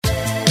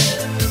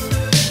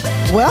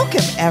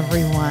Welcome,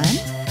 everyone,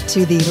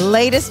 to the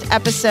latest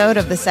episode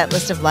of The Set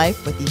List of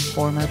Life with the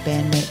former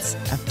bandmates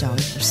of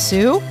Dolly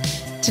Pursue.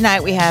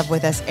 Tonight we have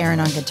with us Aaron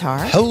on guitar.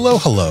 Hello,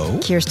 hello.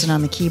 Kirsten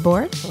on the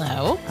keyboard.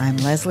 Hello. I'm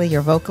Leslie,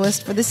 your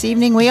vocalist for this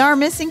evening. We are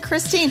missing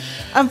Christine.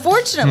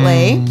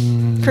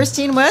 Unfortunately,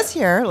 Christine was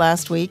here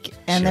last week,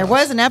 and there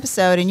was an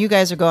episode, and you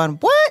guys are going,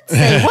 what?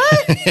 Say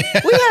what?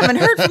 We haven't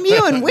heard from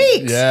you in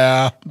weeks.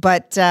 Yeah.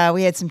 But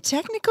we had some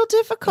technical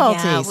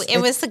difficulties. Yeah,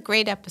 it was a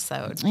great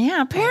episode.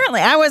 Yeah, apparently.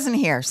 I wasn't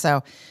here,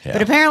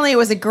 but apparently it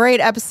was a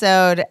great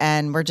episode,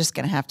 and we're just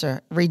going to have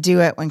to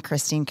redo it when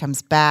Christine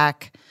comes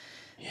back.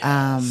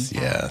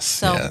 Yes.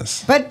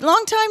 But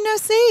long time no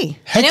see.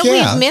 Heck I know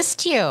yeah. we've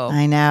missed you.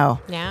 I know.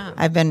 Yeah.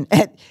 I've been,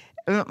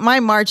 my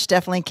March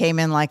definitely came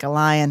in like a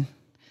lion.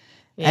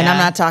 Yeah. And I'm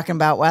not talking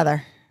about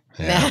weather.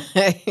 Yeah.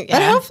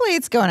 But hopefully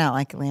it's going out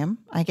like Liam.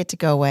 I get to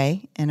go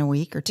away in a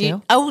week or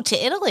two. To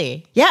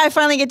Italy. Yeah, I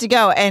finally get to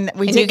go. And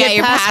we did you got get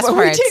your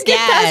passports. We did get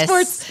Yes.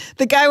 passports.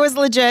 The guy was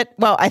legit.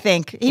 Well, I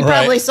think. He Right.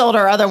 probably sold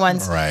our other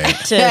ones Right.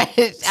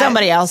 to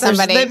somebody else.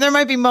 Somebody. There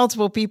might be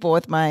multiple people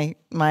with my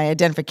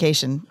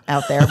identification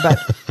out there.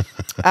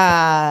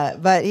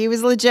 But he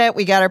was legit.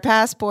 We got our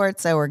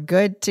passports, so we're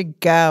good to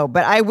go.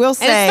 But I will And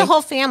say, it's the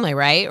whole family,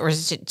 right? Or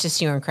is it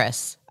just you and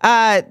Chris?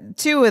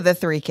 2 of the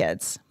 3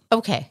 kids.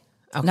 Okay.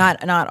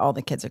 Not all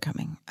the kids are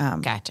coming.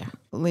 Gotcha.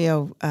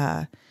 Leo,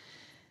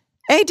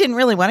 didn't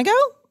really want to go,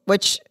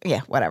 which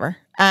whatever.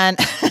 And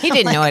He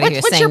didn't know what he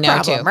was what's saying your no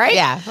problem, to. right?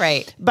 Yeah,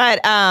 right.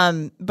 But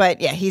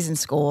yeah, he's in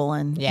school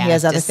and Yeah, he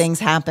has other just things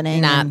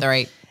happening. Not and the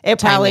right It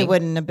probably timing.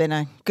 wouldn't have been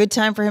a good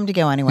time for him to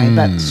go anyway.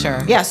 But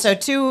Sure. yeah, so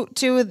two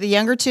of the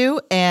younger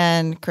 2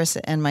 and Chris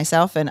and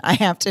myself, and I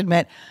have to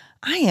admit,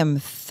 I am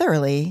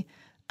thoroughly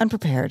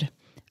unprepared.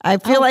 I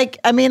feel I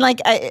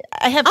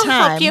have I'll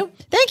time. help you.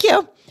 Thank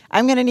you.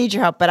 I'm going to need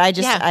your help, but I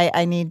just Yeah.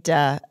 I need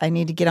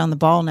to get on the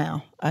ball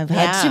now. I've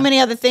had Yeah. too many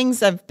other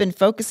things I've been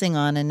focusing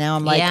on, and now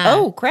I'm like, Yeah.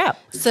 oh crap,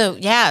 So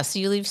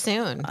you leave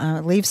soon.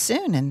 leave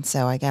soon, and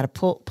so I got to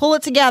pull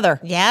it together.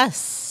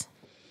 Yes.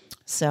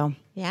 So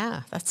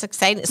Yeah, that's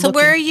exciting. So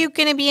where are you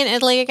going to be in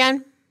Italy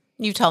again?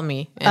 You told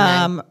me.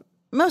 And then-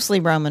 mostly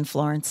Rome and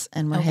Florence,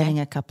 and we're hitting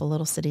a couple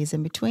little cities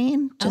in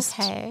between. Just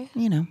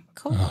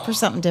Cool. for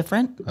something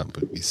different. That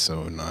would be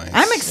so nice.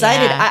 I'm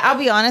excited. Yeah. I'll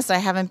be honest, I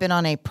haven't been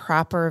on a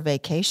proper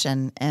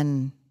vacation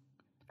in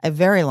a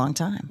very long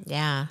time.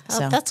 Yeah. Oh,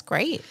 So- that's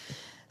great.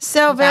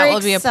 So very That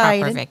will be a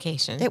excited. proper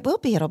vacation. It will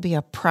be. It'll be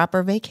a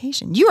proper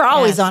vacation. You're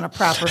always on a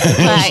proper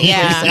vacation.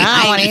 yeah. I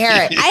don't want to hear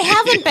it. I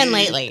haven't been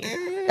lately.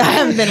 I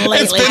haven't been lately.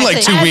 It's been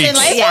like 2 It's weeks. been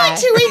like, Yeah.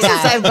 2 weeks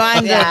since Yeah. I've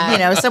gone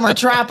to somewhere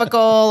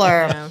tropical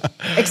or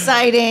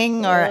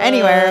exciting or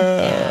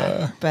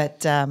anywhere.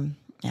 But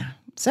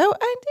so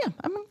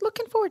I'm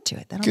looking forward to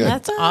it. Good.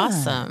 That's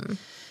awesome.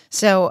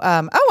 So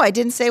I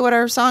didn't say what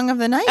our song of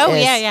the night Oh,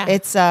 is. yeah.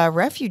 It's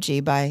Refugee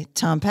by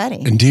Tom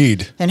Petty.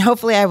 Indeed. And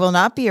hopefully I will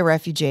not be a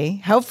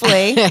refugee.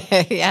 Hopefully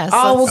Yes.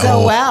 all will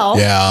go well.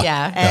 Yeah.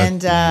 Yeah.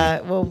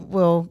 And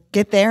we'll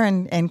get there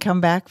and come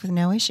back with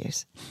no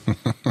issues.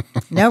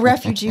 No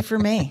refugee for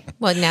me.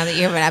 Well, now that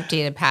you have an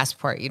updated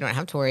passport, you don't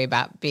have to worry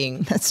about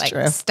being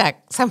true. stuck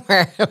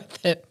somewhere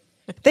with it.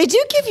 They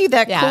do give you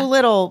that Yeah. cool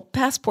little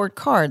passport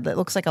card that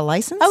looks like a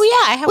license. Oh,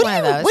 yeah, I have one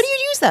of those. What do you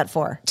use that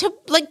for? To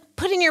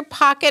put in your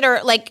pocket or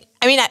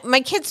my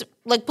kids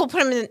we'll put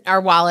them in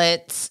our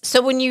wallets.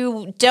 So when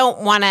you don't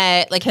want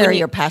to Carry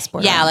your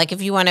passport yeah, around.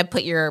 if you want to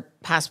put your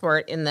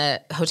passport in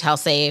the hotel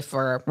safe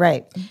or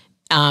Right.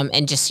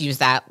 and just use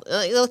that,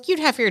 you'd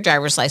have your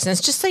driver's license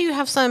just so you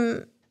have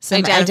some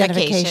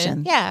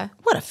identification. Yeah.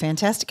 What a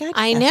fantastic idea.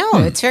 I know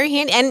it's very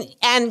handy,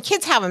 and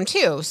kids have them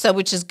too. So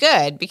which is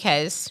good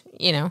because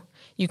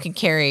you can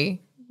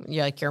carry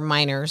your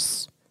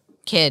minor's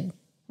kid,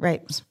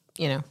 Right.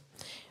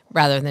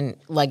 rather than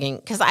lugging.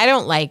 Because I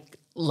don't like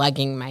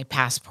lugging my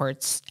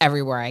passports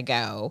everywhere I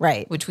go.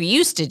 Right. Which we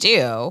used to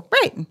do.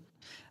 Right.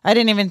 I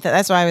didn't even,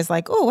 that's why I was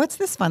like, oh, what's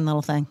this fun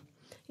little thing?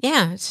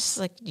 Yeah, it's just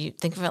like you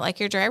think of it like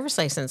your driver's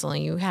license.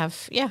 Only you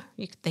have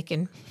they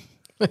can.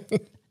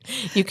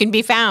 You can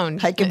be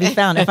found. I can be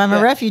found. If I'm a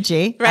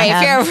refugee. Right. I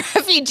have- If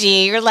you're a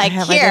refugee, you're like, I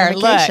have here,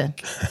 look.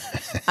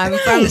 identification. I'm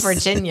from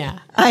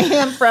Virginia. I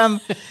am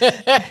from,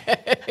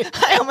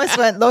 I almost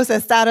went Los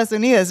Estados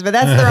Unidos, but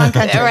that's the wrong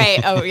country.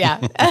 Right. Oh, yeah.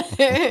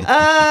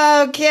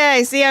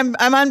 Okay. See, I'm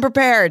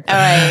unprepared. All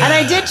right. And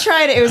I did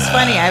try to, it was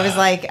funny. I was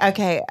like,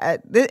 okay.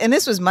 And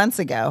this was months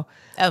ago.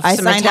 I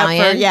some signed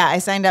Italian? I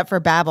signed up for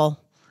Babbel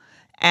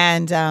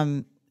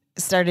and,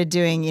 started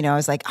doing, I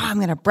was like, oh, I'm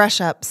going to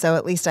brush up so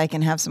at least I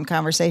can have some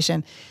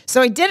conversation.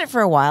 So I did it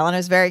for a while and I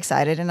was very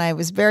excited and I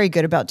was very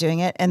good about doing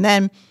it. And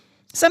then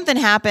something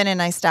happened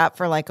and I stopped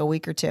for like a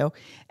week or 2.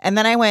 And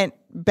then I went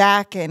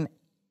back and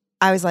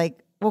I was like,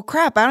 well,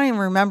 crap, I don't even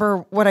remember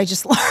what I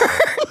just learned.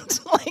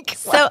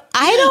 So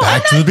I don't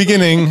Back to the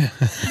beginning.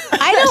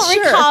 I don't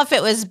Sure. recall if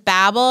it was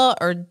Babbel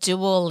or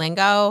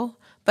Duolingo,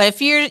 but a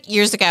few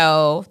years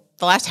ago,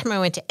 the last time I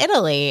went to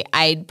Italy,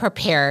 I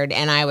prepared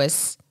and I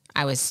was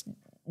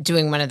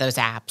doing one of those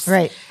apps.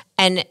 Right.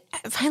 And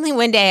finally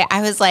one day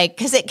I was like,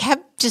 because it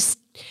kept just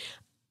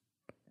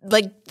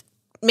like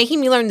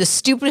making me learn the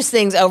stupidest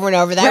things over and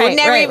over that I would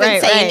never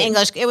even say in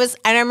English. It was,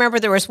 and I remember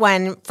there was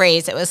one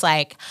phrase. It was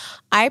like,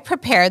 I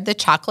prepared the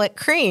chocolate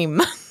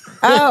cream.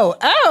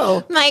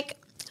 Oh. Like,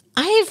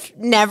 I've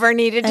never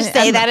needed to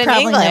say that in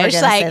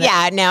English. Like,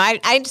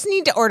 I just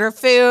need to order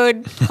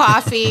food,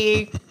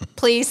 coffee,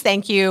 please,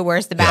 thank you.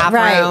 Where's the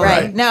bathroom?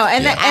 Right. No,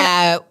 and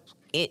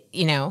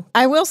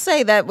I will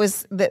say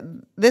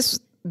this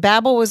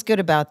Babbel was good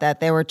about that.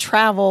 They were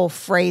travel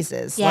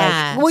phrases.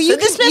 Yeah. Like,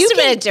 this must have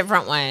been a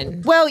different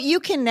one. Well, you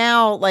can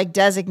now like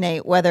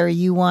designate whether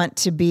you want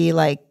to be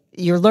like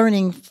you're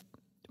learning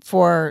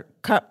for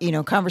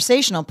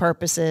conversational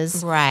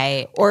purposes,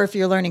 right? Or if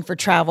you're learning for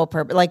travel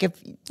purpose, like if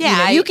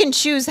you can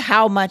choose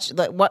how much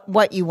like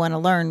what you want to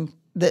learn.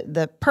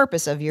 The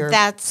purpose of your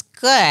that's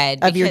good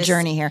of your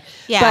journey here.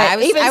 Yeah,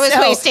 but I was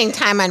wasting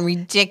time on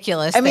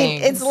ridiculous. I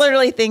mean, it's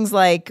literally things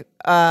like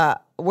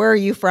where are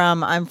you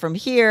from? I'm from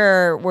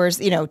here. Where's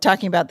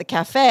talking about the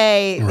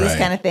cafe, these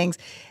kind of things,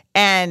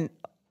 and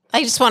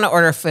I just want to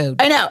order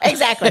food. I know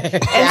exactly. And so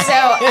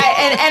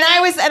I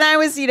was I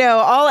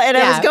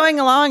was going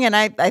along, and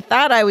I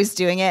thought I was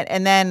doing it,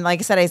 and then like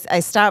I said, I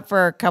stopped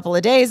for a couple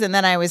of days, and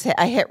then I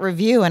hit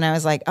review, and I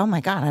was like, oh my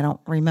God, I don't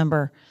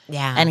remember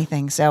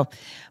anything. So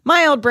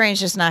my old brain's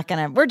just not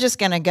gonna. We're just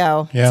gonna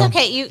go. Yeah. It's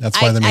okay.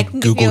 That's why they make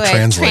Google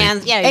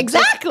Translate.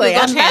 Exactly.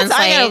 Google Translate.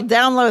 I gotta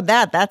download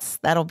that.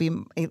 That'll be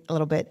a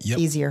little bit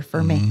easier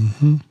for me.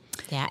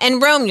 Yeah, in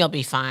Rome you'll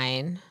be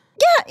fine.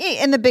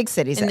 Yeah, in the big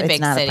cities, it's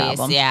not a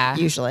problem. Yeah,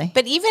 usually.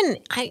 But even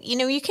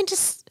you can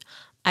just,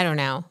 I don't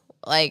know.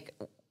 Like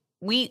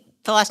the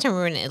last time we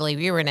were in Italy,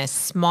 we were in a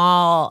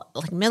small,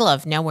 like middle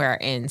of nowhere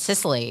in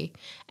Sicily,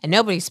 and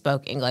nobody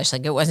spoke English.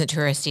 Like it wasn't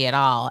touristy at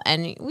all,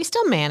 and we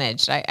still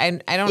managed. I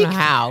don't know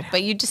how,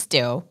 but you just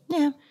do.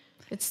 Yeah,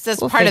 that's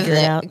part of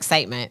the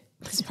excitement.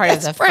 It's part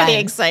of the fun.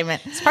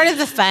 Excitement. It's part of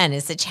the fun.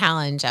 It's the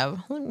challenge of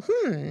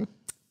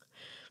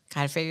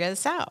gotta figure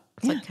this out.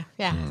 It's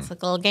it's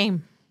like a little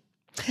game.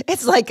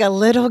 It's like a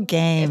little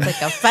game.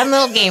 It's like a fun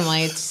little game.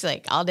 Like it's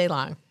like all day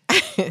long.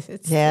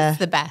 It's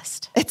the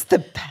best. It's the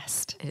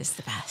best. It is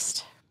the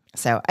best.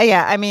 So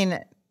I mean,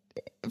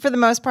 for the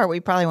most part, we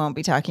probably won't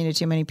be talking to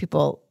too many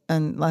people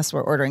unless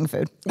we're ordering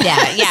food. Yeah.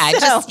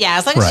 As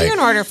long as you can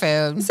order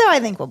food. So I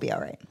think we'll be all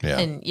right.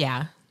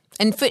 Yeah.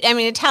 And food. I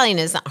mean, Italian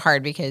is not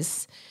hard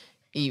because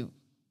you've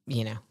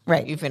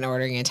been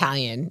ordering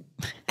Italian.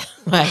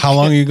 How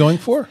long are you going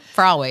for?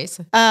 For always.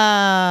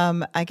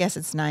 I guess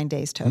it's 9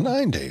 days total.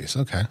 9 days.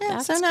 Okay.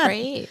 Yeah, that's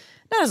great.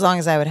 Not as long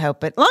as I would hope,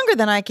 but longer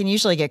than I can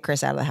usually get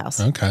Chris out of the house.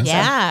 Okay.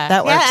 Yeah. So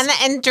that works.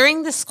 Yeah, and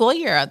during the school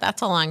year,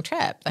 that's a long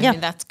trip. I mean,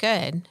 that's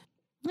good.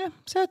 Yeah.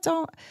 So it's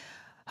all,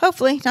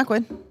 hopefully, knock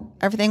wood,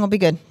 everything will be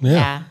good.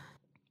 Yeah.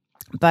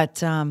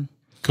 But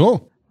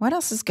cool. What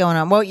else is going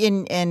on? Well,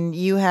 and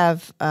you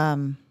have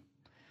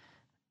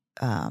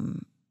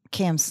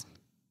Cam's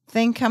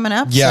thing coming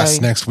up.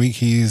 Yes, next week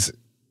he's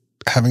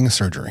having a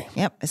surgery.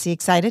 Yep. Is he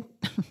excited?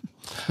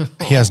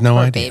 He has no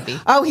idea. Baby.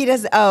 Oh, he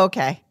does. Oh,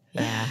 okay.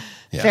 Yeah.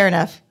 Fair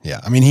enough. Yeah.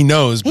 I mean, he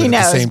knows, but at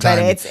the same time,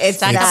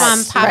 it's not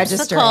on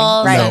registering.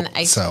 Right. And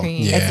ice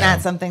cream. Yeah. It's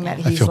not something that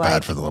he's I feel like,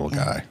 bad for the little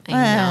guy.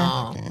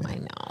 I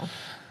know.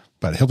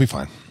 But he'll be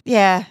fine.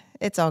 Yeah.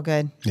 It's all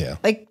good. Yeah.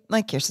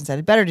 Like Kirsten said,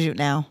 it's better to do it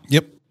now.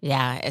 Yep.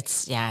 Yeah.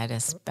 It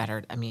is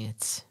better. I mean,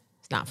 it's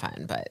not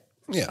fun, but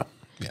yeah.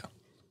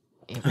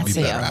 It'll be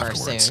be better over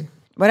afterwards. soon.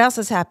 What else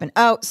has happened?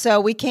 Oh, so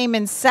we came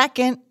in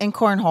second in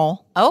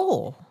cornhole.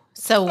 Oh,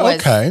 so was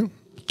Okay.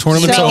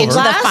 Tournament's So over. into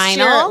the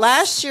finals?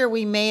 Last year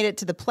we made it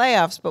to the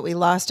playoffs, but we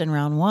lost in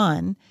round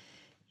 1.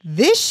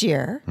 This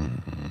year,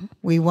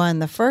 we won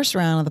the first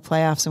round of the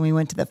playoffs and we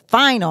went to the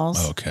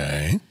finals.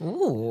 Okay.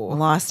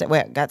 Lost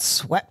it. Got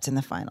swept in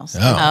the finals.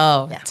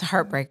 Oh, it's a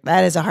heartbreak.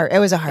 That is it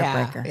was a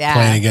heartbreaker. Yeah.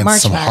 Playing against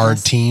March some Madness. hard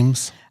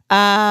teams.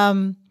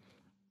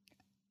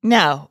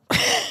 No.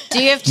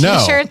 Do you have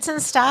T-shirts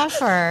and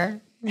stuff or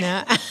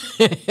no?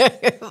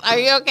 Are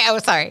you okay? Oh,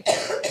 sorry.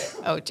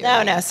 Oh,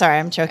 dear. No, sorry,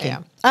 I'm choking.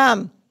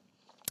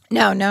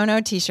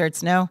 No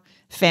T-shirts, no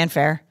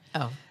fanfare.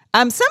 Oh.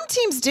 Some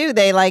teams do.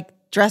 They like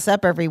dress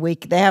up every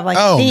week. They have like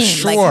Oh, themes.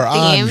 sure. like a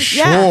I'm theme?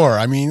 sure.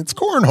 I mean, it's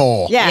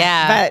cornhole. Yeah,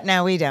 Yeah. but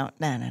no, we don't.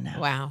 No.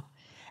 Wow.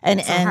 And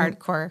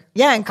Hardcore.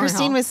 Yeah, and cornhole.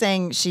 Christine was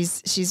saying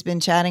she's been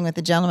chatting with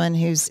a gentleman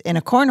who's in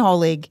a cornhole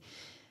league,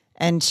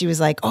 and she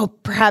was like, "Oh,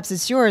 perhaps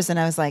it's yours." And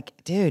I was like,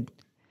 "Dude,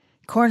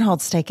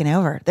 cornhole's taken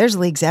over. There's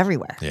leagues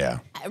everywhere. Yeah.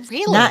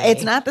 Really?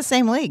 It's not the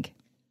same league."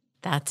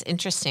 That's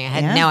interesting. I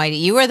had no idea.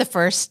 You were the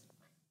first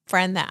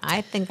friend that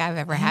I think I've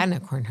ever had in a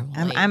cornhole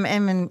league. I'm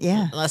in,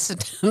 yeah. Unless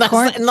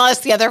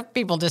the other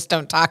people just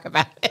don't talk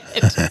about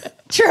it.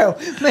 True.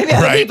 Maybe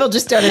other Right. people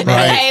just don't admit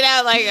Right. it. I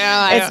know,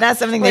 like, It's not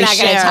something we're they not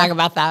going to share. talk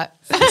about that.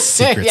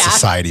 Secret Yeah.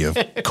 society of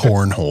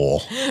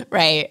cornhole.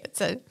 Right.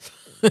 It's a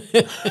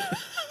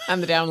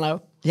on the down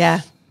low.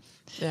 Yeah.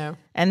 Yeah.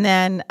 And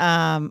then,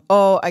 I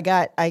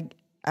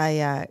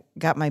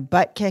got my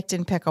butt kicked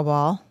in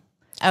pickleball.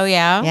 Oh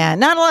yeah. Yeah,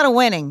 not a lot of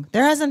winning.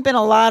 There hasn't been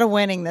a lot of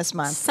winning this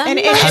month. Some And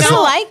months you don't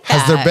know, like that.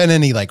 Has there been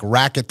any like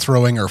racket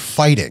throwing or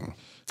fighting?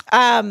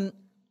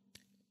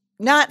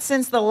 Not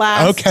since the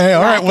last. Okay,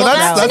 all right. Well,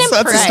 that's a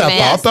step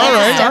improvement. up. All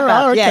right, Step all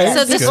right, up. okay. Yeah.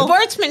 So the That's good.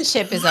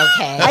 sportsmanship is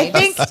okay. I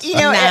think, Not-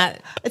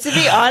 to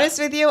be honest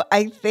with you,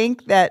 I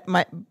think that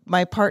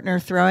my partner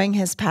throwing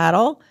his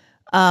paddle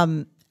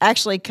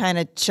actually kind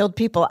of chilled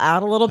people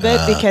out a little bit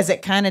because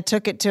it kind of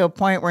took it to a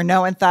point where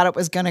no one thought it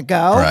was going to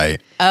go.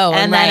 Right. Oh,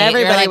 And right. then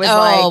everybody You're was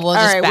like, like, we'll all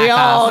just right, back we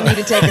all off. need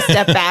to take a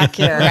step back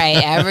here. Right.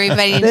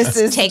 Everybody This just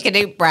is- take a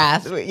deep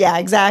breath. Yeah,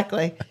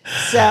 exactly.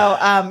 So,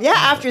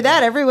 after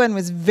that, everyone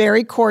was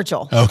very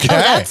cordial. Okay.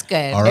 Oh, that's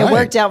good. All It right.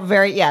 worked out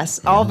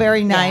all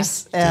very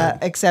nice,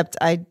 except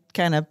I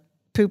kind of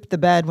pooped the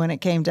bed when it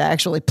came to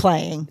actually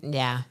playing.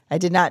 Yeah. I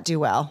did not do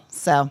well.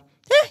 So,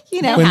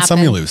 Win some,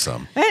 you lose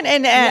some.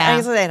 and Yeah.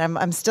 I said,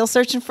 I'm still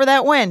searching for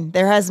that win.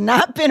 There has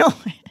not been a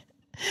win.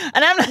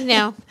 And I'm not,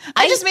 No.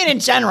 I just mean in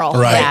general.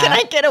 Right. Like, can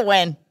I get a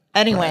win?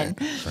 Any win?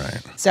 Right.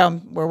 So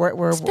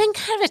we're It's been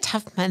kind of a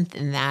tough month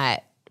in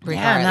that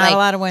regard. not a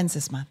lot of wins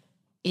this month.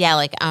 Yeah,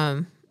 like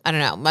I don't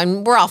know. I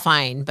mean, we're all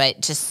fine, but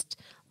just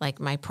like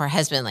my poor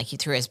husband, like he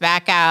threw his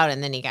back out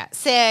and then he got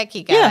sick.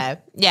 He got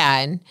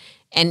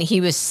and he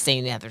was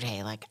saying the other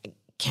day, like,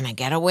 can I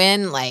get a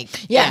win? Like,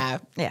 Yeah.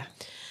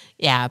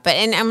 But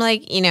and I'm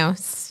like,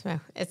 it's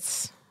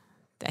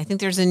I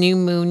think there's a new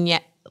moon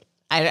yet.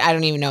 I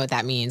don't even know what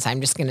that means.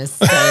 I'm just gonna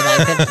say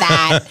like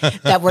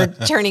that we're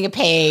turning a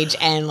page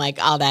and like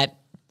all that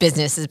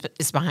business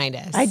is behind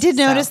us. I did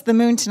So- notice the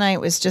moon tonight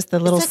was just the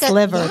little It's like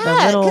sliver,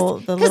 the little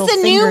the new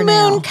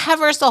fingernail. moon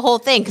covers the whole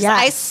thing. Because Yes.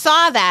 I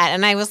saw that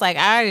and I was like,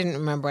 I didn't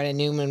remember what a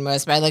new moon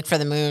was, but I looked for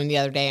the moon the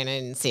other day and I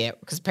didn't see it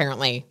because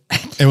apparently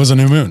It was a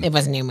new moon. it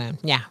was a new moon.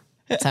 Yeah.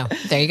 So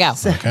there you go.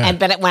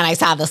 But when I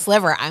saw the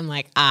sliver, I'm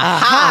like,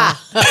 aha!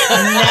 Now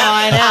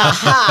I know.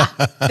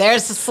 Aha!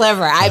 There's the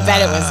sliver. I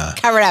bet it was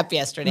covered up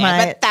yesterday.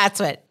 But that's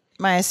what.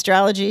 My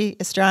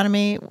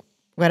astronomy,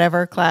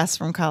 whatever class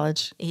from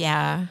college.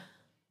 Yeah.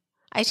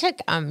 I took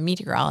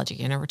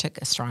meteorology. I never took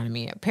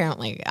astronomy.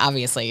 Apparently,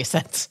 obviously,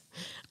 since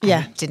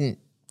I didn't,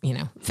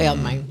 failed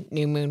my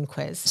new moon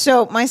quiz.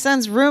 So my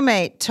son's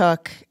roommate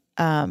took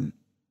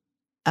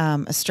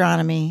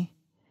astronomy,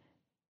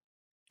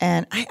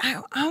 and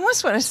I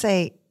almost want to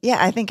say,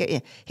 I think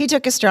he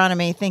took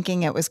astronomy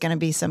thinking it was going to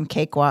be some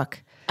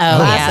cakewalk. Oh,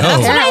 yeah. no.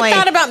 That's what Apparently, I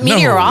thought about no.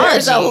 meteorology.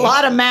 There's a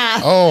lot of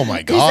math. Oh my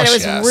He gosh. said it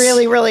was yes.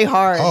 really, really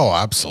hard. Oh,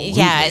 absolutely.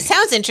 Yeah, it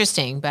sounds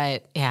interesting,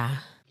 but yeah.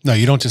 No,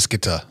 you don't just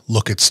get to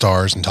look at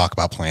stars and talk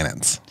about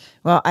planets.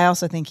 Well, I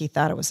also think he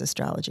thought it was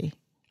astrology.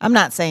 I'm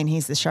not saying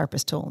he's the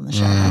sharpest tool in the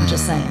shed. I'm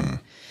just saying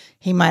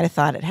he might have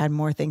thought it had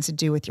more things to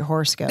do with your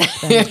horoscope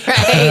than,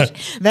 Right.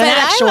 than But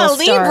actual I'm a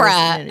Libra.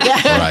 stars.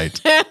 Yeah.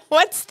 Right.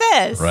 What's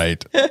this?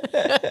 Right.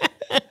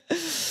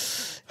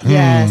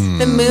 Yes.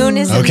 The moon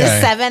is in the Okay.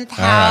 seventh All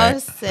right.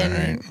 house.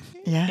 And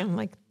Yeah. I'm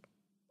like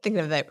thinking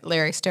of the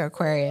lyrics to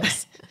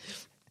Aquarius.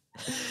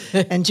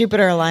 And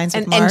Jupiter aligns with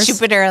and Mars.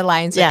 Jupiter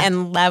aligns Yeah.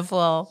 and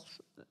level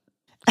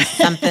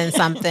something,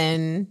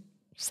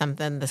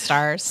 the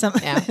stars.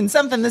 Yeah. and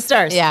something the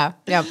stars. Yeah.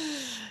 Yep.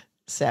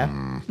 So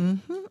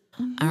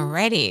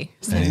Alrighty.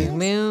 So new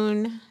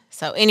moon.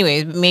 So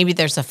anyway, maybe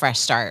there's a fresh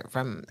start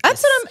from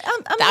that's this.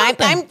 what I'm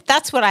hoping.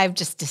 That's what I've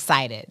just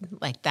decided.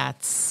 Like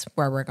that's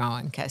where we're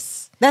going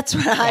because That's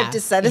what I've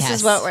decided.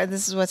 Yes.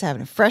 This is what's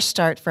happening. Fresh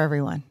start for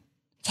everyone.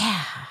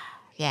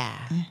 yeah,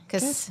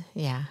 because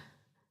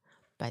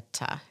but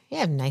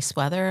nice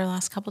weather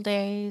last couple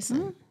days.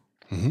 And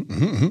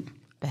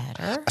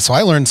better. So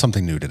I learned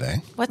something new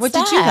today. What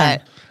did you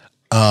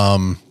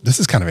learn? This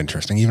is kind of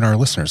interesting. Even our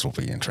listeners will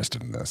be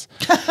interested in this.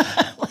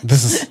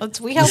 This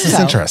is We hope this is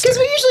so. interesting. Because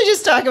we usually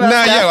just talk about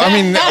No, stuff. yeah, I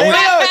mean,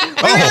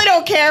 we really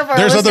don't care if our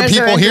There's other listeners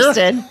are people here?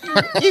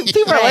 interested.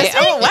 People are Right.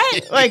 listening. Oh,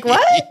 what? Like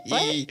what?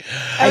 I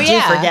do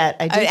forget.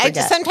 I forget.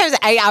 just sometimes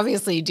I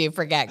obviously do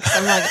forget because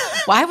I'm like,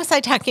 why was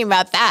I talking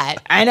about that?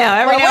 I know.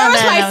 Every Where now and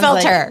was then my I was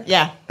like, filter?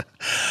 yeah.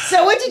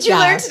 So what did you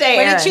learn today,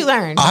 What Erin? did you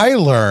learn? I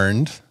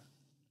learned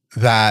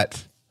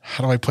that,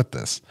 how do I put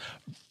this?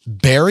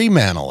 Barry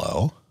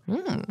Manilow.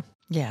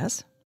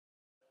 Yes.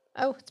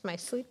 Oh, it's my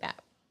sleep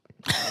app.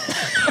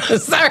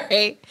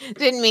 Sorry.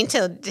 Didn't mean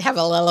to have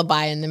a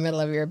lullaby in the middle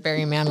of your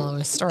Barry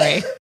Manilow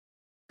story.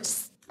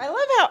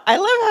 I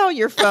love how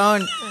your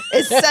phone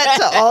is set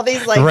to all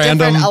these like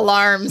Random. different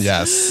alarms.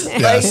 Yes.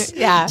 Yes.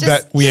 Yeah.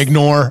 That we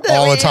ignore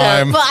all the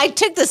time. Well, I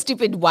took the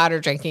stupid water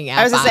drinking app.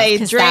 I was gonna off say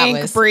 'cause that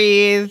drink, was-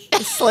 breathe,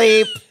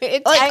 sleep.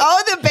 It's- Like I- all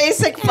the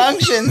basic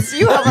functions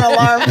you have an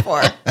alarm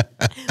for.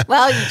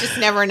 Well, you just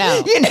never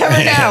know. You never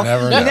know.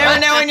 never You know. never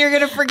know when you're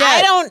gonna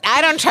forget.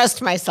 I don't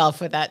trust myself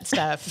with that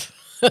stuff.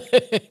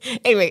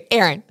 Anyway,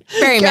 Erin,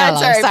 Barry God, Manilow.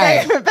 sorry,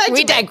 Sorry, back to we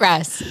me.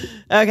 digress.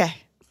 Okay.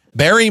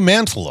 Barry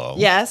Manilow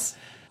Yes.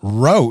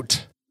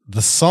 wrote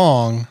the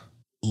song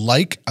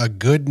Like a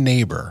Good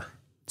Neighbor.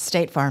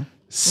 State Farm.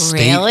 State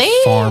Really?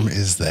 Farm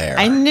is there.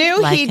 I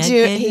knew Like he a did.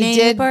 good He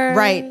did neighbor.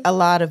 write a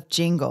lot of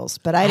jingles,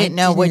 but I didn't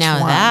know which one.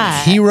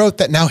 that. He wrote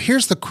that. Now,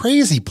 here's the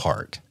crazy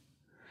part.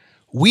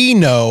 We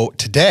know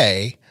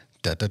today,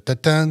 dun, dun, dun,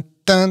 dun,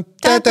 dun,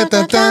 dun, dun,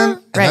 dun, dun, and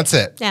Right. that's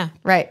it. Yeah.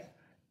 Right.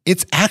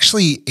 It's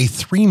actually a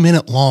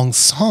 3-minute long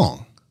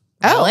song.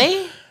 Oh.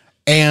 Really?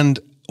 And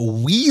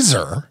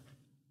Weezer,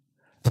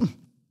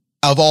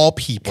 of all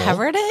people,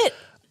 Covered it?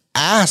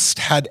 asked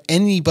had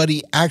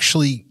anybody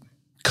actually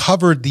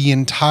covered the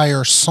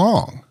entire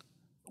song,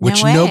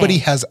 which way. nobody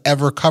has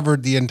ever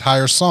covered the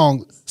entire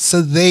song.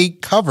 So they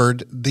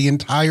covered the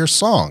entire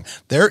song.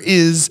 There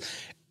is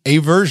a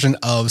version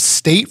of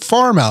State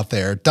Farm out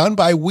there done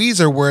by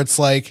Weezer where it's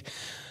like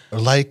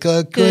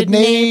a good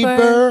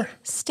neighbor.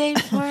 State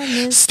Farm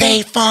is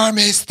State Farm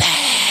is there.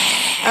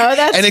 Oh,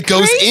 that's And it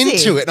goes crazy.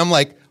 into it. And I'm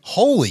like,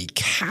 holy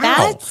cow.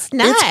 That's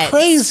nuts. It's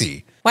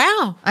crazy.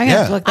 Wow. I'm gonna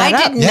have to Yeah. look that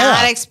I up. did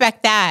not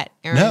expect that,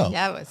 Erin. No.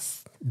 That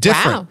was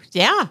Different. Wow.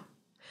 Yeah.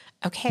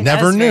 Okay. Never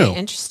that was very knew.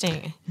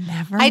 interesting.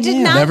 Never I did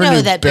knew. not Never know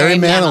knew that Barry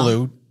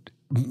Manilow.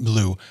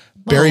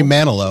 Barry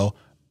Manilow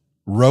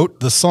wrote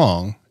the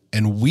song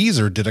and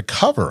Weezer did a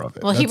cover of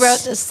it. Well, he wrote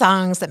the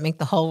songs that make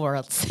the whole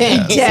world sing.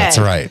 Yes, that's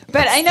right.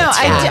 But I know,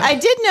 I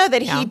did know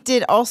that he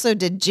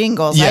did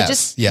jingles.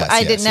 Yes, I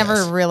yes, never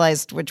yes.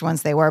 realized which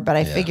ones they were, but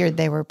I figured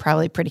they were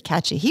probably pretty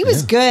catchy. He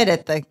was good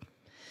at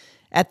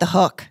the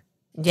hook.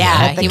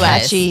 Yeah, The he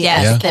catchy- was.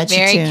 Yes, Yeah. the catchy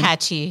very tune.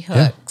 catchy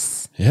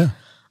hooks. Yeah.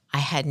 I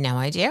had no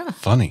idea.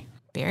 Funny.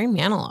 Barry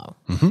Manilow.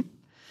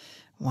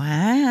 Wow.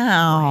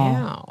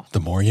 Wow. The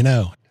more you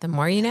know. The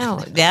more you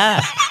know.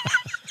 Yeah.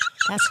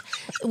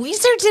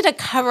 Weezer did a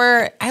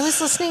cover. I was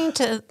listening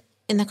to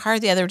in the car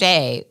the other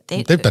day.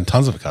 They've done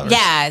tons of covers.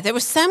 Yeah, there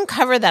was some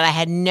cover that I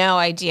had no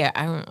idea.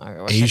 I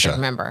wish I Asia. could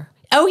remember.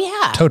 Oh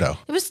yeah, Toto.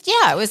 It was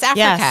Africa.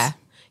 Yes.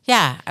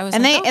 Yeah, I was.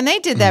 And like, they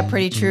did that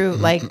pretty true,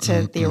 like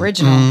to the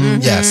original.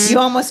 Yes. You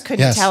almost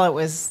couldn't Yes. tell it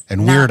was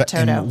And not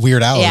Toto.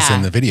 Weird Al is Yeah.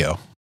 in the video.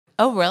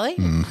 Oh really?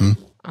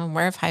 Oh,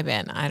 where have I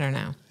been? I don't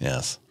know.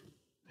 Yes.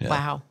 Yeah.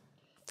 Wow,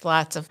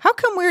 lots of. How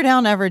come Weird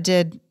Al never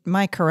did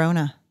My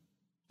Corona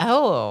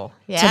Oh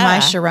yeah, to My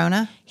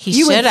Sharona? He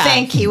you would should have.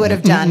 think he would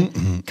have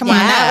done. Come on,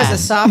 that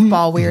was a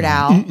softball, Weird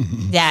Al.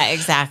 Yeah,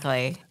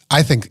 exactly.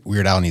 I think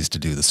Weird Al needs to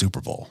do the Super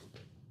Bowl.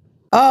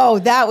 Oh,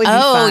 that would be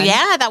Oh fun.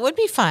 yeah, that would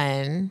be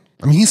fun.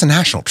 I mean, he's a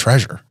national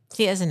treasure.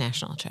 He is a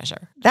national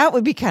treasure. That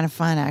would be kind of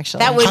fun, actually.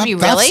 That would be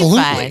really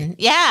Absolutely. fun.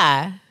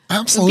 Yeah.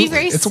 Absolutely.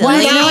 very It's silly. Why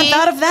Weird no Al. one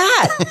thought of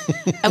that?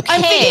 Okay.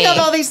 I'm thinking of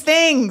all these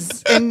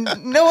things, and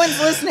no one's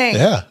listening.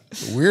 Yeah.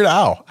 Weird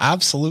Al.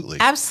 Absolutely.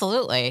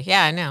 Absolutely.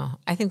 Yeah, I know.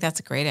 I think that's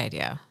a great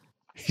idea.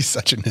 He's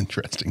such an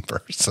interesting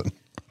person.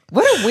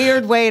 What a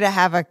weird way to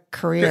have a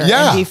career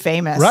Yeah. and be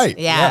famous. Right.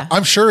 Yeah.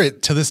 I'm sure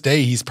to this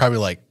day, he's probably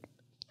like,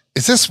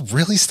 is this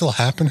really still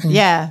happening?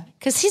 Yeah.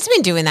 Because he's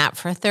been doing that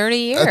for 30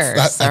 years.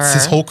 That's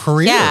his whole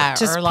career. Yeah.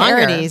 Just or longer.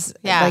 parodies.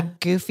 Yeah. Like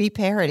goofy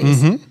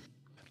parodies.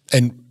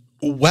 And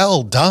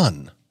well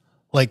done.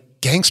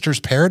 Like Gangster's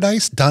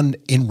Paradise done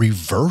in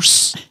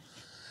reverse.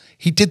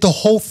 He did the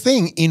whole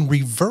thing in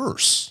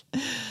reverse,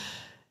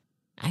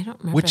 I don't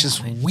remember. which that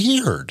is one.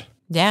 weird.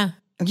 Yeah.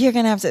 You're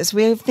going to have to, so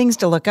we have things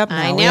to look up now.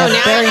 I We know. have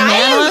Now Barry I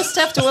Manilow am-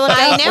 stuff to look up.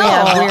 I We know.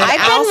 have Weird Al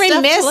I've stuff been to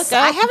remiss. look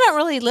I up. haven't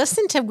really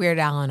listened to Weird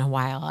Al in a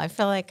while. I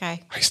feel like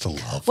I used to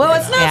love Well,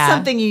 Weird it's Al. not Yeah.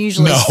 something you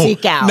usually No.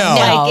 seek out. No.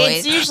 Like, No,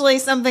 it's it- usually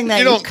something that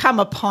You you don't- come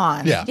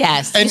upon. Yeah.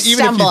 Yes, And you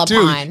even if you stumble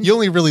do, upon. you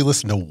only really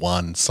listen to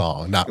one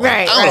song, not like,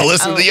 Right, I'm going right. to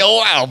listen to the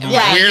whole album.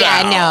 Yeah, Weird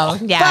yeah, Al.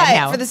 no. Yeah, I But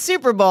know. for the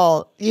Super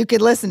Bowl, you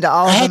could listen to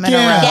all of Heck them in a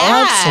row. yeah,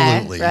 Yeah.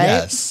 absolutely. Right?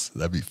 Yes.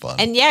 That'd be fun.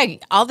 And yeah,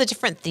 all the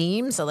different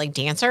themes of like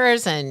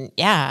dancers and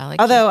yeah. Like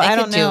Although they I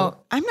could don't know,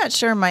 I'm not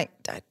sure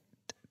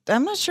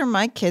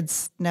my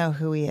kids know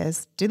who he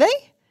is. Do they?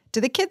 Do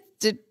the kids?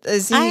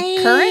 Is he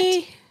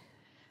current,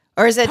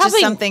 or is that just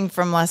Probably- something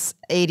from less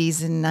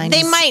 80s and 90s?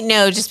 They might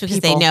know just because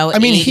they people. know. I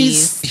mean,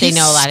 80s. They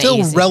know a lot still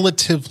of 80s.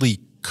 relatively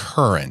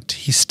current.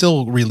 He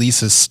still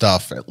releases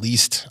stuff, at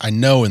least I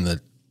know in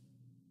the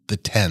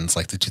 10s,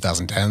 like the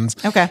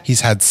 2010s. Okay. He's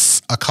had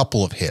a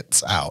couple of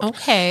hits out.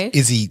 Okay.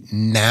 Is he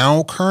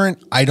now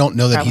current? I don't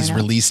know that Probably he's not.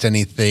 released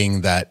anything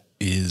that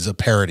is a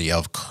parody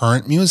of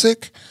current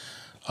music.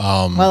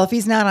 Well, if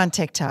he's not on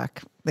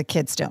TikTok, the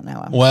kids don't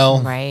know him.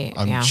 Well, Right,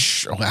 yeah.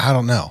 I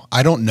don't know.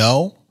 I don't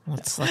know.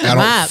 Let's look I them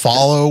don't up.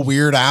 follow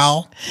Weird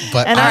Al,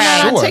 but And I'm I'm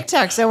not sure on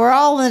TikTok, so we're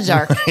all in the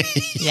dark.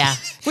 Yeah.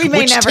 We may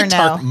which never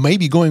TikTok know. may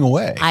be going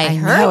away. I I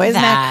heard know, isn't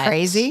that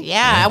crazy?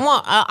 Yeah, I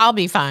won't. I'll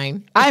be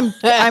fine. I'm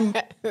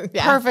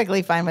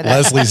perfectly fine with that.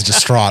 Leslie's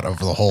distraught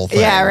over the whole thing.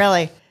 Yeah,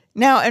 really.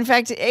 No, in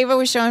fact, Ava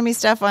was showing me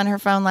stuff on her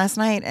phone last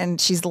night and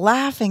she's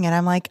laughing and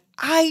I'm like,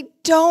 I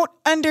don't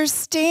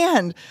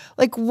understand.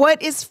 Like,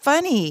 what is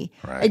funny?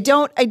 Right.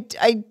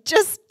 I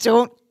just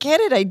don't get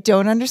it. I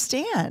don't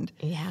understand.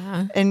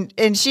 Yeah. And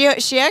she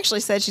actually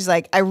said, she's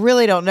like, I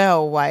really don't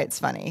know why it's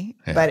funny,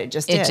 but it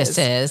just It is. just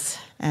is.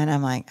 And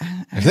I'm like,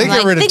 If they get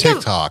Like, rid of think of-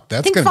 TikTok,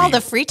 that's Think going of all to be.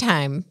 the free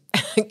time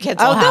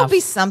kids oh, will there'll have. be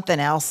something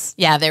else.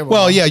 Yeah, there will.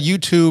 Well, yeah,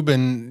 YouTube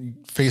and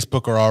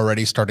Facebook are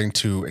already starting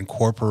to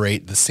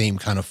incorporate the same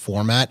kind of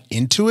format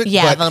into it.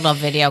 Yeah, but the little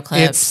video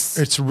clips.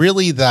 It's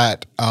really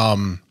that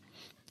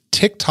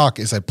TikTok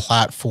is a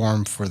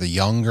platform for the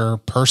younger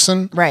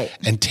person. Right.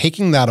 And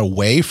taking that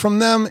away from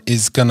them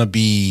is going to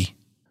be,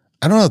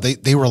 I don't know,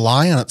 they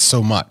rely on it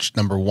so much,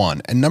 number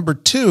one. And number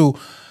two,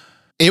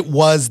 it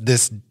was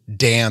this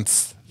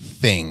dance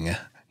thing.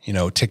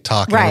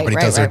 TikTok and Right, everybody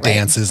right, does their right, right.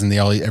 dances and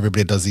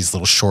everybody does these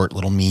little short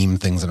little meme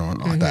things and all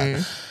like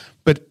that.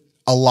 But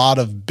a lot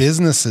of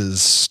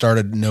businesses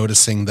started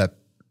noticing that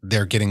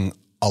they're getting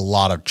a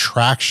lot of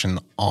traction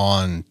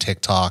on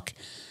TikTok,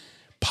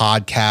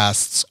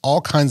 podcasts,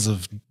 all kinds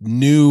of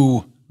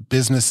new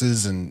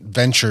businesses and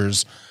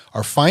ventures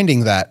are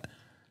finding that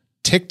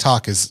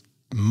TikTok is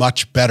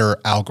much better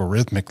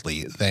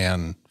algorithmically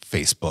than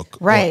Facebook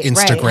Right, or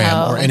Instagram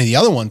right. or any of the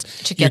other ones.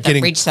 To get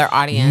them, reach their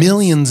audience.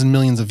 Millions and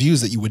millions of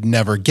views that you would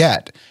never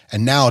get.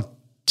 And now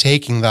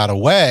taking that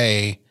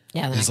away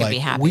Yeah, then is I could be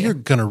like, happy. we're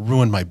going to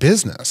ruin my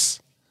business.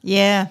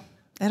 Yeah,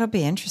 that'll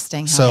be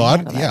interesting. How So they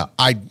handle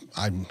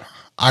that.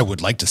 I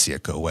would like to see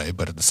it go away,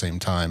 but at the same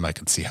time, I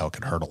could see how it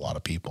could hurt a lot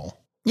of people.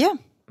 Yeah.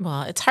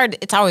 Well, it's hard.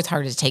 It's always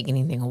hard to take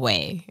anything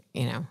away.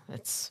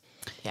 It's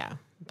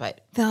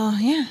but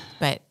Yeah.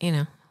 I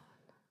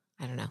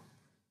don't know.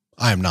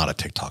 I am not a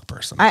TikTok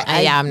person.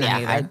 I'm not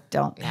either. I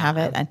don't have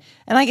it. And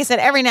like I said,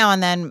 every now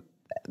and then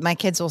my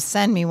kids will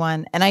send me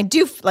one, and I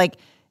do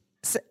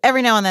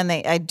every now and then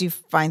I do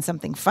find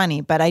something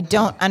funny, but I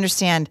don't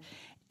understand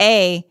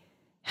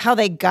how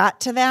they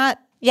got to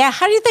that. Yeah,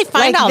 how did they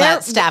find all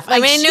that stuff? I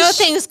mean, I know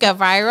things go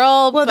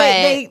viral, Well,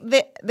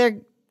 but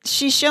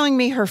she's showing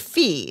me her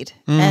feed,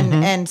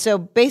 and so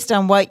based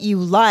on what you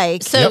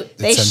like, So Yep,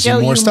 they it sends show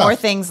you more you stuff. more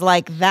things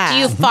like that. do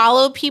you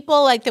follow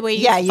people like the way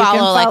you Yeah, you can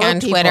follow like follow on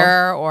people.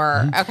 Twitter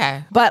or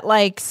okay? But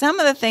like some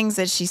of the things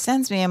that she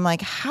sends me, I'm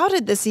like, how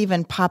did this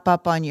even pop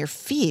up on your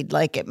feed?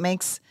 Like it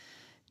makes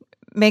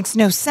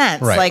no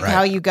sense. Right, like right.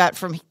 how you got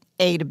from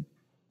A to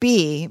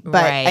B.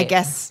 But I Right.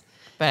 guess,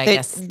 But I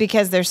guess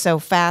because they're so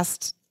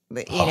fast,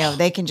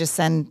 they can just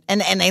send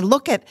and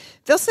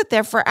they'll sit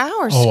there for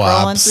hours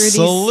scrolling through these.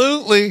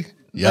 Absolutely.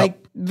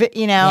 Yep.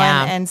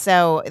 Yeah. And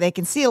so they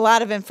can see a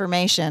lot of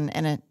information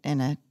in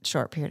a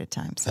short period of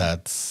time. So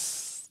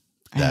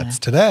That's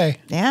today.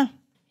 yeah.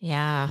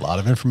 yeah, A lot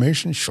of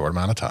information, short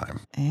amount of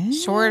time.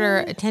 shorter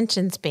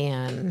attention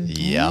span.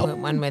 Yep.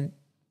 One would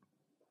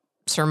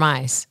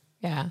surmise.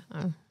 Yeah,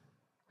 I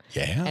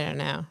Yeah. don't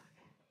know.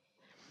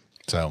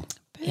 So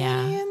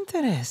Yeah.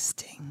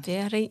 Interesting.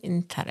 Very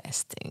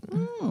interesting.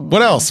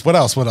 what else? I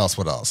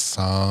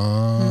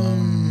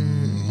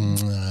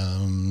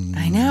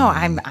know.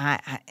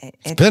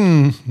 It's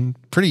been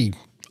pretty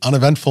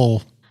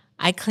uneventful.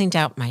 I cleaned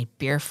out my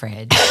beer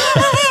fridge.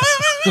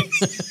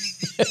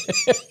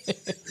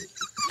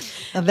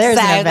 There's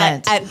So, an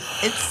event.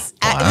 This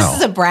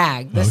is a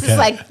brag. This Okay. is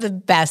like the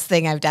best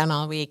thing I've done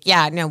all week.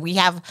 Yeah, no, we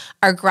have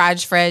our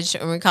garage fridge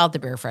and we call it the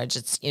beer fridge.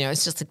 It's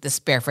it's just like the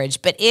spare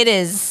fridge, but it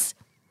is.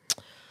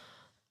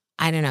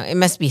 I don't know. It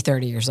must be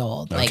 30 years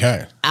old.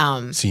 Okay.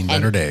 Seen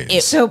better and days.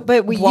 It So,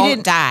 but you won't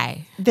didn't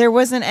die. There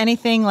wasn't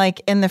anything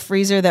like in the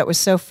freezer that was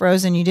so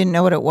frozen you didn't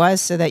know what it was,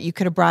 so that you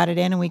could have brought it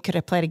in and we could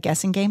have played a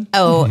guessing game.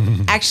 Oh,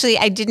 actually,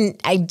 I didn't.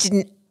 I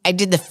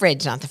did the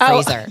fridge, not the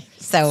freezer.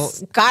 So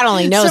God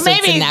only knows So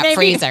what's in that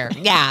freezer.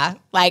 Yeah,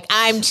 like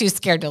I'm too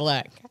scared to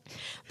look.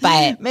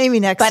 But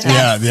Maybe next But time.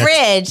 Yeah, that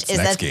fridge it's is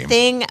next a game.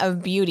 thing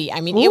of beauty. I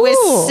mean, it was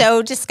Ooh.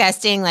 so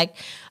disgusting. Like,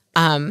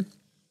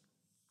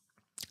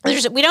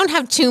 we don't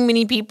have too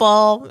many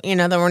people,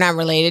 that we're not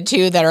related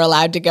to that are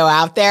allowed to go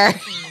out there.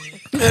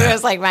 It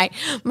was like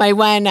my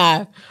one,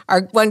 our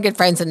one good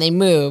friends, and they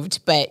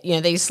moved, but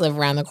they used to live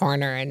around the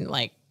corner, and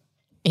like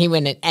he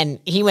went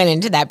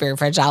into that beer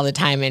fridge all the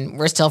time, and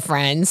we're still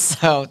friends.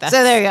 So that's,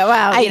 So there you go.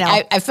 Wow,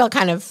 I feel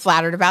kind of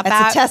flattered about that.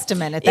 that's a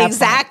testament at that point.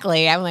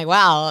 Exactly. I'm like,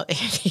 well,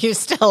 you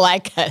still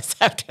like us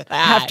after that.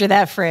 After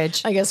that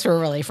fridge. I guess we're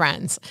really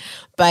friends.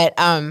 But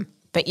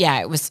yeah,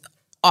 it was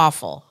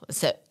awful.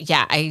 So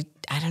yeah, I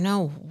don't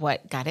know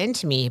what got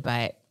into me,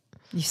 but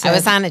I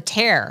was on a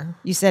tear.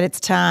 You said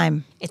it's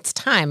time. It's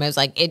time. I was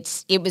like,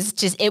 it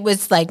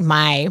was like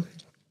my,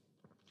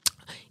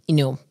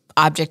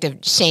 object of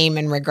shame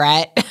and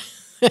regret.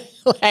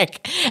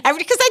 Like, because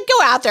I'd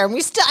go out there and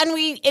we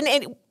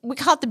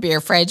call it the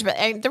beer fridge, but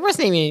there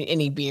wasn't even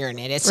any beer in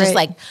it. It's just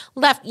Right. like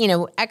left,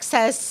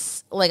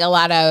 excess, like a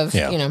lot of,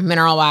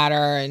 mineral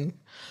water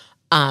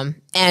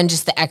and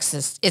just the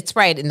excess. It's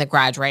right in the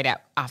garage, right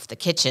off the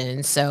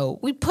kitchen. So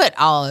we put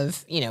all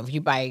of, if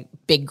you buy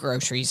big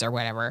groceries or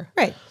whatever.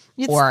 Right.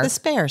 It's Or- the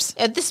spares.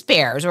 The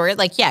spares, or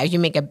like, you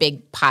make a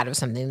big pot of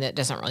something that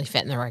doesn't really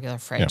fit in the regular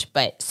fridge. Yeah.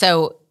 But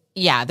so,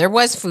 there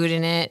was food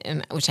in it,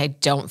 and which I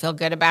don't feel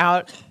good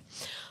about.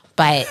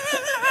 But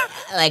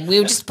like, we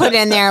would just put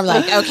it in there. I'm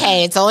like,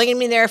 okay, it's only gonna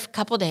be there for a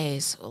couple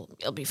days.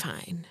 It'll be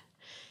fine.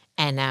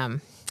 And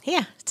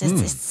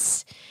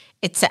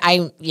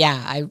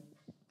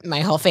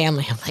my whole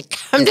family, I'm like,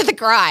 come to the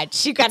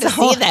garage. You got to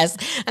see this.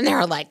 And they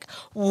were like,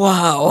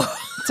 whoa,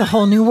 It's a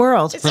whole new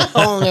world. it's a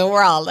whole new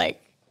world.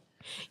 Like,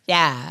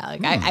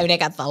 I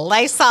got the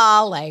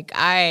Lysol. Like,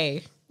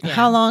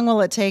 How long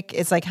will it take?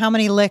 It's like how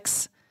many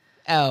licks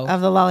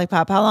of the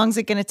lollipop? How long is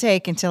it going to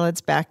take until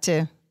it's back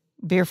to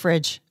beer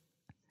fridge?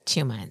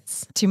 2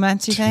 months. 2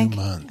 months, you think? 2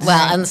 months.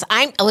 Well, unless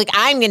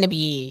I'm going to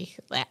be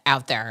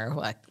out there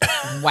like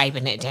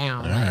wiping it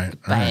down.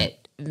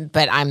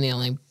 But I'm the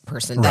only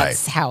person.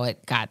 That's how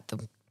it got the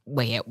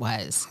way it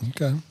was.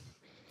 Okay.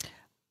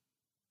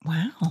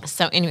 Wow.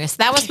 So anyways,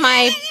 that was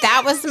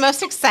the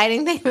most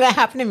exciting thing that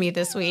happened to me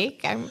this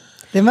week.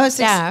 The most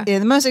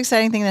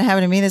exciting thing that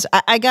happened to me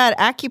I got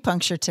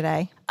acupuncture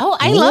today. Oh,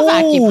 I love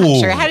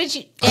acupuncture. How did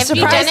you have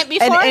you done it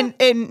before?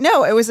 And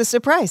no, it was a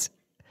surprise.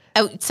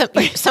 Oh,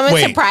 someone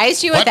Wait,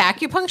 surprised you what? with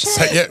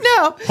acupuncture?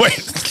 No.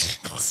 Wait.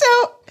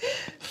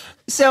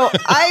 So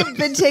I've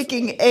been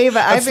taking Ava.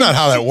 That's not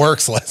how that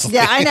works, Leslie.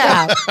 Yeah, I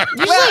know.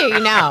 Usually,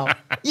 you know.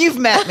 You've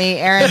met me,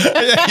 Aaron.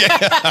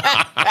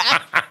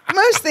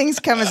 Most things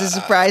come as a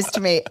surprise to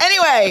me.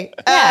 Anyway.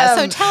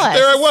 So tell us.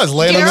 There I was,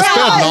 laying on this bed,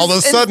 and all of a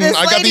It's sudden, this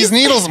I got these lady's-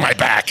 needles in my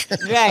back.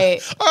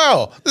 Right.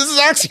 Oh, this is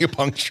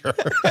acupuncture.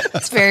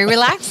 It's very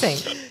relaxing.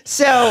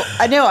 So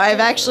I know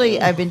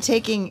I've been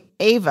taking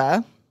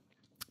Ava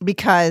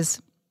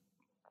because,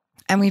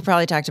 and we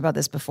probably talked about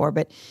this before,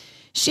 but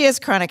she has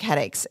chronic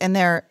headaches, and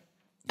they're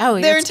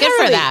it's good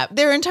for that.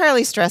 They're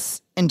entirely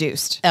stress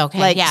induced.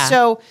 Okay, yeah.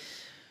 So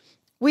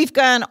we've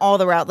gone all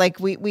the route. Like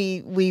we've we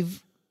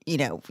went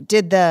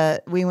to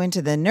the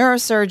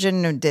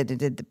neurosurgeon and did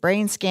the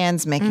brain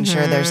scans, making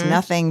sure there's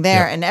nothing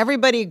there, and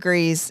everybody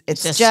agrees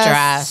it's just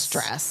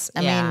stress.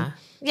 I mean,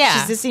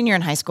 she's a senior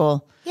in high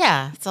school.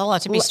 Yeah, it's a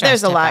lot to be stressed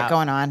There's a lot about.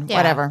 going on. Yeah.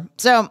 Whatever.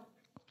 So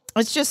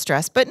it's just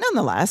stress, but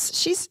nonetheless,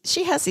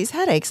 she has these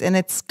headaches, and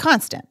it's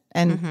constant,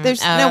 and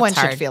there's no one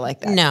should feel like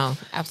that. No,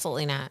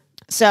 absolutely not.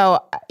 So,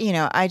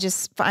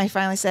 I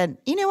finally said,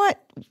 you know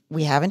what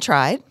we haven't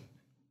tried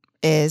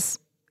is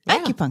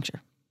acupuncture.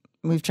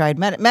 We've tried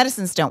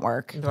medicines don't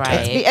work.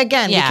 Right.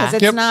 Because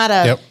it's not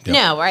a...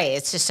 No, right.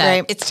 It's just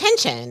it's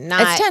tension.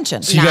 It's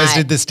tension. So you guys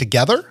did this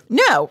together?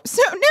 No.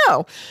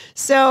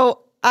 So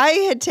I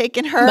had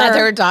taken her...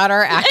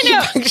 Mother-daughter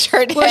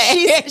acupuncture day.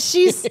 Well,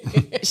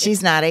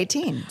 she's not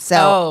 18.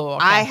 So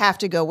I have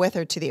to go with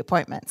her to the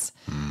appointments.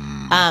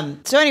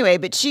 So anyway,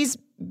 but she's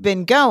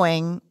been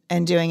going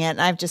and doing it, and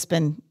I've just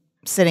been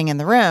sitting in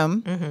the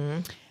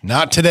room.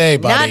 Not today,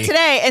 buddy. Not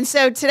today. And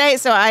so today,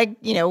 I,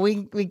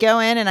 we go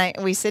in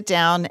and we sit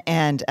down,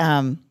 and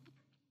I'm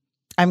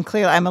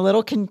a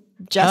little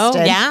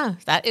congested. Oh yeah,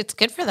 it's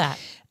good for that.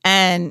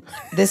 And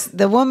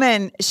the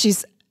woman,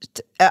 she's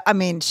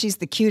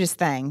the cutest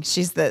thing.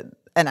 She's a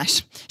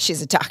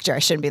doctor. I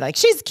shouldn't be like,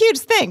 she's the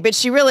cutest thing, but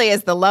she really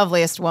is the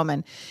loveliest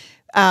woman.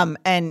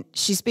 And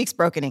she speaks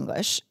broken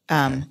English.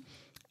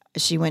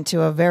 She went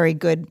to a very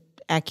good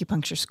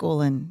acupuncture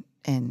school in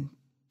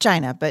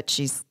China, but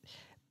she's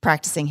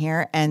practicing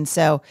here. And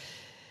so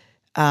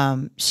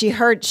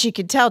she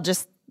could tell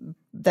just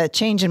the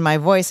change in my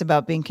voice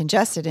about being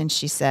congested. And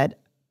she said,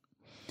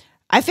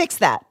 I fixed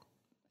that.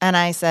 And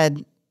I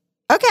said,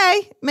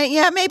 okay,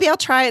 maybe I'll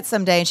try it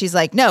someday. And she's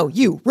like, no,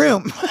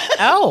 room.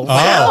 Oh,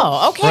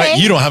 wow. Okay. Right,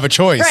 you don't have a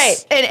choice.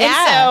 Right. And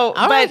so,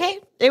 okay.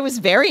 It was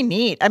very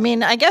neat. I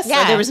mean, I guess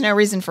there was no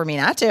reason for me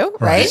not to,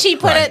 right? Did she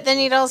put the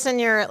needles in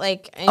your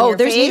your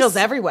there's face? needles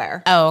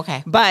everywhere. Oh,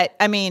 okay. But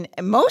I mean,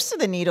 most of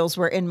the needles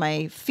were in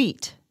my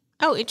feet.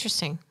 Oh,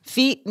 interesting.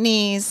 Feet,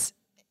 knees,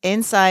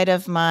 inside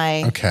of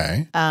my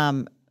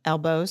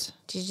elbows.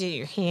 Did you do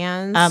your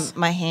hands?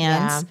 My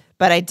hands. Yeah.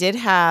 But I did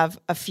have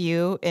a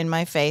few in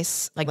my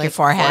face, like your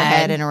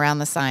forehead and around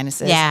the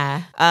sinuses.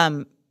 Yeah.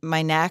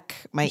 My neck,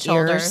 my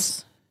shoulders,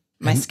 ears,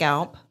 my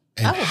scalp.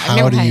 And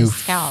how do you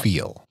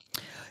feel?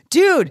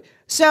 Dude,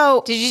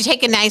 so did you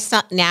take a nice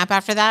nap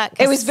after that?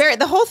 It was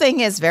the whole thing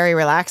is very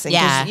relaxing.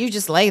 Yeah. You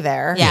just lay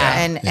there.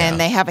 Yeah. And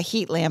they have a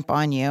heat lamp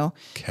on you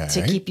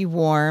to keep you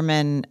warm.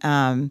 And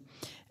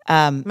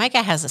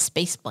Micah has a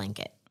space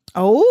blanket.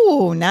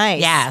 Oh,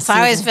 nice. Yeah. So I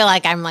always feel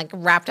like I'm like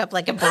wrapped up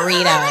like a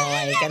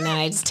burrito, and then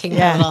I just take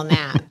a little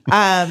nap.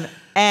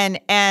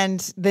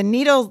 And the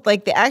needle,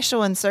 like the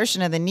actual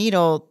insertion of the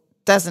needle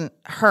doesn't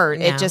hurt.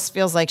 No. It just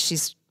feels like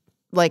she's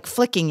like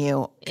flicking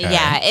you. Okay.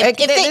 Yeah.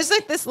 There's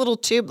like this little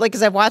tube, like,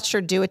 cause I've watched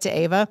her do it to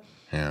Ava.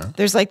 Yeah.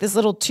 There's like this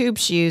little tube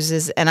she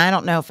uses, and I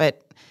don't know if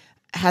it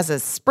has a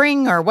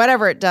spring or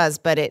whatever it does,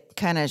 but it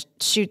kind of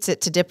shoots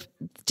it to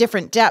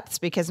different depths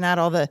because not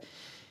all the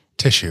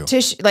tissue,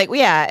 like,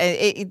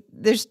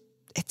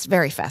 it's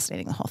very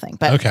fascinating, the whole thing.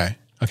 But okay.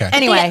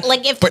 Anyway,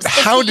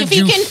 if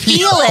you can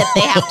feel it,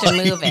 they have to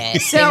move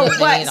it.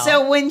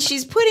 So when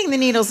she's putting the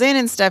needles in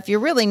and stuff, you're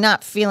really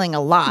not feeling a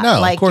lot.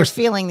 No, like of course.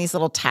 You're feeling these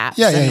little taps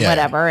and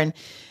whatever.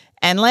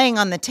 And laying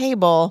on the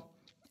table,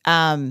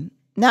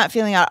 not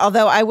feeling out.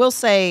 Although I will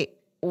say,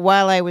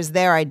 while I was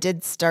there, I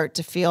did start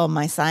to feel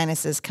my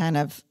sinuses kind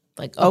of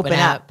like open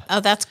up. Oh,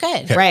 that's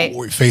good. Okay.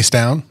 Right. Face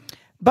down.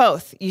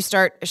 Both.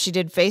 She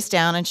did face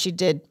down, and she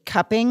did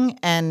cupping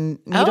and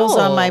needles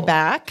on my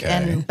back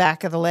and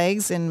back of the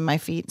legs and my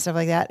feet and stuff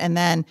like that. And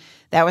then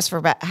that was for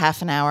about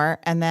half an hour,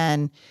 and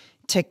then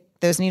took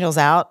those needles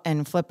out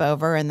and flip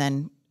over, and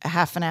then a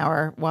half an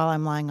hour while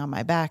I'm lying on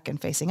my back and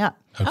facing up.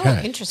 Okay.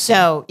 Oh, interesting.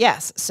 So,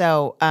 yes.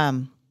 So,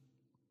 but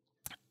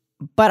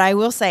I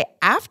will say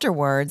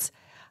afterwards,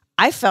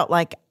 I felt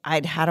like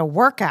I'd had a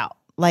workout.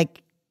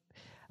 Like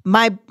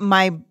my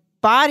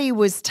body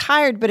was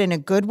tired, but in a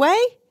good way.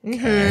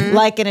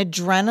 like an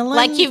adrenaline.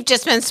 Like you've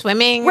just been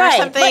swimming or Right,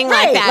 something like-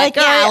 like right, that. like,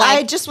 yeah,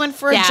 I just went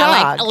for a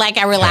jog. like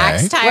a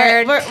relaxed,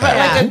 tired.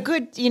 Like a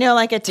good,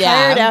 like a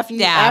tired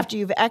Yeah. after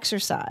you've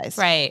exercised.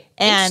 Right.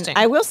 And Interesting.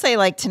 I will say,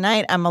 like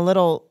tonight, I'm a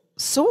little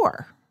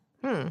sore.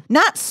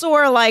 Not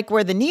sore like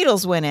where the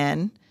needles went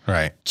in,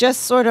 Right.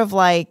 just sort of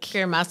like,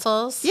 your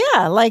muscles.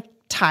 yeah, like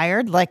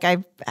tired. Like I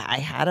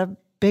had a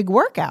big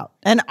workout,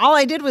 and all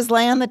I did was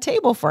lay on the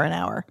table for an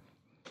hour.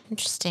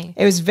 Interesting.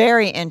 It was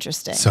very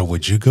interesting. So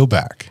would you go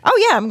back?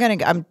 Oh yeah,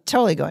 I'm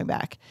totally going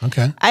back.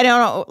 Okay. I don't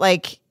know,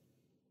 like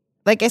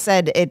I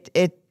said,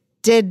 it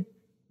did.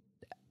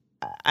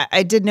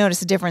 I did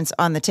notice a difference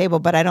on the table,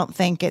 but I don't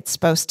think it's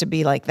supposed to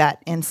be like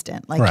that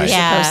instant. Like Right. you're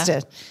Yeah.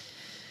 supposed to.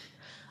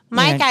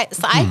 My guy,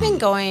 so I've been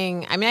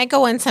going, I mean, I go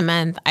once a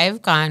month.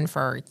 I've gone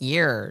for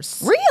years.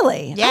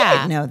 Really? I Yeah.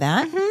 didn't know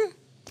that.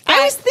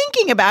 I was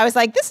thinking about. I was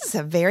like, this is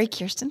a very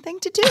Kirsten thing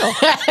to do.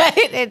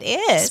 It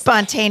is.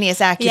 Spontaneous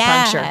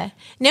acupuncture. Yeah.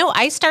 No,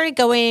 I started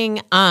going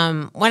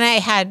when I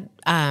had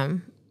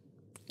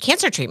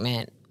cancer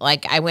treatment.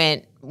 Like I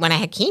went when I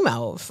had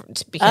chemo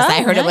because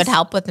I heard it would nice.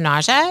 help with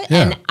nausea.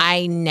 Yeah. And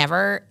I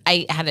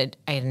had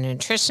a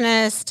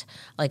nutritionist,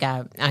 like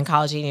a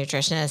oncology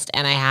nutritionist,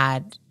 and I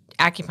had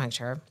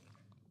acupuncture.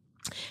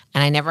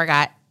 And I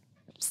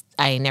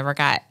never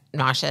got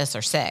nauseous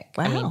or sick.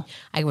 I mean, Wow.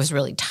 I was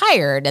really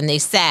tired, and they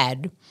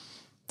said,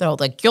 they're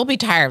like, you'll be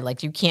tired.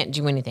 Like, you can't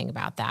do anything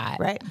about that.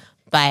 Right.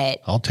 But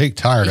I'll take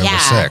tired over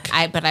sick.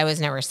 but I was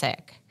never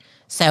sick.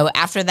 So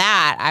after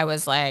that, I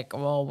was like,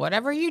 well,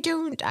 whatever you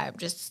do, I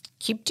just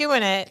keep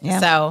doing it. Yeah.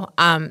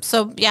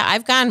 So yeah,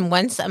 I've gone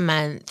once a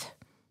month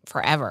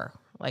forever,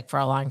 like for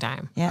a long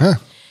time. Yeah.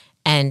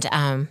 And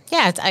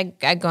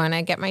I go and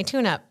I get my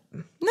tune up.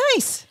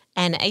 Nice.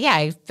 And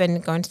I've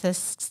been going to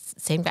this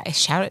same guy.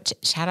 Shout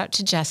out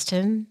to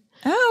Justin.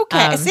 Oh,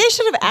 okay. See, I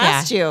should have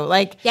asked you.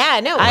 Like,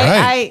 Yeah, no.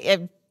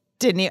 I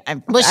didn't. I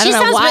don't know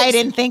sounds why I like-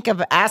 didn't think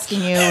of asking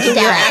you who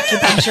your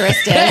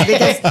acupuncturist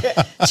is,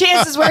 because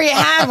chances were you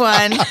had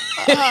one,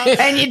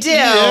 and you do.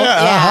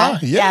 Yeah.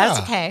 That's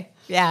okay.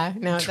 Yeah,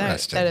 no,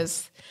 Interesting. that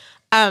is.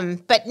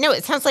 But no,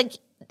 it sounds like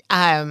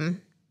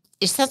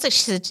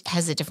she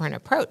has a different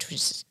approach,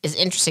 which is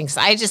interesting.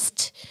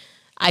 Because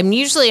I'm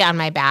usually on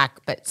my back,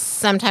 but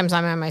sometimes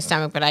I'm on my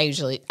stomach. But I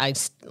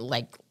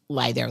like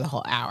lie there the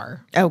whole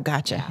hour. Oh,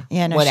 gotcha.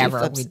 Yeah, no, Whatever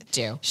she flips. we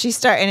do. She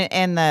started,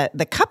 and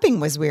the cupping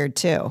was weird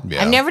too.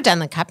 Yeah. I've never done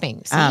the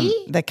cupping.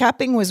 See, The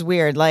cupping was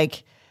weird.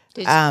 Like,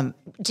 did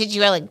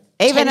you like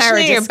Ava and I tension were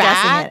in your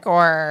discussing back it.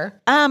 or?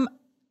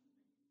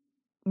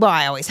 well,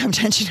 I always have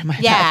tension in my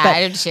Yeah, back. But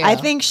I do too. I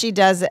think she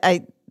does it.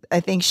 I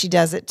think she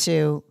does it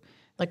to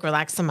Like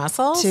relax the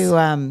muscles?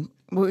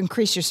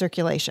 increase your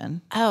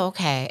circulation. Oh,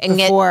 okay. And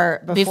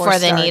Before before the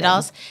starting.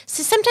 needles.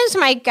 See, sometimes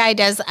my guy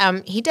does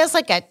he does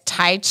like a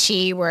Tai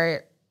Chi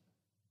where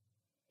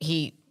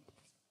he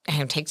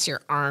kind of takes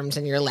your arms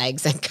and your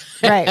legs and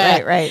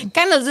Right.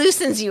 kind of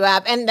loosens you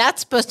up, and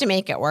that's supposed to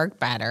make it work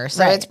better.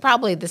 So Right. it's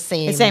probably the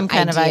same Same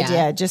kind of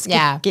idea. Just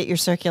get your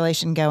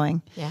circulation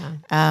going.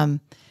 Yeah.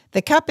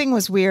 The cupping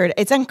was weird.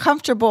 It's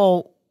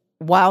uncomfortable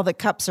while the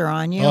cups are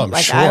on you. Oh, I'm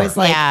like sure. I was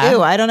like, Yeah.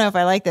 ooh, I don't know if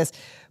I like this.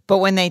 But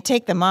when they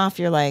take them off,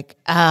 you're like,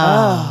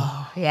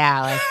 oh,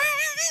 Yeah, like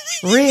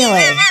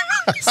really?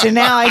 So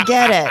now I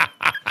get it.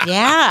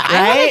 yeah,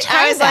 Right?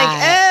 I was like,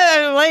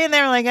 that. I'm laying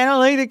there like, I don't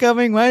like the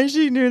cupping. Why is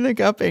she doing the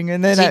cupping?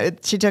 And then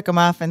she took them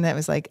off, and that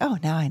was like, oh,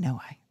 now I know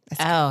why.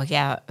 Oh,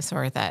 yeah, it's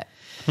worth it.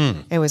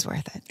 It was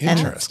worth it. And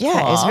Interesting. yeah,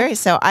 it was Cool. very,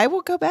 so I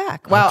will go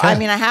back. Well, Okay. I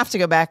mean, I have to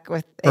go back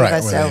with Ava, Right,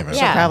 with so Ava.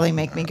 she'll Yeah. probably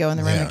make me go in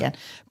the room Yeah. again.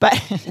 But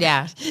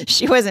Yeah.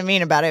 she wasn't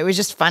mean about it. It was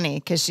just funny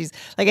because she's,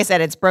 like I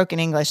said, it's broken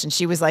English, and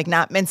she was like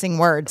not mincing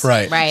words.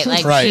 Right. Right,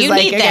 like Right. She's you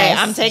like, need okay, this.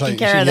 I'm taking Like,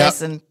 care of yep.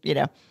 this, and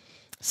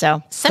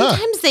so.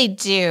 Sometimes they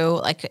do,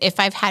 like if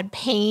I've had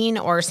pain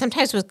or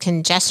sometimes with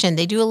congestion,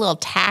 they do a little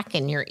tack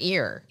in your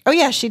ear. Oh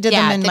yeah, she did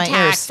them in the my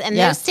tacks, ears. and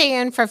Yeah. those stay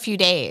in for a few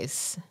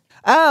days.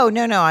 Oh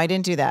no, I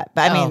didn't do that.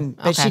 But I Oh, mean,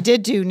 but okay. she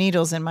did do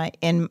needles in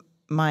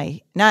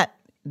my not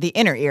the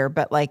inner ear,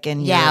 but like in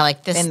Yeah, your,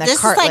 like this. in the This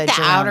is like cartilage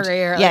the around. outer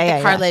ear, Yeah, like yeah,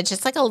 the cartilage.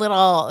 It's like a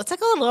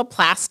little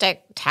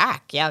plastic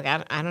tack. Yeah,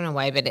 like, I don't know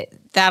why, but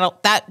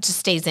that just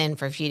stays in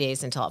for a few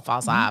days until it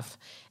falls off,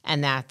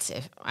 and that's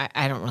if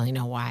I don't really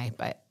know why,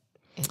 but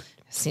it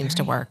seems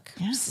to work.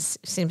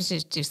 Seems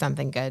to do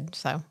something good.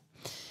 So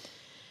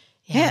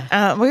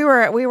Yeah, we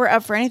were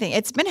up for anything.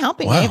 It's been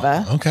helping Wow.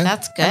 Ava. Okay.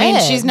 that's good. I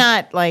mean, she's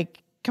not like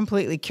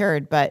completely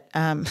cured, but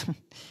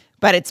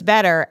it's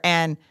better.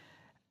 And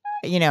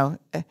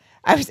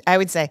I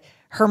would say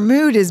her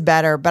mood is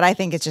better, but I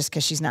think it's just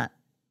because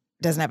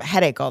doesn't have a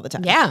headache all the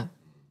time. Yeah.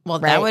 Well,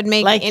 Right? that would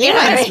make Like, you know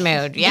what I anyone's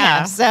mean? mood.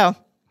 Yeah. So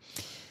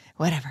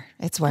whatever,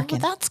 it's Well, working.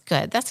 that's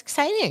good. That's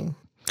exciting.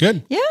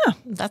 Good. Yeah,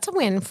 That's a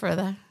win for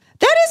the.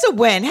 that is a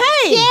win. Hey,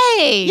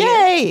 Yay!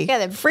 yay!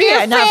 Yeah, the Free,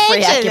 beer not free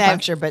fridge and the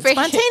acupuncture, but free-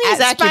 spontaneous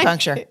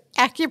acupuncture.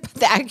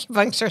 The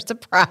acupuncture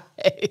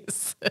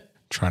surprise.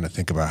 Trying to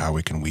think about how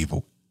we can weave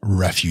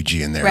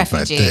Refugee in there,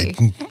 Refugee.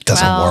 but it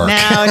doesn't work.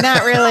 No,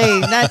 not really.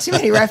 Not too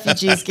many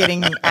refugees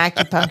getting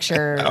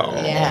acupuncture.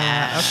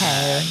 Yeah.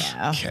 Okay.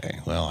 Yeah. Okay,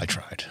 well, I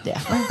tried. Yeah.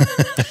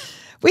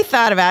 We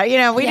thought about it. You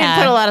know, we didn't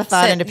put a lot of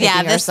thought into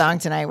picking our song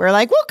tonight. We're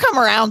like, we'll come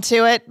around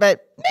to it,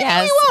 but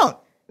maybe we won't.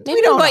 Maybe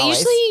we don't but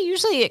always.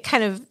 usually it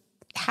kind of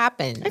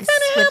happens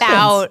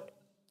without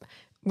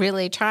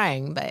really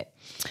trying. But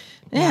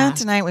yeah,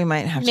 tonight we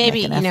might have to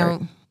maybe make an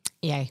effort.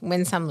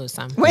 Win some, lose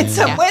some. Win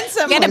some, We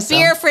got lose a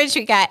beer some. fridge.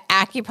 We got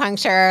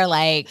acupuncture.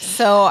 Like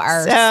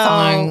our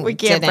song. We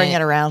can't bring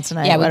it around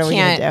tonight. Yeah, what are we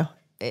gonna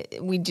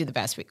do? We do the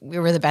best. We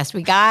were the best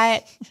we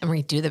got, and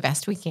we do the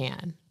best we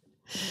can.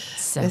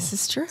 So This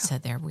is true. So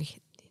there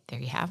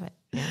you have it.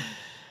 Yeah.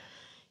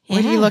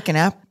 What are you looking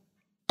up?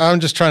 I'm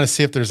just trying to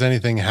see if there's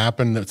anything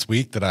happened this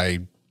week that I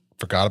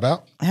forgot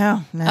about.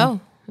 Oh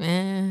no.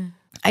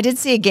 I did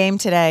see a game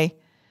today.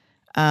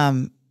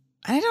 I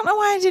don't know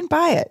why I didn't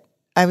buy it.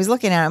 I was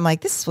looking at it. I'm like,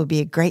 this would be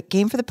a great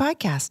game for the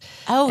podcast.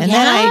 Oh, and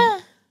yeah.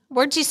 Then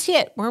Where'd you see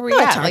it? Where were you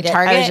at? Target. Like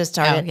Target? I was just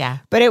Target. Oh, yeah.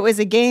 But it was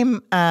a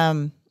game.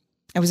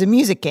 It was a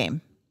music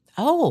game.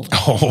 Oh.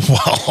 Oh,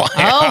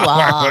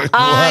 well.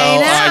 I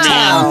know.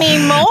 Tell me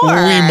more.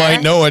 We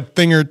might know a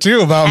thing or two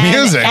about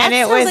music. And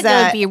it was, was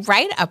like it would be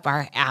right up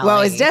our alley. Well,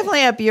 it was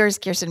definitely up yours,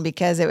 Kirsten,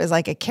 because it was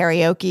like a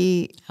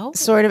karaoke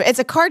sort of. It's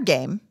a card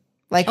game,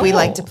 like we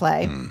like to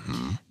play.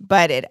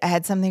 But it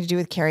had something to do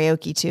with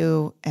karaoke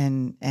too,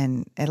 and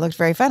it looked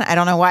very fun. I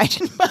don't know why I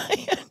didn't buy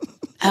it.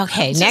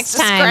 Okay, next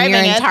time you're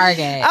in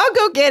Target. I'll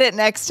go get it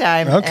next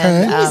time. Okay,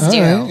 And, Please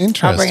do.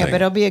 Interesting. I'll bring it, but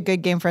it'll be a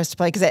good game for us to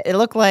play because it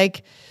looked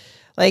like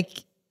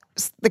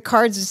the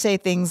cards would say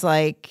things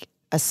like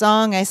a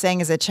song I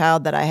sang as a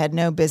child that I had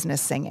no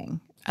business singing.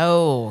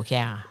 Oh,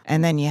 yeah.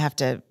 And then you have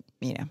to,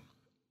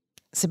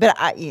 so, but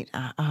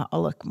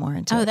I'll look more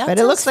into it. that But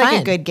it looks sounds like a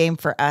fun. good game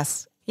for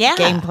us Yeah.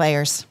 game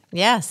players.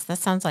 Yes, that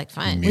sounds like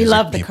fun. Music We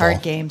love the people.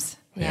 card games.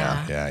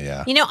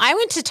 Yeah. You know, I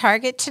went to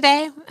Target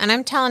today, and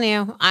I'm telling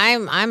you,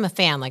 I'm a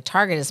fan. Like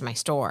Target is my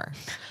store,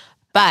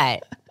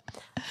 but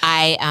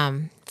I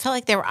felt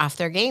like they were off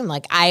their game.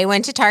 Like I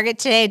went to Target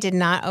today, did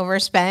not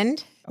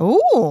overspend.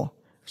 Ooh,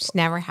 Which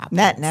never happens.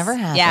 that never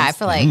happens. Yeah, I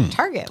feel like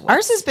Target.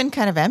 Ours has been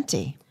kind of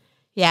empty.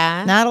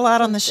 Yeah, Not a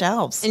lot on the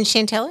shelves. in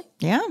Chantilly.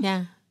 Yeah.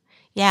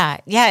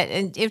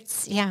 And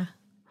it's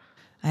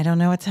I don't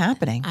know what's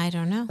happening. I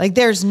don't know. Like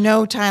there's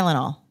no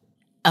Tylenol.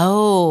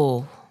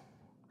 Oh,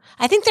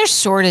 I think there's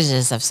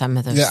shortages of some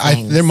of those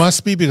things. There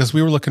must be because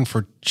we were looking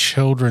for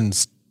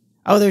children's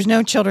Oh, there's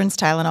no children's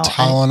Tylenol.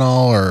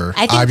 Tylenol or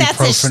I think that's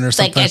ibuprofen or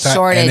something like that.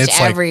 shortage And it's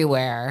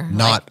everywhere.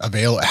 not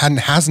available.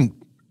 Hasn't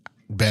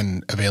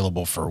been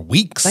available for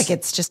weeks. Like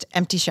it's just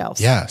empty shelves.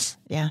 Yes.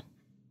 Yeah.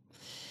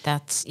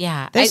 There's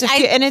There's a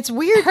few, and it's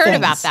weird. heard things.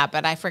 about that,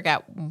 but I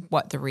forgot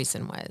what the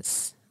reason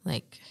was.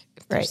 Like,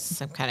 if there's Right.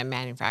 some kind of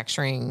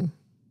manufacturing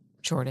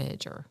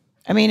shortage or.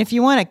 I mean, if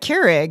you want a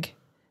Keurig,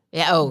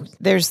 Yeah. Oh,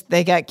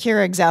 they got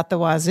Keurigs out the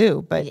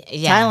wazoo, but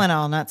Yeah.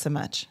 Tylenol not so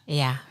much.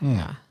 yeah.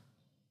 Yeah.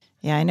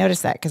 Yeah, I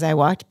noticed that because I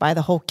walked by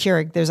the whole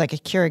Keurig. There's like a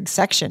Keurig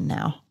section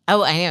now.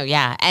 Oh, I know.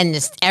 Yeah. And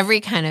just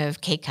every kind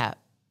of K cup.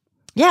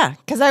 Yeah,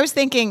 because I was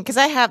thinking,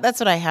 that's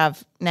what I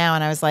have now,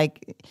 and I was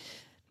like,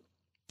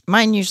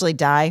 mine usually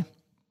die.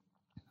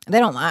 They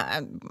don't,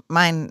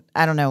 mine,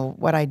 I don't know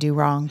what I do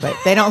wrong, but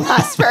they don't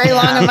last very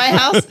long in my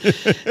house.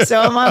 So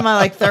I'm on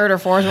my third or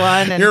fourth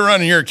one. And You're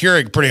running your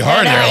Keurig pretty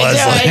hard there,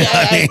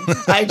 Leslie.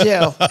 I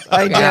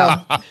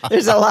do.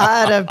 There's a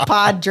lot of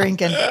pod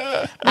drinking.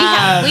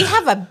 We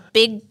have a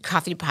big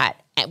coffee pot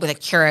with a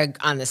Keurig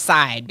on the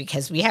side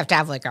because we have to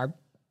have our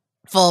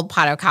full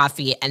pot of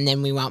coffee and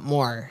then we want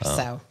more.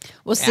 So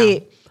We'll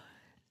see.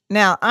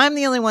 Now, I'm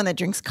the only one that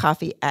drinks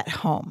coffee at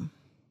home.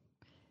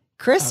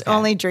 Chris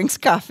only drinks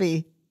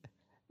coffee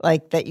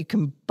that you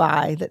can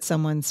buy that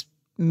someone's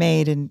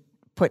made and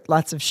put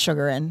lots of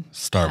sugar in.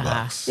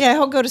 Starbucks. Yeah,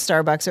 he'll go to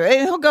Starbucks or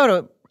he'll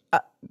go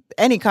to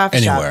any coffee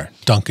shop. Anywhere.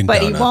 Dunkin' But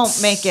Donuts. he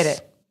won't make it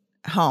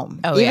at home,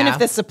 Oh, even yeah. if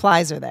the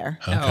supplies are there.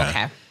 Oh,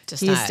 okay.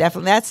 Just He's not,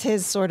 definitely, that's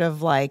his sort of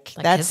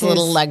that's his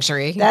little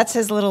luxury. That's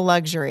his little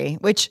luxury,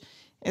 which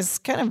is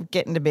kind of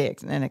getting to be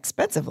an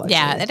expensive luxury.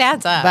 Yeah, it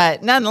adds up.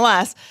 But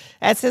nonetheless,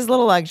 that's his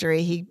little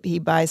luxury. He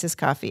buys his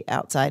coffee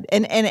outside,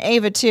 and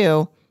Ava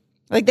too.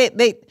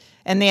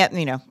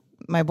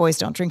 My boys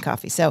don't drink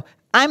coffee, so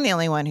I'm the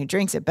only one who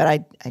drinks it. But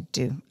I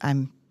do.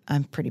 I'm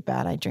pretty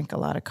bad. I drink a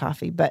lot of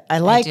coffee, but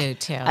I do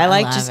too. I I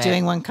like love just it.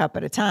 doing one cup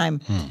at a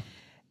time.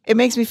 It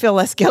makes me feel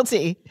less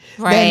guilty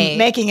Right. than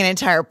making an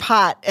entire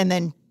pot and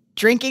then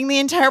drinking the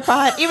entire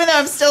pot, even though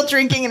I'm still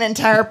drinking an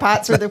entire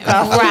pot's worth of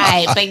coffee.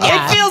 Right, but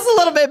yeah. It feels a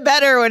little bit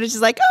better when it's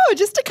just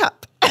just a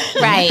cup.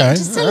 right. Okay,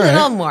 Just a all right.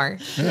 little more.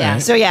 Yeah.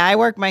 So yeah, I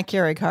work my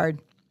Keurig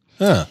hard.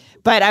 Huh.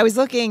 But I was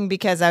looking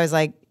because I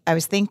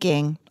was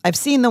thinking, I've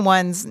seen the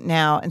ones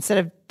now, instead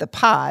of the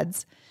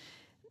pods,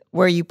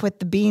 where you put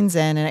the beans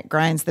in and it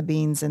grinds the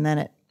beans, and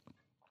then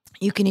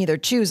you can either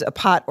choose a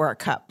pot or a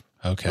cup.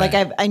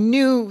 Okay. I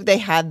knew they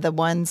had the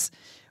ones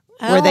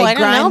where Oh, they I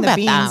don't know grind the about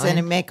beans that in one.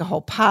 and make a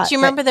whole pot. Do you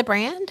but remember the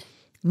brand?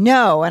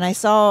 No, and I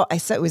saw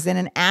it was in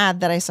an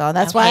ad that I saw.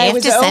 That's Okay, why you I have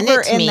was to send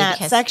over it to in me that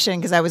because- section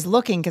because I was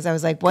looking because I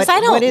was like, what I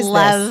don't what is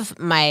love this?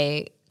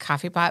 my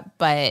coffee pot,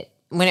 but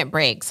when it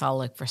breaks, I'll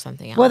look for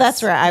something else. Well,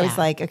 that's where I was Yeah.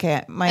 like,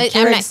 okay, my I'm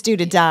Keurig's not- due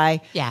to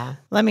die. Yeah.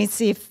 Let me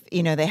see if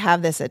they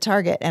have this at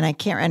Target, and I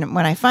can't. And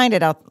when I find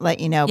it, I'll let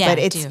you know. Yeah, but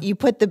it's do. you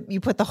put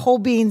the whole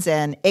beans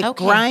in. It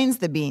Okay. grinds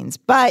the beans,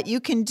 but you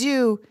can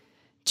do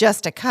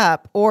just a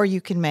cup, or you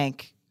can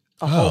make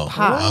a whole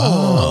pot.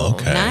 Oh,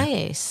 okay.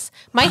 Nice.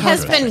 My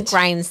husband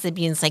grinds the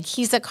beans like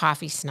he's a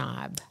coffee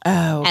snob.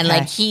 Oh, okay. And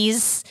like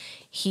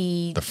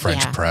The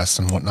French press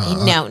and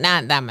whatnot. No,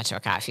 not that much of a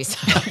coffee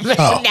snob.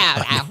 Oh.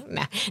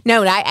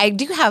 No. I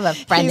do have a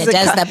friend He's that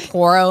a does the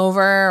pour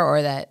over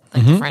or the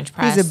like French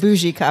press. He's a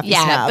bougie coffee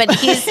Yeah, snob.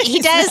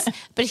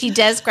 but he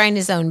does grind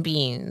his own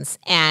beans,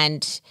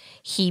 and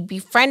he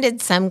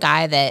befriended some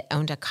guy that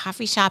owned a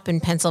coffee shop in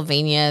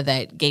Pennsylvania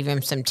that gave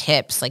him some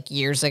tips like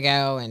years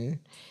ago, and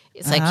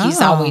it's like he's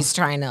Oh. always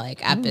trying to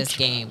like up his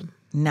game.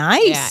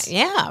 Nice.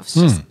 Yeah. It's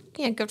just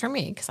good for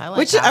me because I like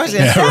Which coffee. I was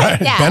gonna Yeah, say.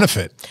 right. Yeah.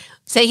 Benefit.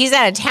 So he's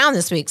out of town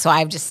this week, so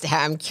I'm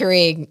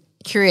curating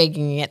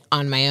it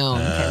on my own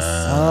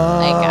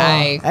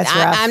because that's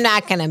rough. I'm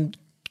not gonna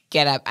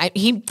get up.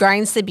 He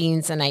grinds the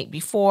beans the night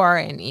before,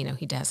 and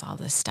he does all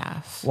this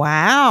stuff.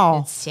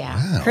 Wow.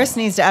 Yeah, Chris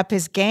needs to up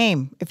his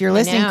game. If you're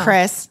listening, know.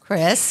 Chris,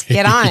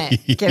 get on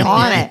it. get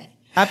on it.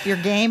 Up your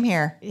game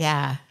here.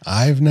 Yeah,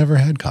 I've never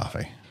had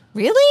coffee.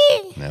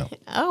 really? No,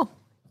 Oh,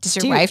 does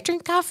your Do you- wife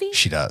drink coffee?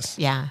 she does.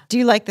 Yeah. Do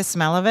you like the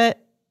smell of it?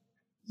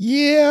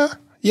 Yeah.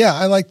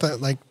 I like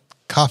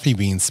coffee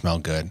beans smell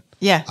good.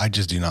 Yeah. I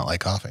just do not like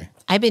coffee.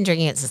 I've been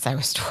drinking it since I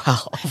was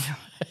 12.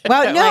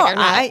 Well, no, Like, I'm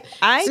not-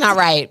 I it's not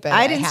right, but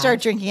I didn't have.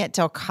 start drinking it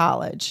till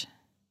college.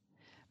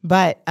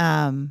 But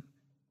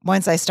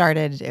once I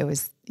started, it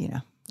was,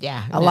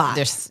 Yeah, a lot.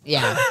 There's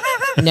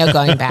no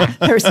going back.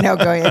 there's no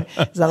going.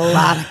 There's a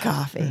lot of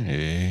coffee.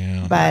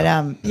 Yeah.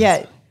 But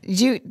yeah,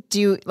 do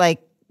you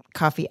like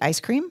coffee ice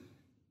cream?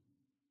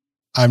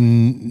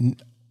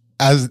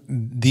 As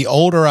the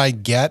older I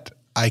get,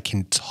 I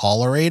can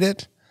tolerate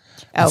it.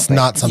 Oh, It's but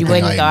not You something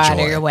wouldn't I go out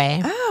enjoy. of your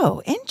way.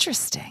 Oh,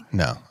 interesting.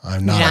 No,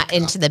 I'm You're not. not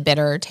into the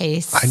bitter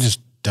taste. I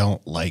just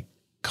don't like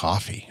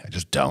coffee. I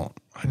just don't.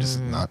 I just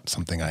not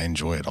something I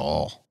enjoy at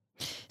all.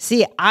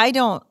 See, I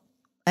don't,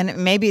 and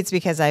maybe it's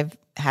because I've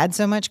had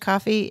so much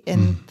coffee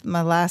in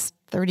my last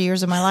 30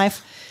 years of my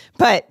life,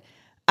 but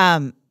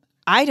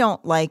I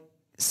don't like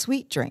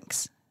sweet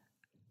drinks.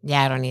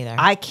 Yeah, I don't either.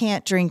 I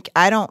can't drink.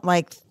 I don't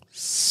like.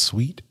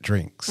 Sweet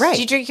drinks. Right.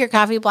 Do you drink your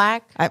coffee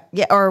black?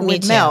 Or Me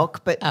with too.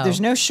 milk, but Oh. there's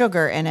no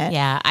sugar in it.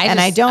 Yeah,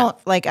 I don't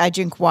like. I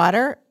drink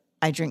water.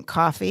 I drink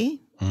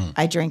coffee.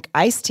 I drink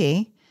iced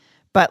tea,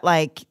 but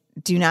like,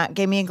 do not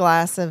give me a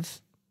glass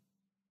of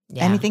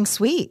Yeah. anything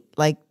sweet,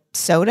 like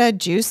soda,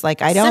 juice.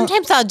 Like I don't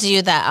Sometimes I'll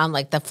do that on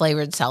like the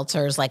flavored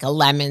seltzers, like a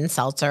lemon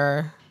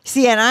seltzer.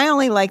 see, and I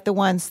only like the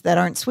ones that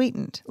aren't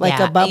sweetened, like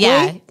yeah. a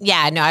bubbly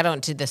Yeah, no, I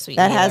don't do the sweet.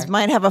 that either.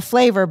 might have a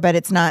flavor, but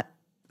it's not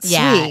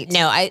Yeah, sweet.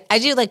 no, I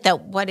do like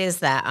that. What is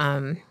that?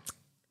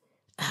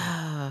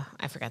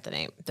 I forgot the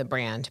name, the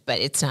brand, but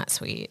it's not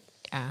sweet.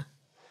 Yeah.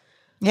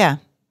 Yeah,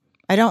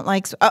 I don't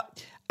like. Oh,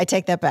 I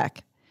take that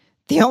back.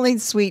 The only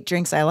sweet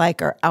drinks I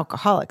like are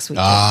alcoholic sweet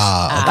drinks.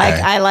 Ah,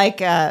 okay.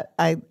 Like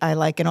I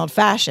like an old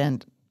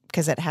fashioned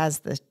because it has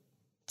the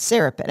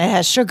syrup and it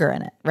has sugar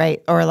in it,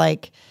 right? Or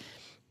like,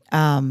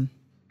 I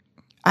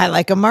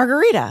like a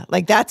margarita.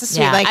 Like that's a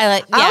sweet. Yeah, like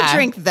yeah. I'll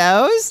drink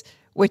those,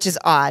 which is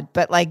odd,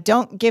 but like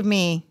don't give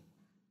me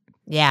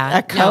Yeah.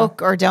 a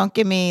Coke or don't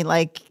give me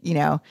like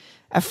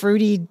a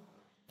fruity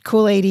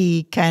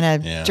Kool-Aid-y kind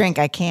of Yeah. drink.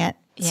 I can't.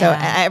 So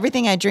Yeah.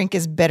 everything I drink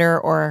is bitter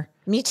or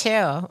Me too.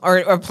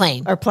 Or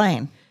plain.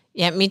 plain.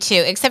 Yeah, me too.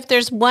 Except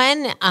there's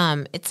one,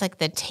 it's like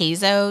the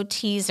Tezo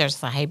teas. There's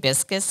the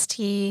hibiscus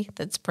tea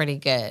that's pretty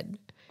good.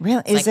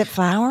 Really? Is like- it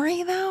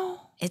flowery though?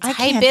 It's I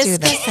can't do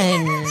hibiscus that.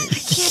 and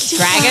do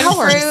dragon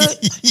flowers.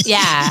 fruit.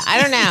 Yeah,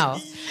 I don't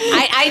know.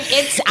 I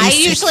Is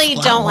it usually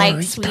don't like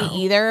flowery, sweet though?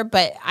 either,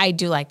 but I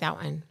do like that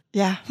one.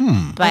 Yeah.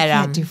 But I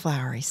can't do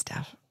flowery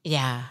stuff.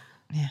 yeah.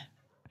 Yeah.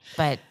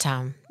 But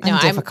no,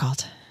 I'm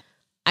difficult.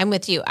 I'm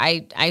with you.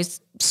 I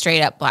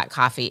straight up black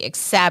coffee,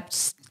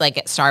 except like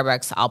at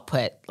Starbucks, I'll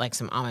put like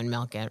some almond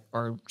milk in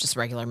or just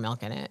regular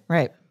milk in it.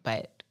 Right.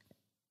 But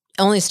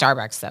only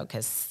Starbucks though,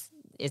 because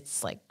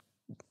it's like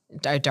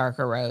a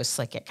darker roast.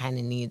 Like it kind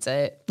of needs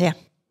it. Yeah.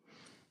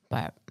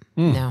 But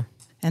no.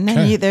 And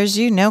then there's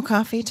no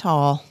coffee at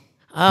all.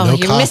 Oh, no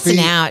you're coffee missing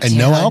out. and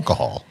no Jared.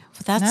 alcohol.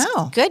 Well, that's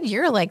No. good.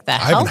 You're like the I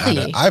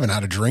healthy. haven't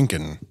had a drink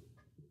in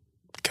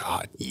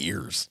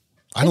years.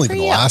 I don't for even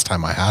know the you. last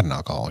time I had an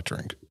alcoholic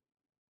drink.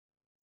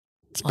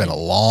 It's been a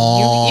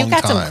long You've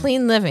got time. some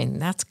clean living.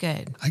 That's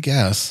good. I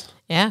guess.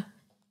 Yeah.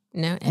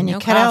 No, And no you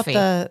cut coffee.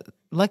 out the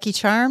Lucky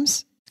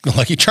Charms.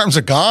 Lucky Charms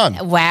are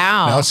gone.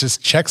 Wow. Now it's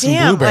just checks and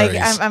Damn,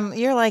 blueberries. like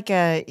you're like you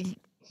should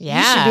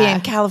Yeah. be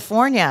in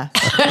California.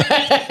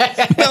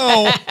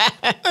 No,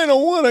 I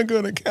don't want to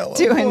go to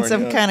California. Doing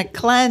some kind of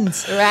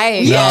cleanse.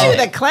 Right. You No.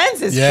 do the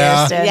cleanses,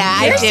 Yeah. Kirsten. Yeah,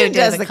 I Kirsten do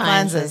does the the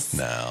cleanses.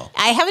 No.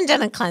 I haven't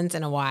done a cleanse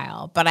in a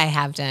while, but I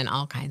have done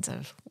all kinds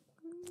of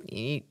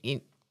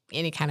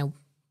any kind of.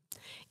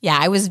 Yeah,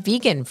 I was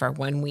vegan for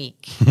 1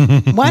 week.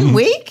 1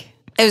 week?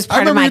 It was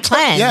part of my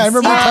cleanse. Yeah, I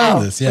remember you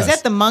telling this. Yes. Was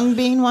that the mung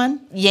bean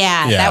one?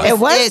 Yeah, Yeah. that It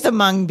was the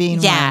mung bean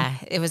one. Yeah,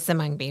 it was the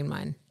mung bean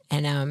one.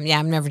 And yeah,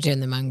 I'm never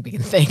doing the mung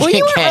bean thing. Well, you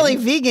weren't again. really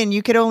vegan.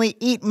 You could only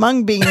eat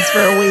mung beans for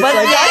a week. But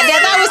Like, yeah,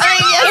 that was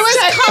it was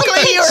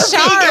technically you were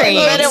sorry,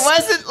 vegan, but it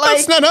wasn't like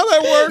That's not how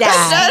that works.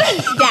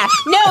 Yeah.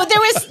 No, there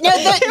was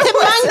the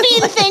mung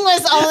bean thing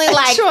was only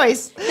like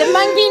choice. the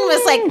mung bean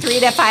was like 3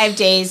 to 5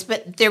 days,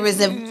 but there was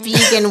a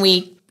vegan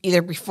week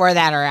either before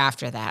that or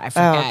after that. I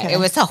forgot. okay. It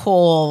was a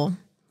whole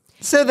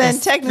So then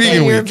technically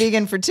Vegan you're week.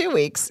 vegan for 2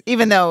 weeks,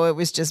 even though it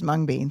was just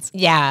mung beans.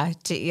 yeah.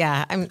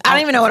 I don't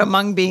even know what a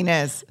mung bean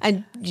is.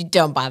 You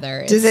don't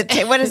bother. Does it?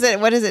 What is it?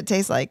 What does it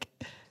taste like?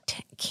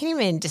 Can't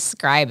even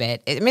describe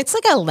it. I mean, it's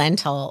like a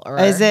lentil, or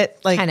Is it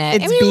like kinda,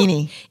 it's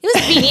beanie? It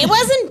was beanie.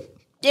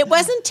 It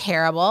wasn't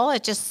terrible.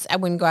 It just I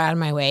wouldn't go out of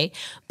my way.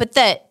 But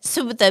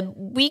the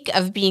week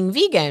of being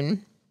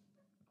vegan.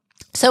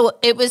 So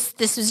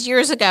this was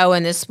years ago,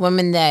 and this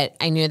woman that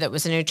I knew that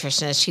was a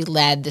nutritionist, she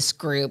led this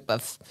group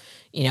of,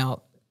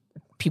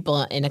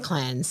 people in a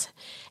cleanse,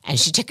 and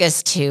she took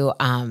us to,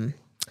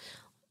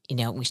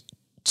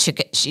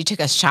 she took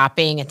us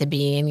shopping at the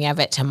beginning of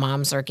it to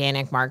Mom's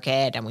Organic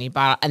Market, and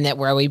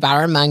where we bought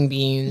our mung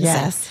beans.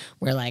 Yes. And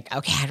we're like,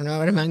 okay, I don't know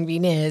what a mung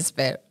bean is,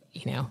 but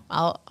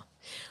I'll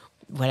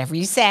whatever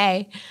you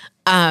say.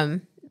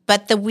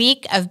 But the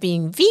week of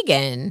being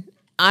vegan,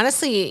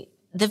 honestly,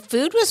 the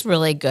food was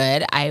really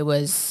good. I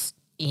was,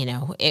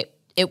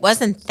 it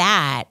wasn't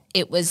that.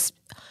 It was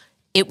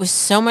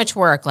so much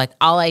work. Like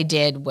all I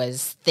did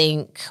was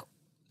think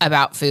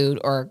about food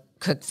or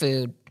cook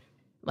food,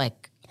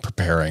 like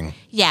Preparing.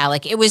 yeah,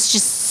 like it was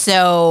just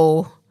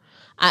so,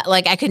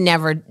 I could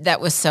never,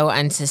 that was so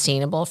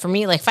unsustainable for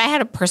me. Like if I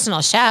had a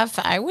personal chef,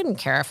 I wouldn't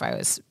care if I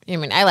was,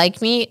 I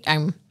like meat.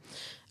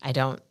 I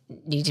don't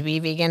need to be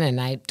vegan, and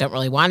I don't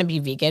really want to be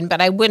vegan, but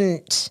I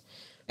wouldn't.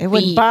 It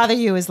wouldn't bother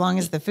you as long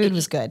as the food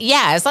was good.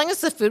 Yeah, as long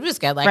as the food was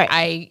good. Like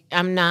Right.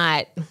 I'm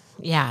not,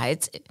 yeah,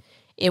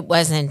 it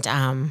wasn't,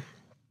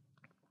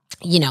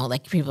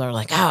 like people are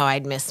like, oh,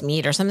 I'd miss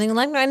meat or something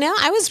like that. No,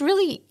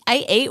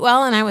 I ate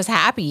well and I was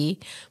happy,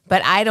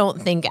 but I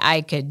don't think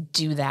I could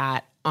do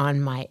that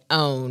on my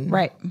own.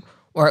 Right.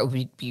 Or it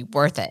would be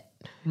worth it.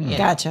 you know.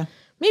 Gotcha.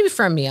 Maybe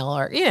for a meal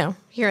or,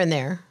 here and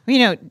there.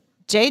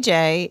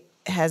 JJ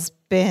has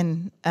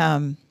been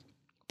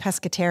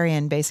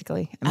pescatarian,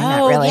 basically. I mean, Oh,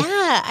 not really.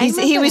 yeah, I He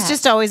remember was that.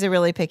 just always a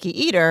really picky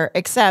eater,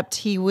 except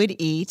he would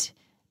eat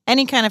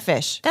any kind of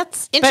fish.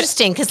 That's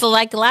interesting because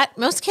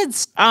most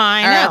kids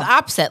I are know. the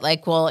opposite.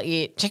 Like we'll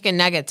eat chicken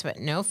nuggets, but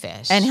no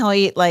fish. And he'll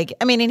eat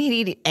and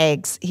he'd eat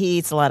eggs. He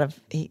eats a lot of,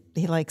 he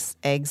likes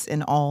eggs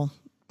in all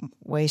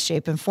ways,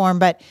 shape, and form.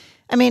 But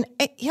I mean,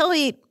 he'll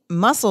eat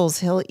mussels.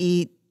 He'll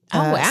eat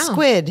wow.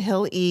 squid.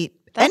 He'll eat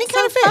any That's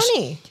kind of so fish.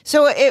 funny.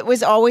 So it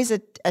was always a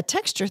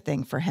texture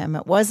thing for him.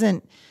 It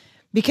wasn't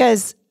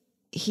because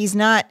he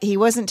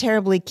wasn't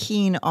terribly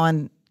keen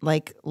on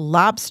like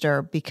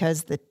lobster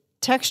because the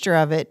texture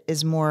of it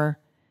is more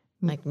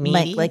Like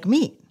meaty? like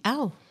meat.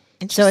 Oh,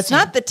 So it's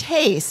not the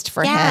taste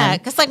for yeah, him.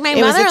 because like my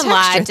It was a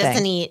mother-in-law texture doesn't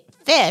thing. eat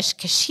fish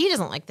because she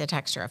doesn't like the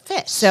texture of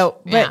fish. So,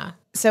 yeah.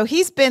 so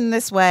he's been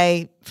this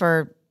way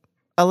for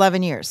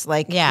 11 years.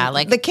 Like, Yeah,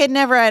 like- the kid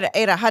never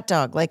ate a hot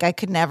dog. Like, I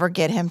could never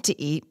get him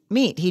to eat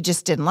meat. He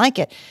just didn't like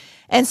it.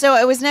 And so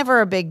it was never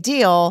a big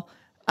deal.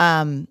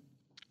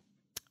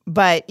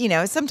 But,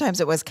 sometimes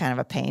it was kind of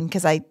a pain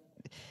because I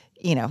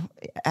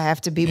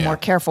have to be more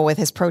careful with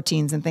his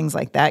proteins and things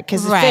like that.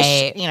 Because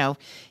Right. fish,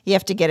 you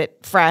have to get it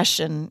fresh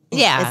and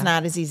Yeah. it's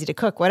not as easy to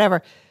cook,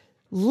 whatever.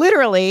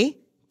 Literally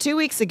 2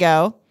 weeks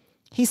ago,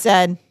 he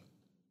said,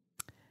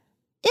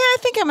 yeah, I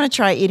think I'm going to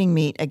try eating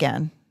meat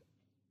again.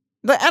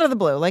 But out of the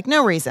blue, like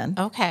no reason.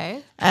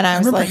 Okay. And I I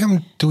was remember like,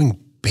 him doing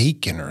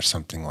bacon or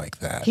something like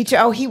that.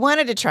 he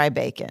wanted to try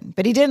bacon,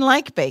 but he didn't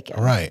like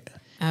bacon. Right.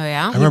 Oh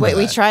yeah. I remember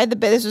We that. tried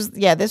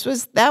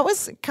that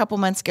was a couple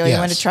months ago. He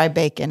wanted Yes. to try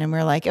bacon, and we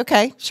were like,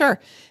 okay, sure.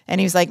 And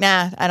he was like,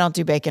 nah, I don't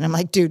do bacon. I'm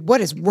like, dude, what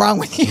is wrong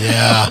with you?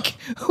 Yeah. Like,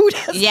 who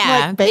doesn't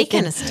Yeah, like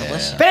bacon? bacon is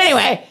delicious. But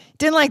anyway,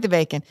 didn't like the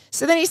bacon.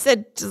 So then he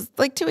said, just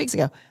like 2 weeks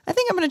ago, I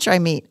think I'm going to try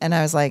meat. And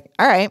I was like,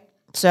 all right.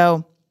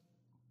 So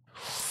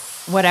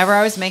whatever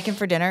I was making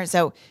for dinner.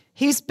 So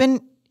he's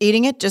been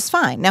eating it just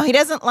fine. Now he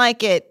doesn't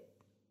like it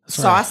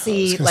Sorry, I was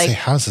saucy, gonna like say,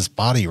 how does his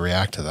body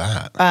react to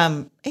that?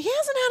 he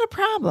hasn't had a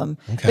problem.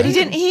 Okay. But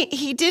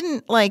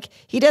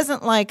he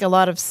doesn't like a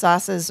lot of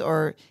sauces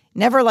or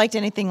never liked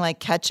anything like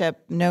ketchup,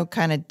 no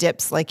kind of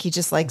dips. Like he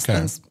just likes Okay.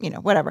 things,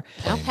 whatever.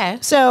 Okay.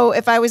 So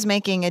if I was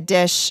making a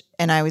dish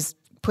and I was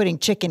putting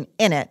chicken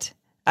in it,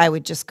 I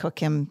would just cook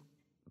him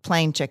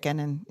plain chicken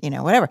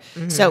and, whatever.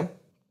 So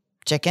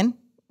chicken,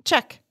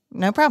 check.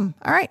 No problem.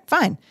 All right,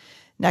 fine.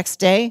 Next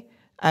day,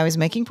 I was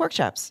making pork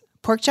chops.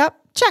 pork chop,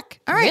 check.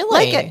 All right,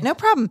 Really? like it, no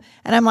problem.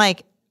 And I'm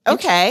like,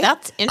 okay.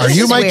 That's Are interesting.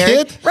 you my weird.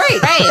 kid? Right.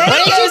 Right. Then What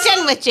he did goes- you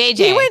do with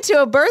JJ? He went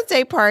to a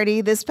birthday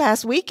party this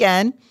past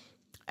weekend.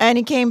 And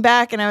he came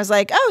back and I was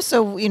like, oh,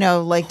 so,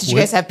 like, did you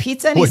guys have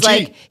pizza? And he's what'd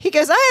you like, eat? he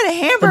goes, I had a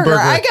hamburger.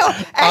 I go, a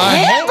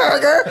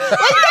hamburger? Like,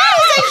 that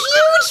was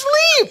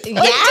a huge leap.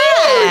 Like,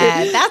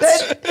 Yeah, dude.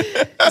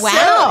 that's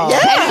wow.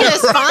 yeah. And he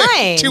was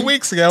fine. 2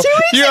 weeks ago,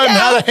 you hadn't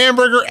had a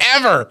hamburger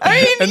ever.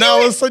 And now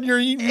all of a sudden you're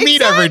eating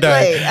meat every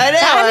day. Exactly. I know.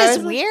 That I is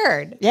was-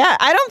 weird. Yeah,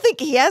 I don't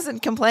think he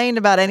hasn't complained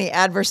about any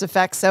adverse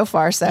effects so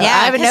far. So I Yeah,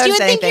 haven't because you noticed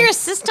would think anything. your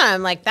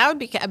system, like that would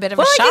be a bit of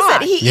Well, a like shock. I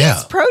said, he Yeah.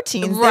 eats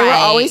proteins. They were Right,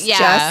 always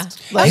yeah.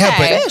 just like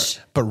Okay. fish.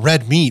 But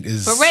red meat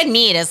is. But red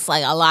meat is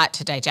like a lot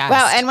to digest.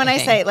 Well, and when I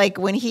think. say like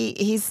when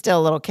he's still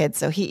a little kid,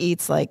 so he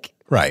eats like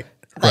Right.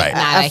 Right.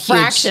 not a a huge-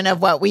 fraction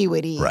of what we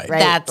would eat. Right. Right.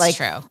 That's like,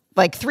 true.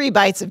 Like 3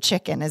 bites of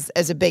chicken is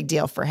a big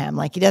deal for him.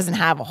 Like he doesn't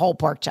have a whole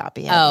pork chop.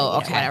 He has, Oh,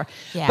 like, okay. whatever.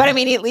 Yeah. But I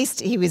mean, at least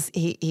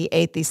he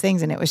ate these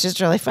things, and it was just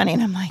really funny.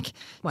 And I'm like,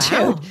 Wow.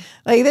 dude,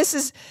 like this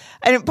is.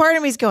 And part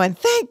of me's going,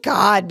 thank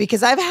God,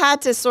 because I've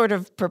had to sort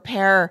of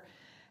prepare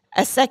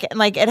a second.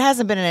 Like it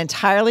hasn't been an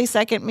entirely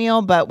second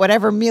meal, but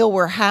whatever meal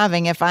we're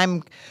having, if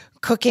I'm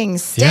cooking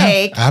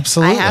steak,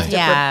 absolutely. I have to,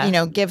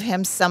 Yeah. give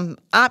him some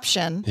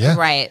option. Yeah.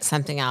 Right,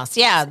 something else.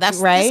 Yeah, this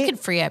Right? could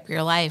free up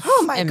your life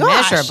Oh my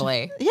gosh.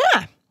 immeasurably.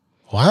 Yeah.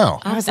 Wow.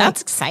 Oh,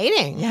 that's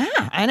exciting. Yeah,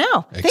 I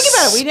know. Think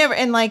about it. We never,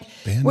 and like,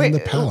 Expanding the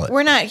palate.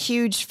 we're not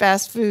huge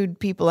fast food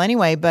people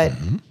anyway, but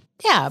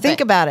Yeah, think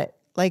but, about it.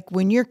 Like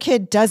when your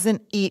kid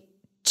doesn't eat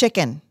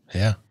chicken,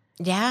 Yeah.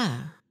 yeah,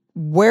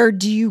 where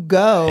do you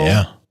go?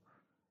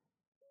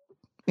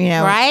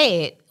 Yeah.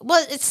 right.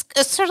 Well, it's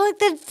sort of like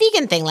the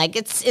vegan thing. Like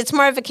it's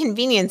more of a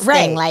convenience Right,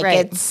 thing. Like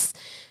right. it's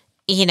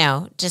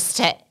just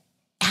to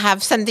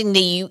have something that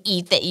you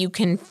eat that you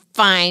can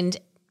find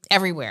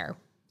everywhere.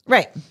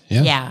 Right.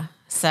 Yeah. Yeah.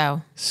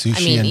 So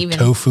Sushi and even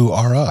tofu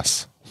are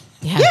us.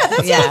 yeah, Yeah,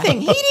 that's the other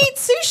thing. He'd eat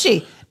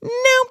sushi.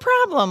 No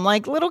problem.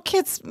 Like little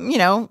kids,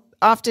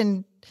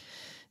 often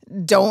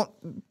don't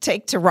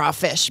take to raw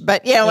fish,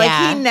 but like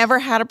Yeah. he never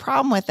had a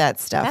problem with that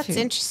stuff. That's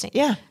interesting.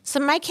 Yeah. So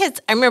my kids,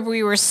 I remember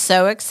we were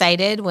so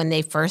excited when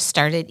they first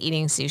started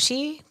eating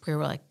sushi. We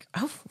were like,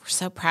 oh, we're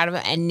so proud of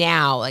it. And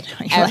now, like,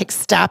 You're like,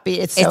 stop it.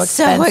 It's so it's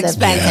so expensive.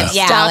 expensive.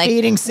 Yeah, Stop like,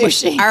 eating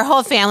sushi. Our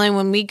whole family,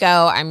 when we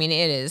go, I mean,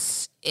 it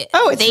is.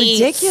 It's they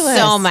eat ridiculous.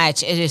 so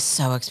much. It is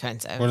so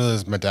expensive. What are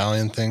those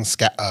medallion things?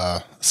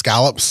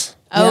 Scallops.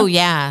 Oh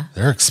yeah,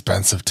 They're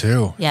expensive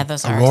too. Yeah,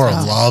 those are Aurora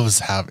expensive.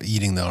 loves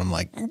eating them. I'm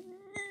like,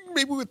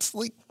 maybe it's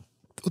like,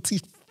 let's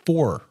eat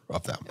 4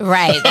 of them.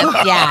 right.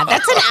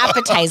 That's an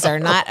appetizer,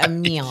 not a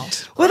meal.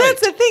 Well,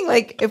 that's the thing.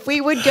 Like, if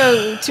we would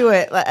go to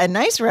a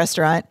nice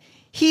restaurant,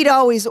 he'd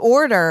always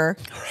order.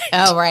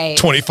 Oh right.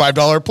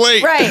 $25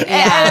 plate. Right.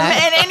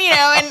 Yeah.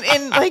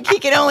 And like he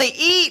could only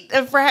eat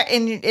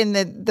and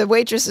the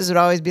waitresses would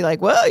always be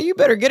like, well, you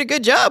better get a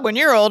good job when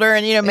you're older.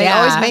 And,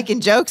 always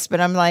making jokes. But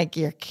I'm like,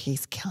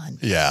 he's killing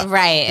me. Yeah.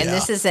 Right, and Yeah.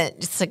 this isn't.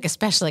 It's like a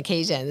special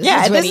occasion. This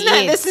Yeah, is what he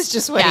eats. this is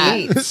just what Yeah.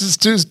 he eats. This is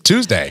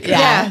Tuesday.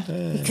 Yeah.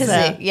 Because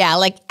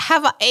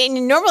So-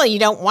 and normally you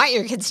don't want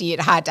your kids to eat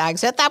hot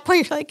dogs. So at that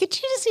point, you're like, could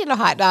you just eat a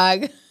hot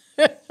dog?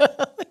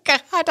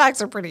 Like, hot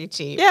dogs are pretty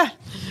cheap. Yeah.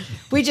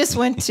 We just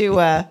went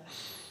to,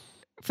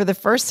 for the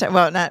first time,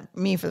 well, not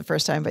me for the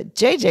first time, but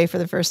JJ for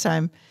the first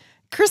time.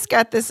 Chris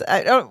got this,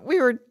 I don't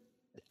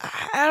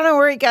know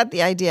where he got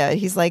the idea.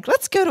 He's like,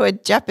 let's go to a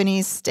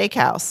Japanese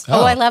steakhouse.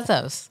 Oh, I love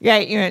those.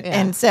 Right.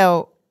 And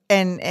so,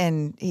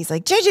 and he's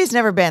like, JJ's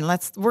never been,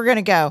 we're going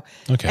to go.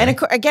 Okay. And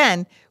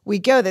again, we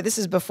go there. This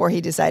is before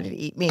he decided to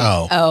eat meat.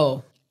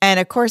 Oh, And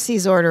of course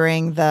he's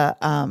ordering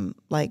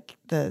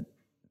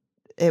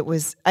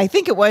I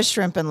think it was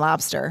shrimp and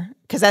lobster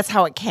because that's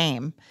how it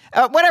came.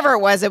 Whatever it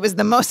was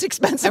the most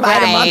expensive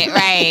item on right, the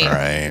right.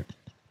 Right.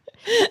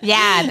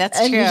 Yeah, that's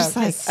And true. you're just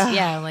like,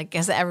 'Cause,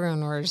 because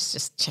everyone orders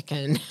just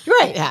chicken.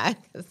 Right. Yeah.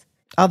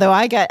 Although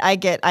I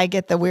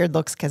get the weird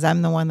looks because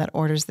I'm the one that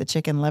orders the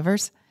chicken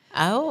livers.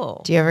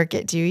 Oh. Do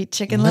you eat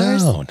chicken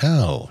livers?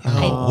 No.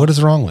 What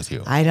is wrong with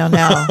you? I don't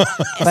know,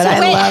 but I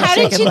Wait, love how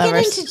chicken did you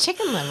livers. get into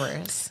chicken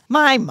livers?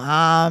 My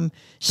mom,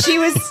 she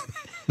was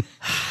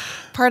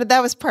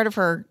that was part of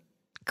her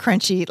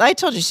crunchy. I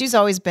told you she's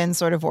always been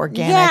sort of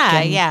organic.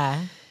 and Yeah.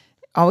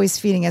 always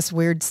feeding us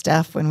weird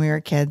stuff when we were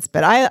kids.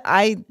 But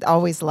I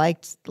always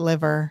liked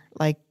liver,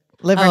 like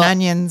liver and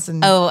onions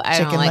and I don't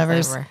chicken like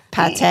livers, liver.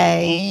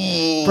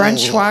 pate,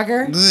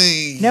 Brunschwager.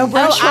 No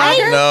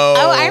Brunschwager?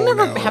 I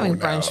remember having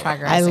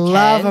Brunschwager I as a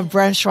love kid. a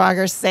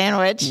Brunschwager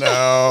sandwich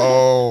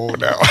No.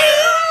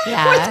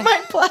 Yeah. with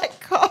my black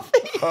coffee.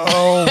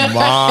 Oh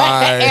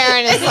my.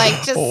 Aaron is like,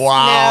 just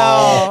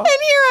Wow. And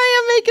here I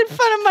am making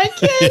fun of my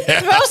kids. no.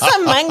 Throw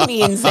some mung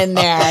beans in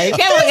there. You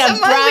got like a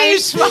some mung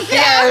beans. Brunschwager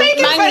Yeah, I'm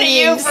making mung fun of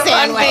you bean for mung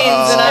sandwich.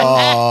 beans, and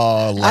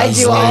Oh, I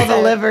do all Leslie.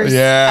 the livers.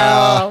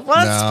 Yeah. Oh,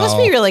 well, it's supposed to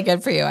No. be really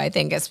good for you, I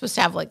think. It's supposed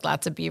to have like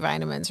lots of B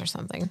vitamins or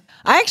something.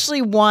 I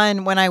actually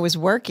won when I was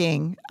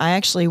working. I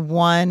actually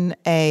won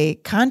a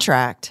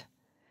contract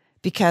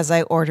because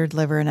I ordered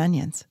liver and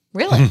onions.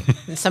 Really?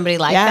 Somebody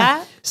like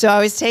that? So I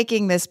was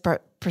taking this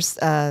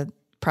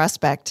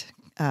prospect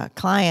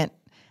client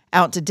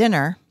out to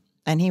dinner,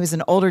 and he was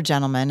an older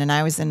gentleman, and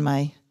I was in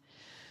my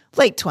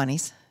late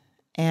 20s.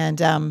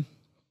 And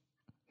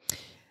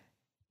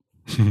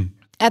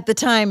at the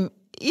time,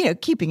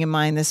 keeping in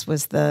mind this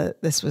was the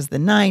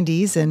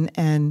 90s,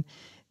 and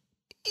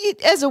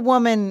as a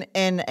woman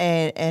in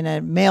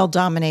a male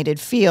dominated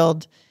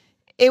field,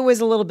 it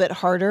was a little bit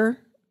harder,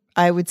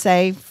 I would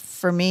say,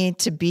 for me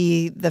to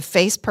be the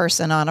face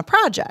person on a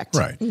project.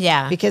 Right.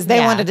 Yeah. Because they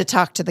wanted to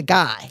talk to the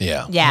guy.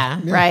 Yeah. Yeah.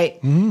 Right.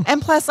 Mm-hmm. And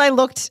plus I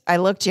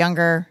looked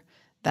younger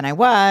than I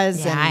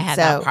was. Yeah, and I had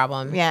that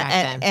problem. Yeah. Back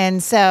then.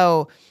 And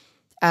so,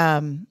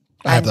 I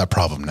have that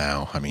problem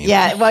now. I mean,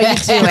 yeah, well, you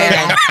do,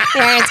 Aaron.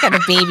 Aaron's got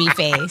a baby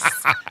face.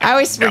 I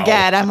always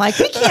forget. I'm like,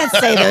 we can't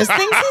say those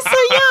things. He's so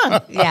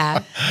young.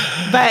 Yeah.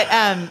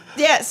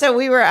 But so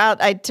we were out.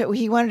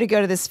 He wanted to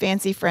go to this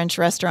fancy French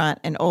restaurant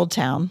in Old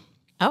Town.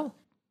 Oh.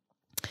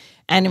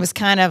 And it was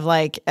kind of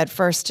like at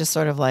first just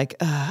sort of like,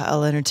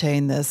 I'll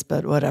entertain this,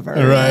 but whatever.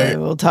 Right.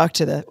 We'll talk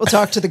to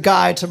the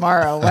guy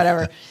tomorrow,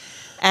 whatever.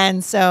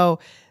 And so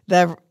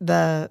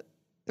the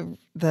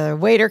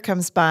waiter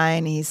comes by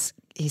and he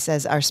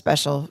says, our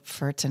special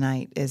for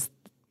tonight is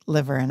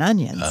liver and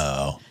onions.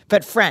 Oh.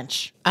 But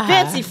French.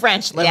 Fancy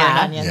French liver and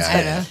onions.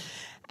 Yeah.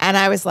 And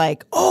I was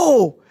like,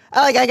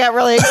 I got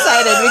really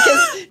excited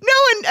because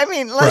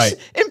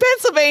in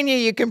Pennsylvania,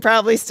 you can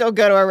probably still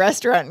go to a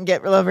restaurant and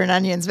get liver and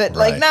onions, but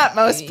like not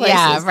most places.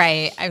 Yeah,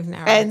 right. I've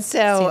never. And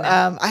so seen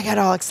that. I got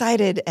all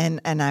excited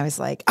and I was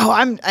like,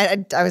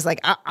 I was like,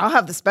 I'll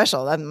have the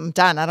special. I'm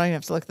done. I don't even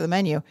have to look at the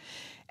menu.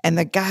 And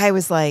the guy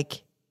was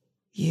like,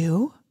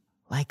 you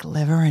like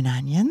liver and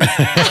onions? And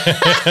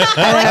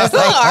I was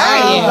like,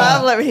 I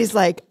love liver. He's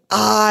like,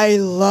 I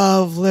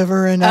love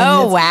liver and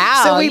onions. Oh,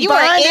 wow. So we You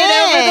bonded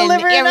were over the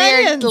liver and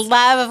your onions.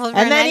 love of liver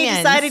And then onions.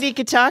 he decided he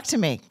could talk to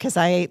me because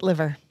I ate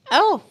liver.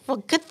 Oh,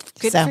 well, good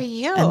So- for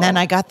you. And then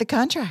I got the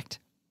contract.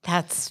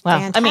 That's Well,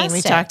 fantastic.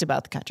 we talked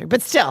about the contract,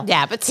 but still.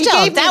 Yeah, but He still,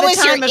 gave me that the was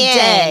your time of in.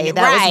 day.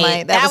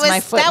 That was my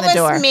foot in the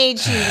door.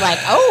 made you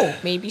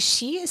like, maybe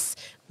she's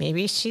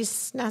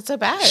not so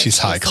bad. She's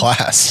high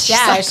class.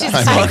 Yeah, she's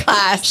high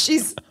class.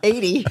 She's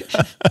 80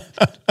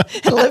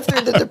 and lived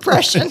through the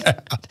Depression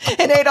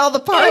and ate all the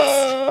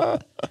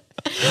parts.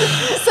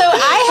 So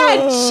I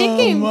had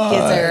chicken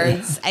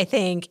gizzards, I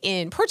think,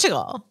 in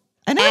Portugal.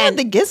 And I had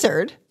the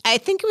gizzard. I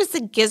think it was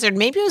the gizzard.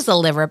 Maybe it was the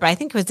liver, but I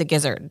think it was the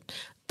gizzard.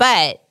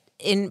 But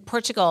in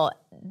Portugal,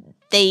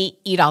 they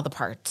eat all the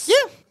parts.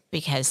 Yeah.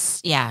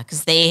 Because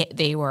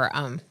they were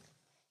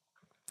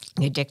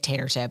a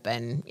dictatorship,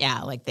 and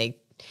they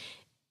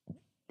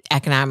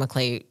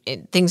economically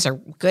things are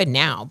good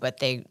now, but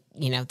they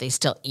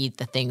still eat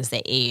the things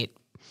they ate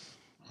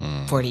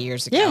 40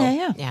 years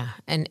ago. Yeah.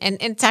 And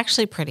it's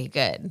actually pretty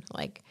good.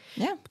 Like,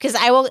 Yeah. because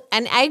I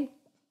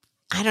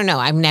don't know.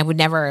 I mean, I would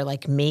never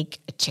like make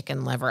a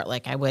chicken liver.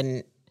 Like I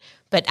wouldn't,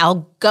 but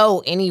I'll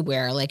go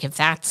anywhere. Like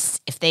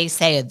if they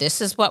say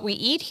this is what we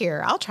eat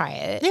here, I'll try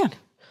it. Yeah.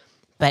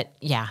 But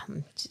yeah,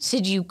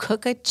 did you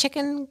cook a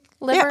chicken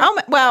liver?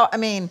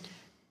 Yeah.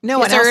 No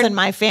one else Gizzard. in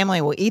my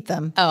family will eat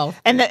them. Oh.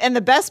 And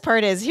the best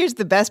part is, here's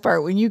the best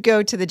part. When you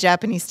go to the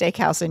Japanese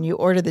steakhouse and you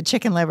order the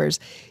chicken livers,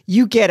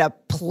 you get a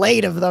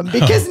plate of them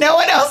because no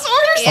one else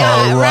orders them.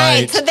 Yeah, Oh,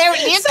 right. So they're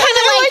kind of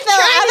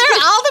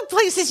like all the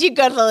places you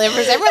go to the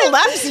livers. Everyone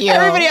loves you.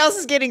 Everybody else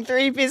is getting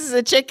 3 pieces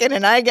of chicken,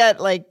 and I got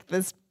like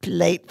this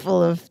plate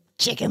full of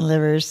chicken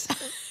livers.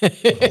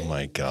 Oh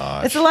my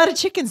gosh. It's a lot of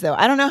chickens, though.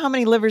 I don't know how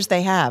many livers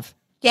they have.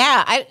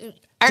 Yeah,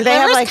 Do they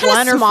have like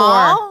one or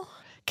small? 4?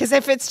 Because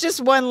if it's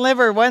just one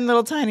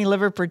little tiny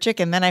liver per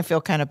chicken, then I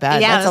feel kind of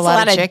bad. Yeah, that's a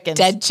lot of chickens.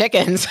 dead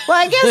chickens. Well,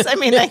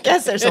 I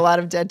guess there's a lot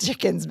of dead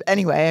chickens.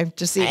 Anyway, I've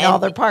just eaten all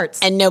their parts.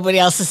 And nobody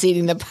else is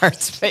eating the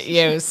parts but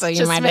you. So you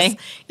Just might me.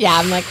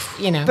 I'm like,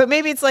 But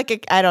maybe it's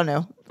like I don't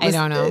know. I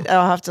don't know.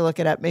 I'll have to look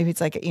it up. Maybe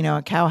it's like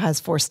a cow has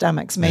 4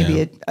 stomachs.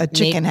 Maybe a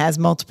chicken has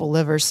multiple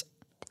livers.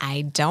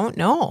 I don't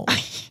know.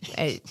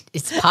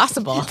 It's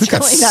possible. We've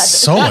got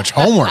so much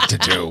homework to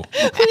do.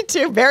 Me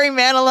too. Barry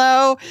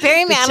Manilow.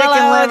 Barry the Manilow,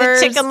 chicken livers.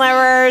 the chicken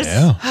livers.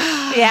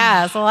 Yeah.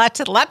 Yeah, it's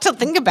a lot to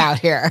think about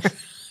here.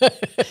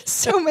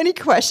 So many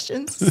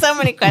questions. So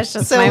many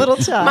questions. So little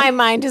time. My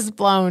mind is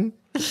blown.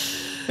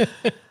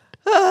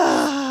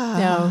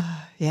 No.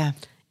 Yeah.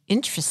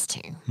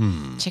 Interesting.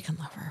 Chicken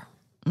liver.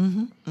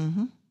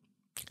 Mm-hmm.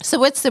 So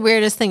what's the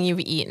weirdest thing you've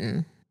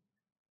eaten?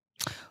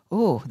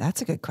 Ooh,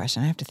 that's a good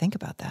question. I have to think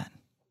about that.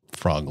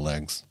 Frog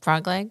legs.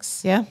 Frog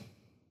legs? Yeah.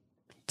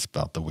 It's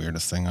about the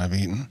weirdest thing I've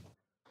eaten.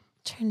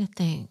 Trying to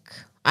think.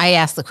 I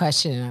asked the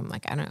question and I'm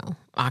like, I don't know.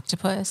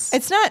 Octopus?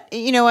 It's not,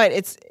 you know what?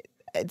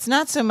 It's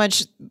not so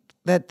much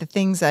that the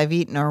things I've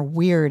eaten are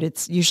weird.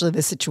 It's usually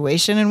the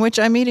situation in which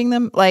I'm eating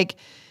them. Like,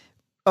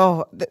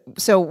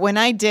 so when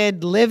I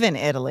did live in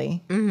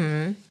Italy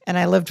and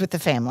I lived with the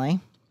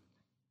family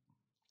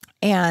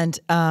and,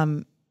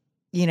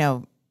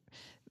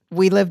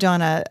 we lived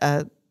on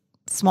a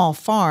small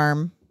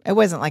farm. It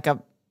wasn't like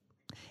it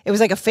was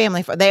like a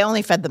family farm. They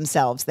only fed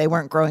themselves. They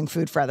weren't growing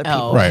food for other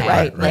people.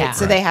 Right.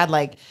 So they had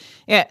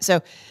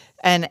so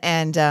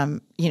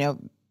and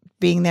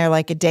being there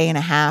like a day and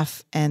a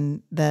half,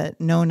 and the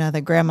Nona,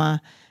 the grandma,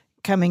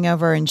 coming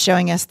over and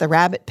showing us the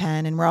rabbit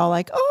pen, and we're all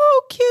like,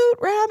 oh, cute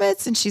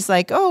rabbits. And she's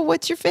like, oh,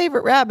 what's your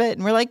favorite rabbit?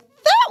 And we're like,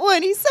 that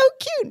one, he's so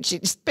cute. And she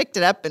just picked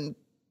it up and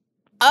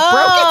broke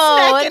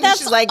its neck. And that's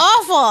she's like,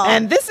 awful.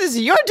 and this is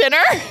your dinner.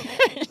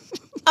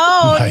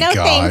 Oh, My no,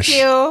 thank gosh.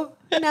 you.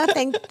 No,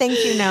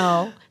 thank you,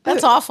 no.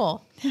 That's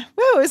awful.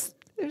 Well,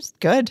 it was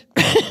good.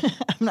 I'm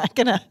not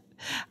gonna.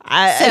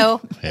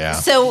 Yeah.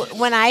 So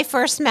when I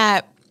first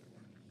met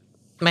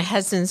my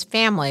husband's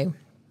family,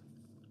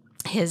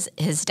 his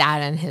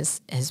dad and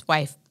his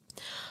wife,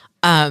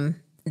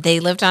 they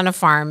lived on a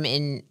farm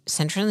in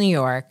central New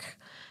York,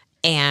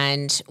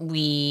 and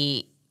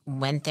we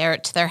went there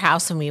to their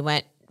house and we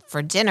went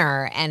for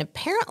dinner, and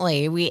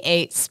apparently we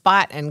ate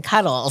Spot and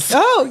Cuddles.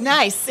 Oh,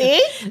 nice.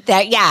 See,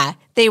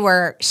 They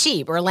were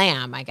sheep or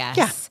lamb, I guess.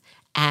 Yeah.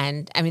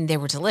 And I mean, they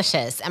were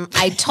delicious. And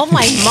I told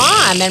my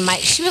mom, and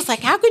she was like,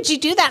 "How could you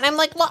do that?" And I'm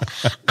like, "Well,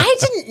 I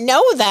didn't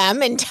know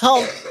them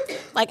until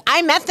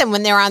I met them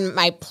when they were on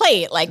my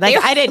plate. Like they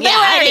were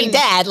already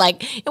dead.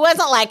 Like it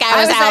wasn't like I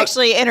was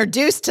actually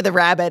introduced to the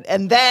rabbit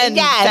and then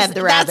fed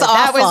the rabbit. That's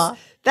awful.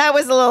 That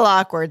was a little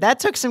awkward. That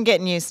took some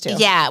getting used to.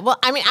 Yeah. Well,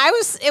 I mean,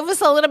 it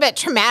was a little bit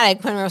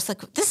traumatic when I was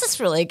like, "This is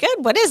really good.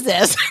 What is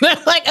this?" And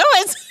I'm like,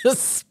 "Oh, it's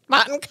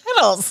Spot and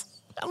Cuddles."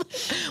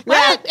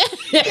 What?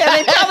 Yeah,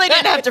 they probably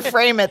didn't have to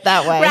frame it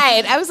that way.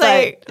 Right. I was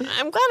like,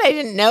 I'm glad I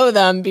didn't know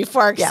them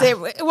before because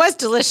it was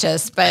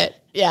delicious. But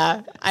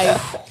yeah,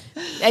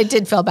 I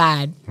did feel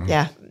bad.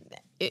 Yeah.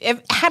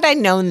 Had I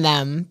known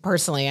them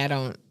personally, I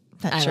don't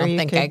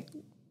think could.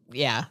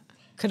 I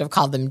could have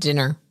called them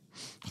dinner.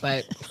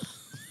 But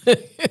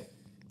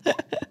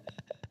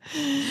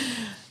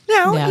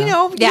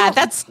no,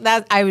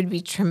 that I would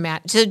be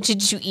traumatic. So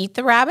did you eat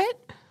the rabbit?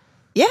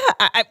 Yeah,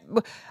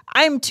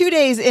 I'm 2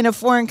 days in a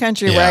foreign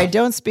country where I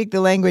don't speak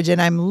the language,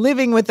 and I'm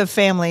living with a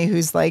family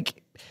who's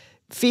like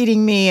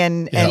feeding me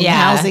and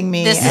housing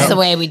me. This is the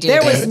way we do.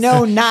 There was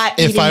no not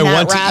eating If I that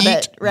want to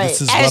rabbit. eat, Right.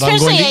 this is what I'm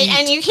going to eat.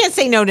 And you can't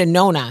say no to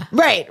Nona.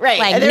 Right.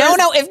 Like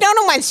Nona, if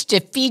Nona wants to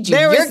feed you,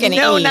 There you're was going to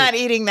no eat. not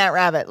eating that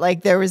rabbit.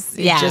 Like that was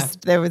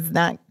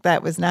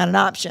not an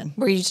option.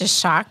 Were you just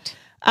shocked?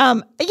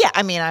 Yeah,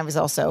 I mean, I was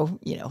also,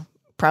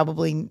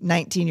 probably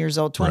 19 years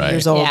old, 20 Right.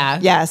 years old.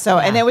 Yeah. So,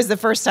 and it was the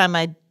first time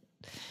I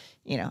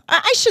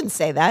shouldn't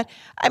say that.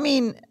 I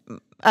mean,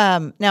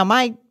 now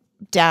my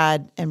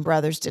dad and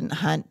brothers didn't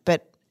hunt,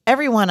 but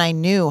everyone I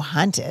knew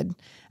hunted.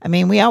 I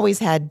mean, we always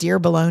had deer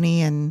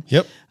bologna and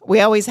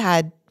we always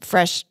had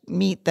fresh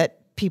meat that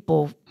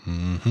people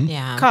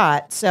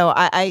caught. So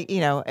I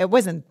it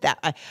wasn't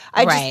that.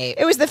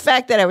 It was the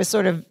fact that I was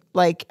sort of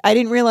like, I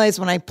didn't realize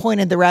when I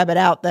pointed the rabbit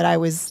out that I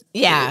was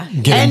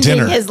Getting ending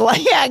dinner. his life.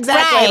 Yeah,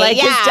 exactly. Right, Like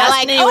his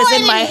destiny was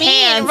in my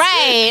hands.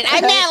 Right. I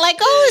meant like,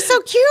 oh, it's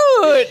so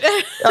cute.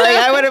 Like,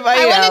 I would have.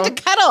 I wanted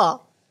to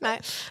cuddle.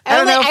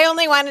 I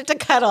only wanted to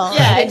cuddle.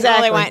 Yeah, I didn't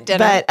exactly. really want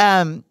dinner.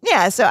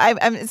 But so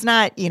I'm. It's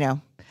not.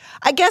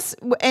 I guess.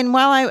 And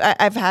while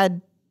I've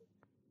had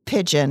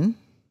pigeon,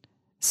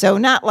 so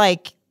not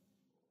like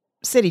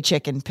city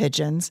chicken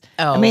pigeons.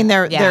 Oh, I mean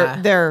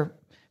they're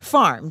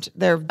farmed.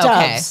 They're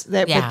doves.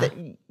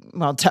 Okay.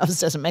 Well, doves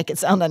doesn't make it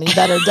sound any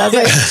better, does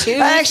it? Two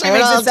That actually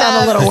makes it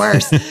sound a little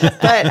worse.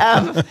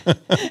 But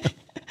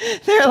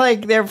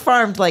they're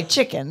farmed like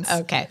chickens.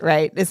 Okay.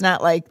 Right? It's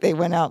not like they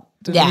went out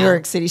to Yeah. New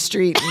York City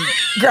street and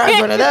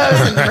grabbed one of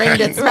those and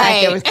ringed its neck.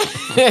 Right.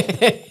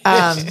 It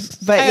was,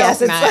 but yes,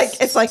 hope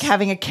not. it's like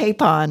having a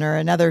capon or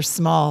another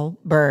small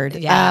bird.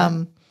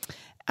 Yeah.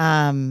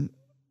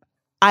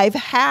 I've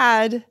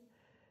had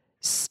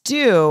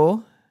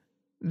stew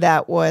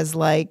that was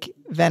like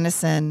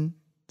venison,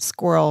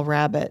 squirrel,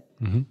 rabbit.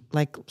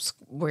 Like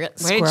Where did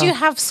Squirrel. you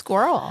have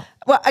squirrel?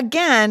 well,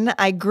 again,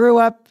 I grew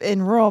up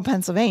in rural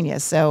Pennsylvania,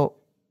 so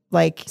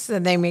like So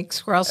they make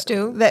squirrel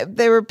stew? that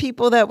there were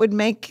people that would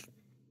make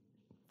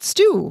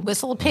stew.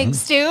 Whistle pig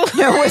stew?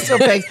 No whistle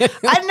pigs. Not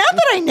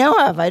that I know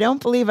of. I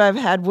don't believe I've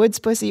had woods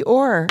pussy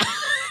or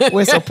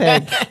whistle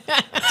pig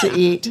to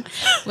eat.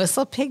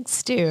 Whistle pig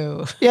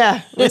stew.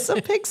 Yeah, whistle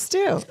pig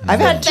stew.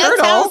 I've had That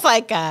turtle. sounds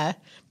like a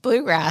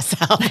bluegrass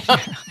album.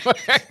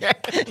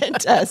 It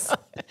does.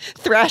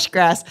 Thrash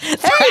grass. Hey,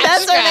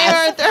 that's our name of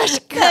our thrash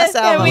grass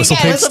album. Whistle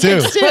pig stew.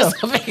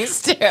 Whistle pig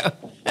stew.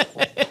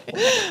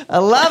 I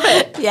love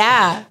it.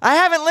 Yeah. I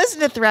haven't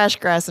listened to thrash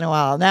grass in a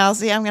while. Now,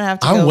 see, I'm going to have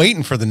to I'm go.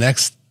 waiting for the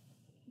next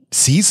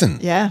season.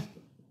 Yeah.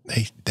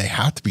 They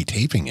have to be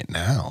taping it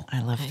now.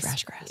 I love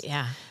thrash grass.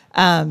 Yeah.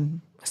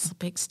 Whistle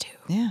pig stew.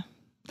 Yeah.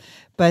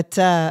 But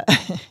And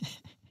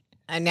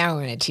now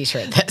we're in a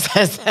t-shirt that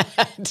says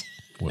that.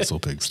 Whistle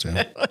pigs too.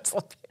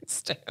 Whistle pig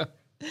stew.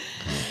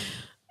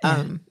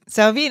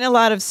 so I've eaten a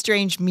lot of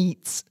strange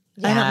meats.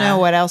 I don't Yeah. know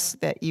what else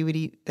that you would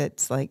eat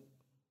that's like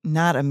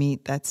not a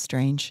meat that's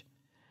strange.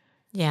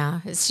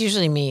 Yeah. It's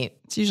usually meat.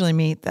 It's usually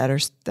meat that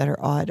are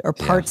odd or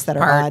parts that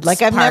are Parts, odd.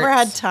 Like I've never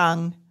had parts.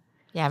 tongue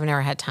Yeah, I've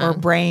never had or tongue.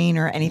 brain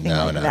or anything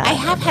No, like no, that. I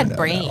have had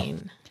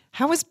brain.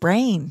 How was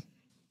brain?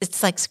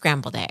 It's like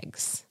scrambled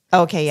eggs.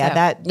 Okay, yeah, So,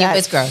 that it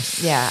was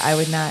gross. Yeah, I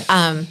would not.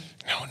 No.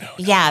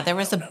 Yeah, there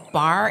was a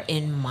bar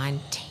in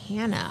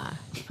Montana,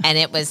 and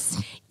it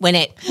was when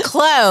it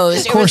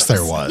closed. Of course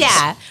there was.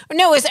 Yeah,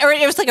 no,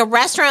 it was like a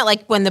restaurant.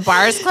 Like when the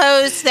bars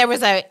closed, there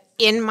was a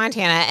in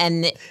Montana,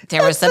 and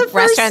there was a the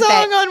first restaurant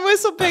song on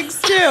Whistle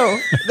Pigs too.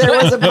 There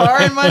was a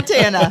bar in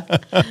Montana.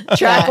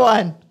 Track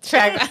one.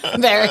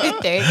 There you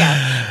go.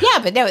 Yeah,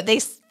 but no, they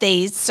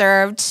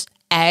served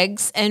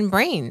eggs and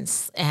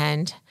brains,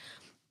 and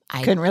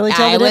I Couldn't really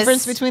tell the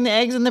difference between the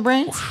eggs and the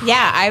brains.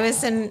 Yeah, I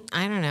was in.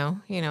 I don't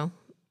know.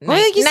 Well,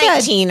 like you said.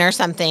 19 or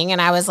something, and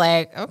I was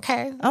like,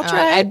 okay, I'll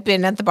try it. I'd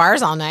been at the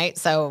bars all night,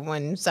 so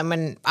when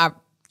someone,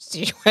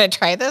 do you want to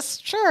try this?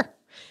 Sure.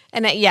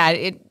 And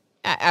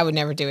I would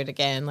never do it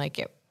again.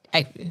 Like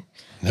I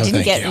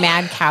didn't get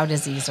mad cow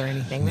disease or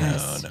anything. No.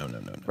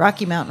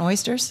 Rocky Mountain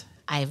oysters?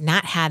 I have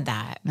not had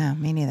that. No,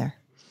 me neither.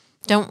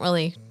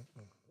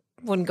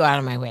 Wouldn't go out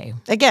of my way.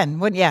 Again,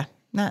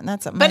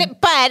 not something.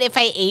 But if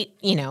I ate,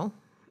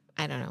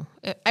 I don't know.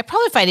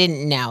 If I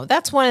didn't know,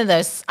 that's one of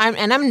those.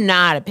 I'm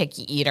not a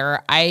picky eater.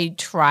 I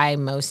try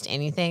most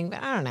anything,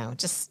 but I don't know.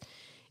 Just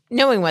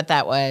knowing what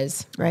that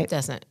was,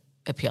 doesn't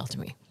appeal to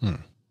me.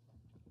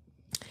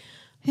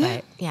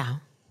 But yeah,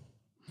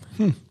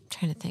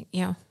 trying to think.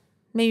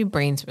 Maybe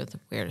brains were the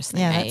weirdest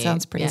thing. Yeah, that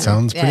sounds pretty.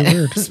 Sounds pretty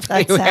weird.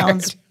 That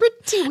sounds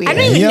pretty weird. I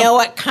don't even know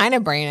what kind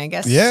of brain. I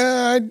guess.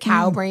 Yeah,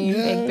 cow brain,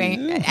 big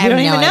brain. You don't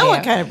even know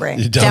what kind of brain.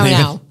 You Don't even-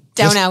 know.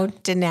 Don't know.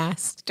 Didn't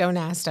ask. Don't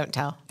ask. Don't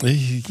tell.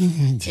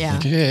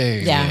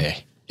 Yeah.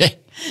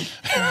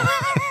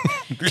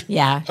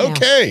 Yeah.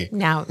 Okay.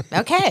 Now,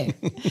 okay.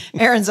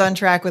 Erin's on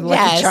track with Lucky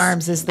Yes.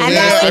 Charms is the And,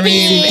 Yeah, that's I the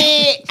mean-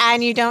 beauty.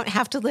 And you don't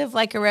have to live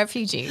like a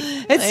refugee.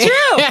 It's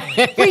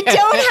true. We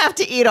don't have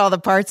to eat all the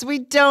parts. We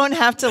don't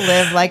have to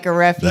live like a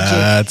refugee.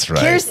 That's right.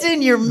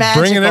 Kirsten, you're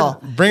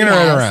magical. Bringing it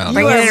right around. You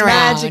Bringing are it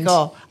around.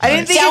 magical. I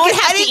didn't think Don't it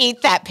could, have to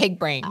eat that pig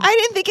brain. I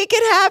didn't think it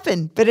could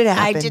happen, but it I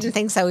happened. didn't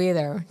think so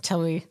either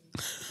till we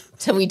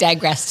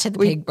digressed to the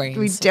pig brains.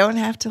 We don't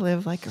have to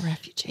live like a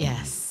refugee.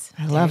 Yes.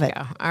 I love it.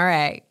 Go. All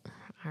right.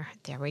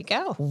 There we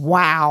go.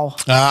 Wow.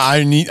 Somehow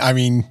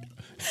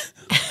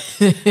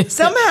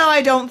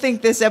I don't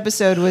think this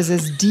episode was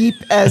as deep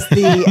as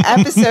the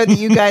episode that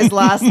you guys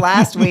lost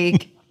last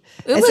week.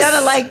 It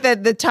sounded like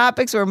the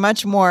topics were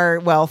much more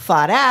well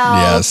thought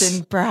out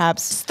and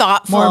perhaps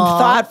more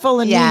thoughtful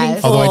and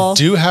meaningful. Although I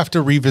do have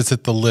to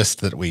revisit the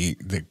list that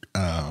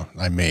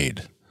I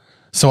made.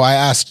 So I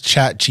asked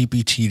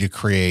ChatGPT to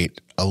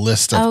create a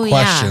list of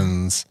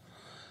questions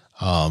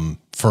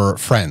for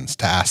friends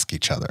to ask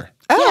each other.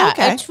 Oh,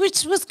 okay.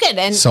 Which was good.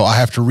 And So I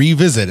have to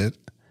revisit it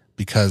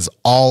because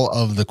all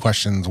of the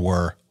questions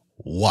were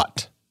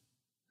what?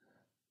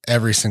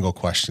 Every single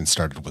question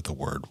started with the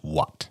word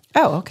what.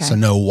 Oh, okay. So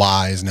no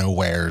whys, no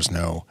wheres,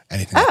 no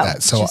anything like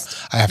that. So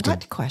I have to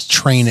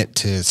train it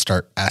to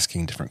start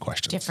asking different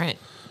questions. different.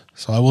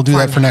 So I will do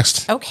that for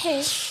next.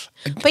 Okay.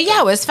 But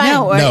yeah, it was fun.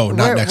 No,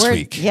 not next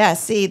week. Yeah,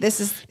 see, this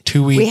is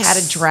 2 weeks. We had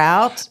a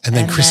drought. And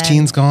then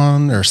Christine's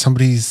gone or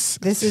somebody's.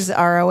 This is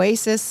our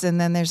oasis, and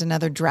then there's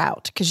another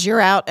drought because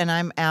you're out and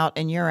I'm out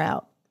and you're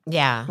out.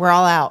 Yeah. We're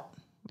all out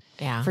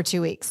Yeah. for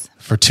 2 weeks.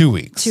 For 2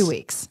 weeks. 2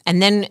 weeks.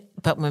 And then,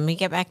 but when we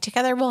get back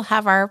together, we'll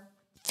have our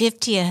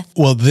 50th.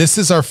 Well, this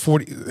is our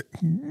 40.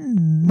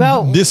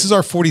 Well, This is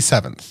our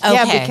 47th.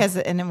 yeah, Okay. because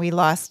and then we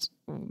lost.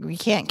 We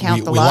can't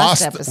count the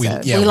lost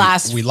episode.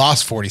 We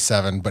lost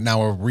 47, but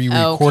now we're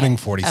re-recording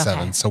 47.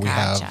 Okay. So we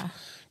Gotcha. have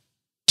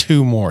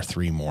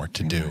 3 more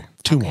to do.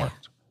 2 more.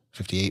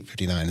 58,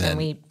 59, and then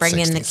we bring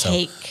 60. in the So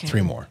cake.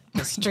 3 more.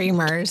 The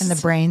streamers. And the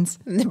brains.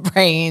 The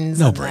brains.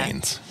 No and the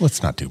brains.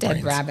 Let's not do Dead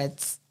brains.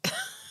 rabbits.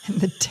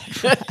 And the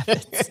dead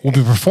rabbits. We'll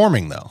be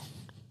performing, though,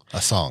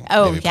 a song.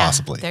 Oh, maybe, yeah.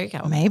 possibly. There you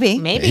go. Maybe.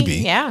 Maybe.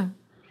 Yeah.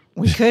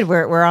 We could.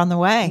 We're on the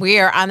way.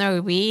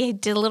 We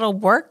did a little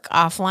work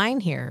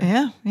offline here.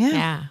 Yeah.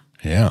 Yeah.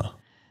 Yeah.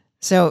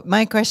 So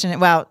my question,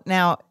 well,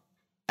 now,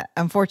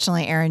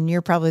 unfortunately, Erin,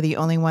 you're probably the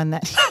only one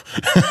that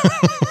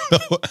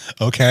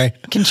Okay.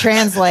 can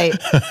translate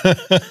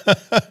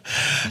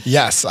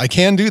Yes, I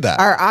can do that.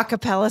 our a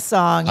cappella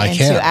song I into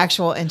can.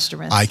 actual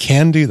instruments. I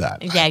can do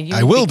that. Yeah, you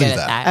I would will be do good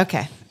at that.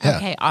 Okay. Yeah.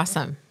 Okay,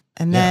 awesome.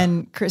 And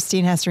then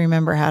Christine has to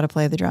remember how to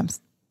play the drums.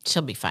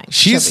 She'll be fine.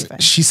 She fine.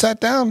 sat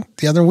down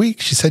the other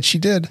week. She said she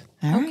did.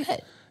 All right.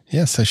 Good.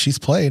 Yeah, so she's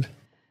played.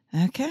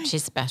 Okay.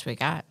 She's the best we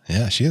got.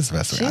 Yeah, she is the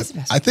best. She is the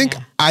best. I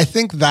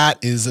think that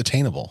is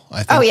attainable.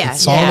 I think yeah. the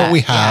song that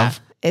we have,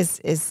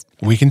 Is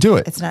we can do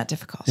it. it's not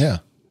difficult. Yeah.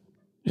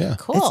 Yeah.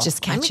 Cool. It's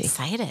just I'm catchy.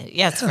 excited.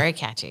 Yeah, it's very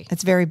catchy.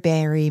 It's very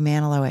Barry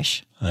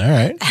Manilow-ish. All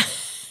right.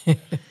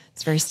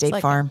 It's very State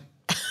like- Farm.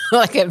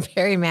 Like a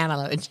very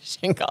Manilow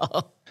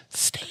jingle.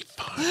 State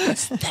Farm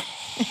is there.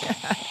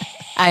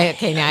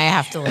 Now I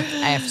have to look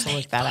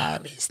that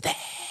up.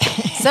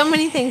 So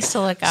many things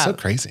to look up. So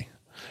crazy.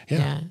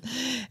 Yeah.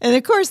 And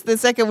of course, the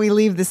second we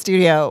leave the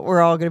studio,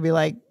 we're all going to be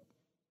like,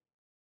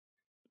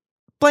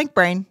 blank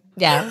brain.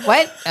 Yeah.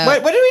 What?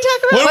 What did we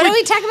talk What are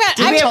we talking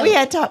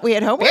about? We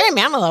had homework. Barry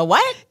Manilow.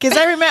 What? Because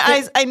I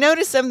remember I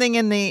noticed something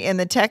in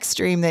the text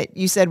stream that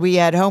you said we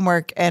had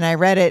homework, and I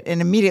read it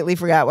and immediately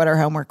forgot what our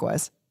homework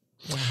was.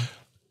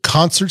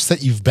 Concerts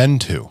that you've been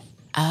to.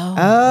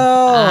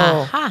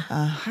 Oh.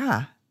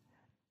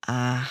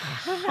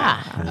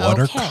 What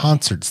are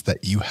concerts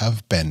that you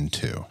have been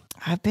to?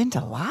 I've been to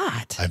a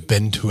lot.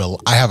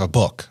 I have a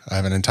book. I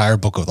have an entire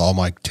book with all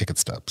my ticket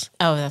stubs.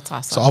 Oh, that's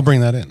awesome. So I'll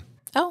bring that in.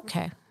 Oh,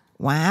 okay.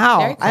 Wow.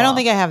 Very cool. I don't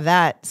think I have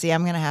that. See,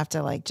 I'm going to have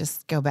to like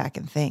just go back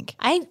and think.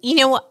 I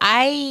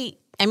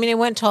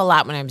went to a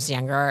lot when I was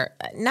younger.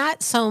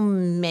 Not so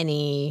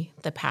many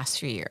the past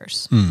few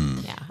years.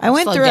 Yeah. I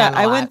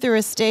went through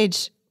a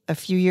stage a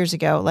few years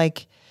ago,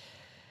 like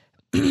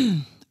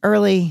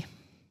early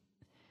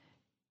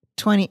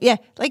 20,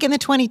 like in the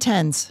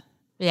 2010s.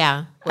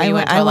 Yeah. I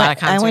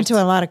went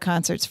to a lot of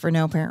concerts for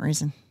no apparent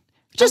reason.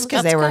 Just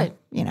because they were,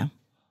 good.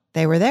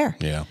 They were there.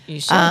 Yeah. You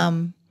should.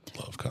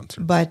 Love concerts.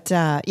 But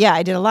I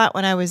did a lot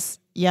when I was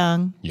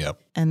young. Yep.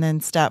 And then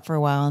stopped for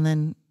a while and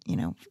then,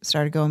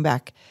 started going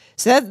back.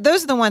 So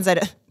those are the ones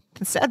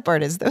the sad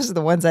part is those are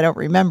the ones I don't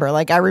remember.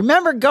 Like I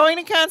remember going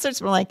to concerts,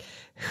 but I'm like,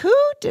 who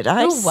did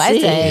I see? Who was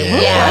it?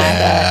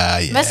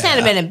 Yeah. Must not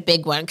have been a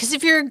big one. Because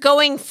if you're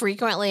going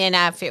frequently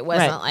enough, it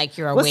wasn't like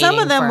you were waiting. Well, some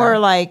of them were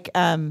like,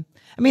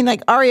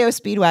 like REO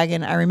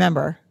Speedwagon, I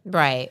remember.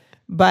 Right.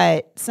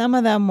 But some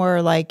of them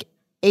were like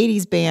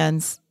 80s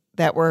bands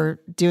that were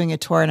doing a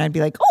tour, and I'd be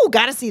like, oh,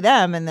 got to see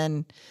them. And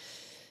then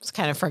it's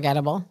kind of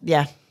forgettable.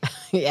 Yeah.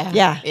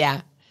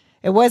 Yeah.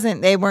 They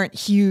weren't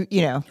huge,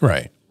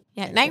 Right.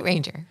 Yeah. Night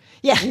Ranger.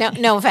 Yeah.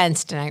 No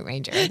offense to Night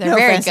Ranger. They're No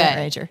very offense to good. Night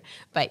Ranger.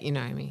 But you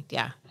know what I mean?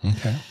 Yeah.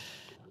 Okay.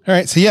 All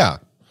right. So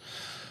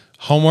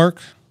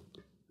homework,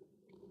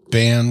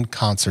 band,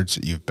 concerts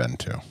that you've been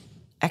to.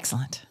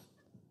 Excellent.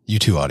 You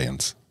too,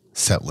 audience,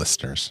 set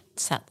listeners.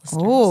 Set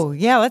listeners. Oh,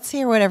 yeah. Let's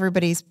hear what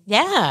everybody's,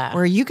 Yeah.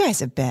 where you guys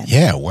have been.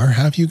 Yeah. Where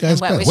have you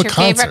guys What been? was What your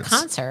concerts? favorite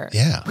concert?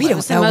 Yeah. We What don't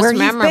was the know most where you've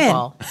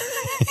memorable?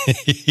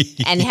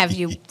 And have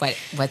you?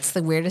 What's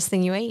the weirdest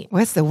thing you ate?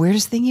 What's the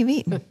weirdest thing you've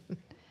eaten?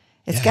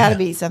 It's got to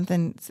be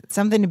something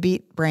to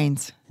beat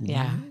brains.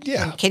 Yeah.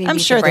 Yeah. Can you I'm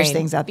beat sure the there's brain?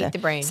 things out Beat there. the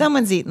brain.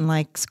 Someone's eaten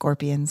like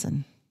scorpions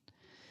and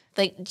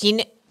Like, do you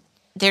know,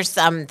 there's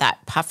that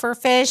puffer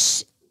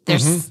fish.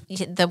 There's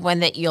the one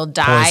that you'll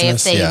die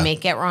Poisonous, if they yeah.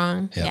 make it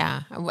wrong.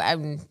 Yeah.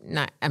 I'm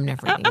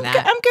never eating I'm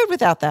that. I'm good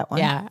without that one.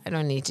 Yeah, I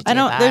don't need to do I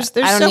don't. that. There's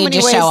I don't so need many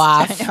to ways. show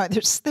off. I know,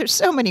 there's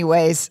so many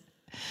ways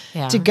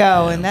Yeah. to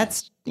go, and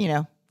that's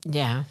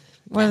Yeah.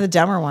 one of the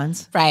dumber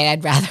ones. Right.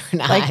 I'd rather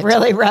not. Like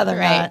really rather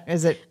Right. not.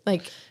 Is it?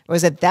 Like,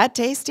 Was it that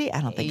tasty?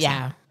 I don't think so.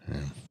 yeah.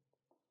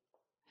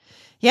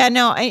 Yeah.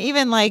 No.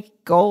 Even like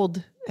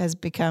gold has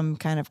become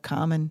kind of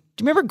common.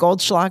 Do you remember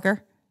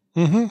Goldschlager?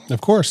 Mm-hmm.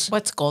 Of course.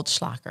 What's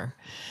Goldschlager?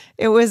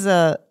 It was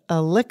a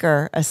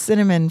liquor, a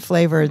cinnamon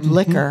flavored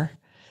liquor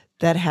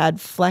that had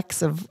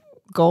flecks of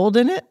gold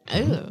in it.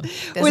 Ooh.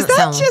 Was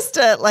that just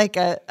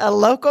a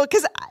local?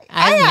 Because I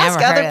I've ask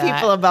never heard other of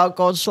people that. about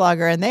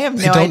Goldschlager, and they have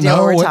They no don't idea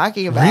know what we're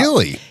talking about.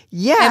 Really?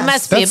 Yeah, It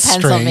must be a That's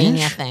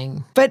Pennsylvania strange.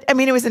 thing. But I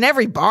mean, it was in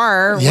every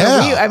bar. where Yeah.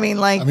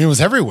 it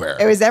was everywhere.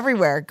 It was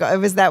everywhere.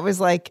 That was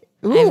like,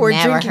 ooh, I've we're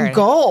never heard drinking of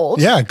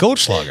gold. Yeah,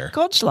 Goldschlager.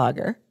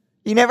 Goldschlager.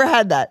 You never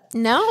had that.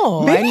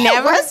 No, Maybe I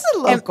never. it was a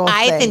local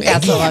I thing. think It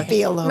that's can't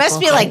be a local Must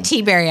be thing. like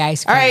tea-berry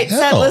ice cream. All right,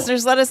 sad No.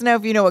 listeners, let us know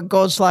if you know what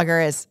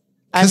Goldschlager is.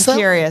 I'm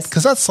curious.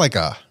 Because that's like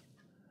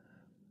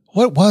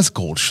what was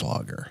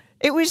Goldschlager?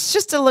 It was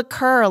just a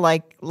liqueur,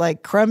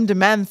 like creme de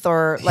menthe,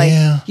 or like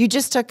Yeah. you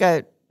just took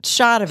a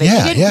shot of it.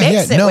 Yeah, you didn't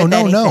mix it No, with no,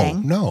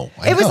 anything. no.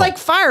 It was like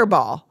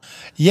Fireball.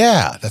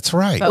 Yeah, that's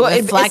right. But Well,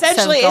 with flecks of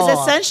it's gold.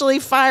 essentially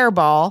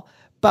Fireball,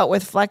 but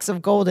with flecks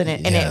of gold in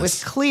it, and it was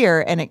Yes.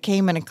 clear, and it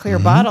came in a clear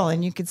bottle,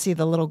 and you could see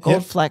the little gold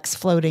Yep. flecks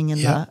floating in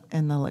Yep.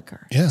 the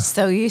liquor. Yeah.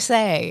 So you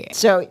say.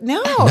 So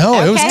no,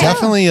 No, it was Okay.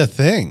 definitely a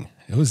thing.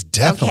 It was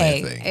definitely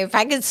Okay, a thing. if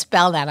I could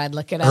spell that, I'd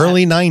look it up.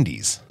 Early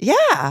 90s.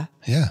 yeah.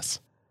 Yes.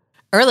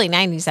 Early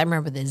 90s, I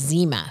remember the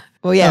Zima.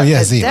 Well, yeah, Oh, yeah,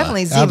 it's Zima.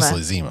 definitely Zima.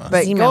 Absolutely Zima.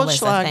 But Zima was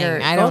the Goldschlager,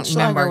 thing. I don't Goldschlager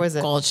remember was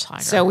a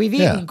Goldschlager. So we've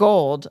eaten Yeah.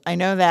 gold. I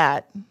know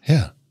that.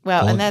 Yeah.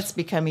 Well, Gold- and that's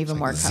become even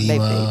more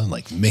Zima,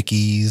 like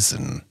Mickey's,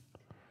 and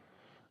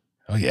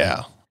oh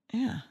yeah.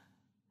 Yeah.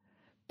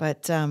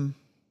 But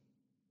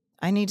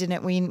I need to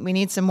know. We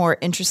need some more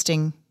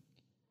interesting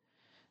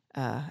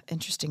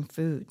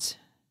foods.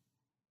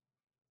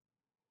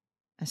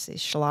 I see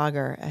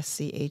Schlager,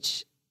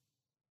 SCH,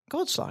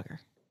 Goldschlager.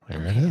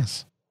 There it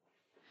is.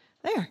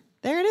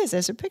 There it is.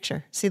 There's a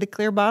picture. See the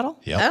clear bottle?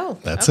 Yep. Oh,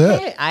 that's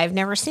okay. it. I've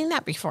never seen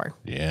that before.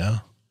 Yeah.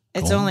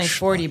 It's only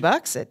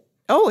 $40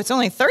 it's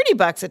only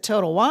 $30 at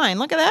Total Wine.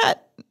 Look at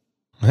that.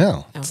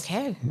 Yeah.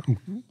 Okay. They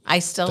I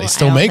still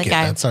don't make it. think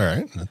I- That's all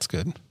right. That's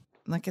good.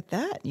 Look at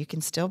that. You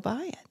can still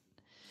buy it.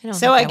 don't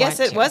So think I guess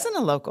want it to. wasn't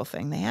a local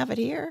thing. They have it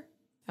here.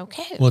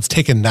 Okay. Well, it's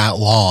taken that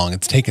long.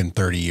 It's taken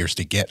 30 years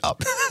to get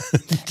up.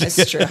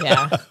 That's true.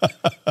 Yeah.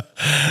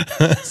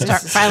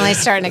 Finally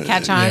starting to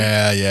catch on.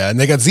 Yeah. And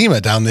they got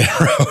Zima down the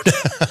road.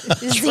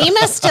 Is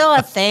Zima still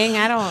a thing?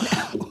 I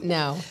don't.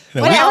 No.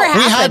 No, Whatever we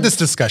happened? had this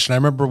discussion. I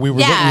remember we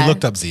Yeah.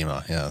 looked up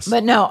Zima. Yes,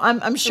 But no,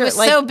 I'm It sure was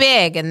like so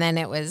big, and then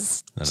it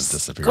was. that has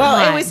disappeared. well,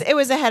 Right. it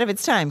was ahead of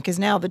its time because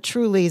now the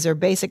Trulies are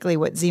basically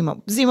what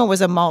Zima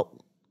was a malt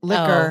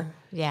liquor. Oh,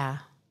 yeah.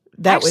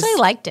 That I actually was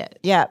liked it.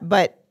 yeah,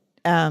 but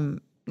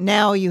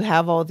now you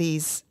have all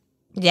these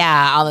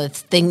Yeah, all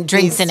the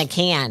drinks in a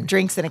can.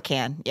 drinks in a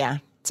can. Yeah,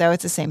 so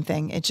it's the same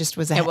thing. It just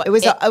was It wa- it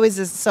was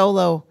a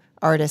solo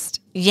artist.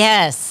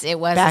 Yes, it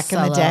was Back a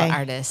in the solo day.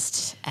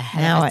 artist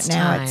ahead of its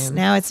time.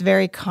 Now it's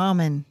very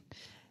common.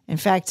 In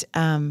fact,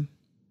 I'm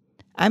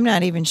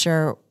not even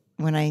sure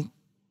when I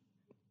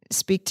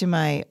speak to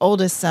my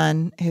oldest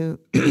son who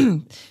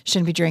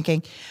shouldn't be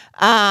drinking.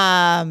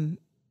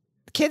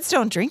 Kids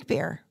don't drink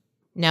beer.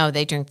 No,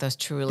 they drink those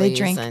Trulies. They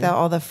drink and,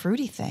 all the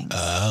fruity things.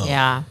 Oh,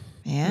 yeah,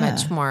 Yeah.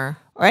 much more.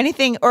 Or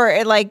anything,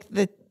 or like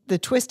the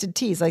twisted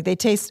teas. Like they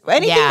taste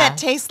anything Yeah. that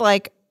tastes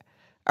like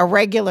a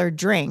regular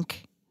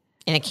drink,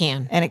 In a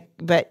can.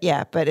 but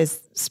it's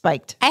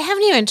spiked. I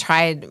haven't even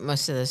tried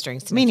most of those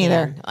drinks. In Me a can.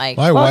 neither. Like,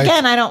 My Well, wife,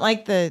 again, I don't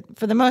like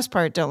for the most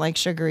part, don't like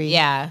sugary.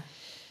 yeah.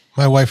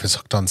 my wife is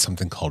hooked on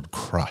something called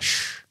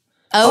Crush.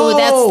 Oh, Oh,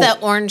 that's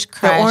the orange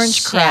crush.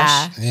 Orange Crush.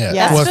 Yeah. Yeah,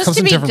 Yeah. well, It's it supposed comes to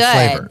in be different good.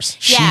 flavors.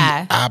 She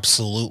Yeah.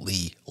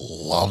 absolutely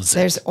loves it.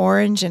 There's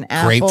orange and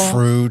apple.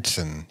 Grapefruit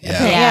and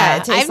Yeah, Yeah,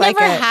 it tastes I've like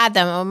never a- had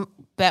them,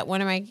 but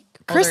one of my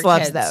Chris older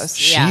loves kids- those.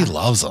 She Yeah.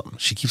 loves them.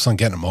 She keeps on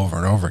getting them over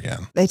and over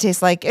again. They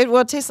taste like it.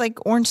 Well, it tastes like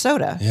orange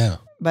soda. Yeah.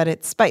 But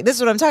it's spiked. This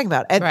is what I'm talking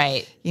about.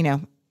 Right. You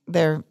know,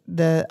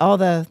 all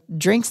the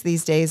drinks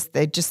these days,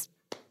 they just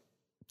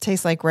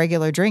taste like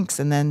regular drinks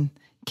and then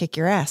kick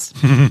your ass.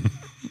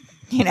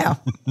 You know,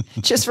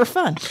 just for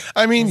fun.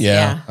 I mean, yeah.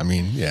 Yeah. I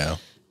mean, yeah.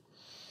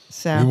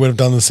 So We would have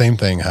done the same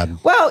thing had.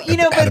 well, you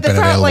know, had it but the been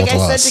problem, like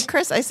available I to said us. to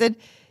Chris, I said,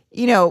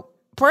 you know,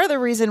 part of the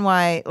reason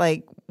why,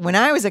 like when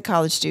I was a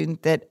college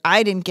student, that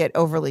I didn't get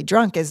overly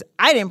drunk is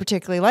I didn't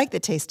particularly like the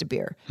taste of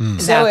beer. So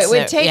That's it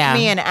would it, take yeah.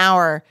 me an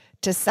hour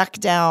to suck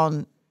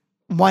down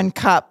one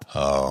cup.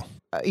 Oh,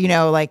 You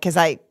know, like because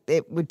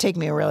it would take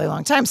me a really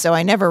long time, so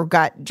I never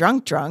got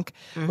drunk.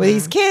 With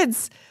these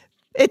kids,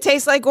 it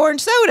tastes like orange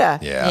soda.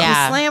 Yeah.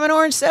 Yeah. You slam an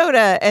orange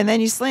soda, and then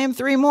you slam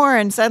 3 more,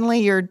 and suddenly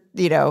you're,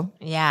 you know,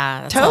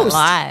 Yeah, that's Toast. a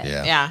lot.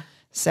 Yeah. Yeah.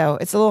 so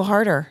it's a little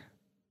harder.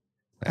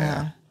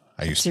 yeah.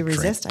 I used to to drink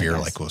resist, I beer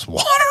guess. like it was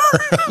water.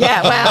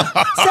 Yeah, well,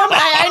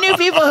 I knew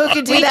people who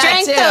could do We that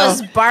drank too.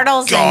 those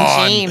Bartles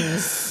God. and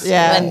James.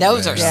 Yeah. And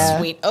those are Yeah.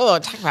 sweet. Oh,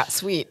 talk about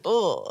sweet.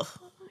 Oh.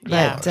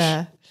 But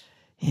yeah.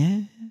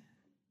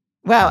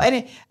 Well,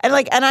 and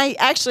I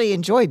actually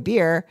enjoy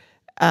beer,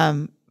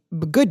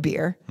 good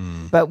beer,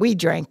 but we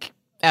drank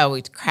Oh,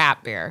 it's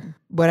crap beer.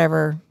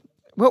 whatever.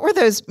 What were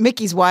those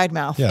Mickey's Wide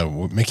Mouth? Yeah,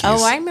 Mickey's.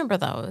 Oh, I remember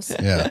those.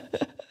 Yeah.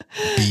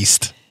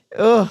 Beast.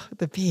 Oh,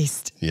 the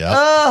beast. Yeah.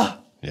 Oh,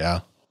 Yeah.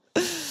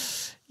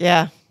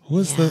 yeah. What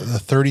was the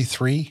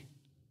 33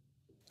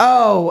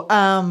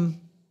 Oh,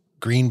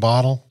 green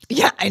bottle?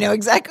 yeah, I know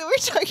exactly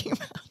what you're talking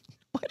about.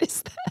 What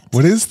is that?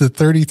 What is the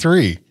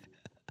 33?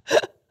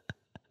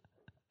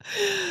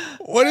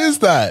 What is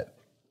that?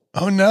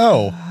 Oh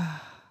no.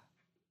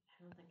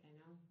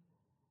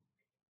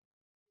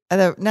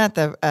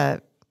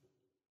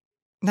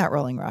 Not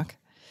Rolling Rock.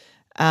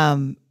 Or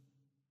is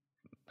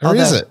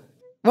Although- it?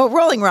 Well,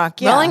 Rolling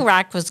Rock, yeah. Rolling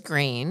Rock was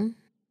green.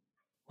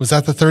 Was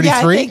that the Yeah,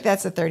 I 33? think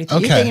that's a 33.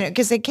 Okay. You're thinking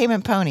because they came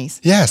in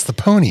ponies. Yes, the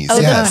ponies. Oh,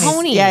 the yes. ponies.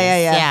 Ponies. Yeah.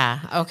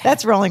 Yeah. Okay.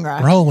 That's Rolling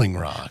Rock. Rolling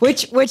Rock.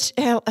 Which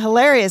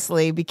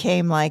hilariously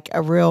became like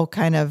a real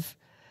kind of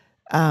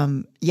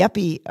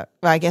yuppie, well,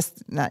 I guess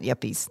not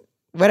yuppies,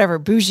 whatever,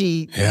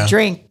 bougie Yeah.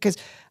 drink. Because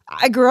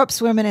I grew up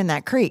swimming in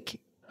that creek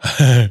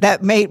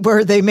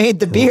where they made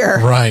the beer.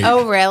 Right.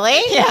 Oh, really?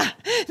 Yeah.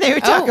 They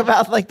would talk Oh.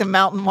 about like the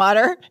mountain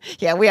water.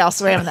 Yeah, we all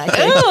swam in that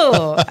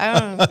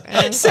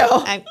creek. Ooh.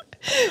 So-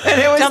 And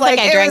it was Don't like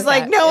think I drank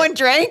that. no one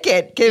drank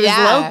it. It was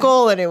Yeah.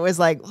 local, and it was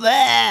like,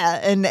 bleh.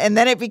 and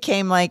then it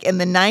became like in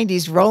the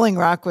 '90s, Rolling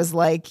Rock was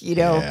like, you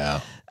know,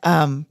 Yeah.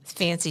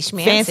 fancy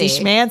schmancy. fancy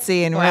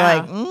schmancy, and we're Wow.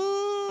 like,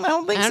 I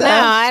don't think I so. don't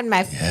know. I had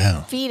my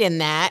Yeah. feet in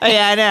that. Oh,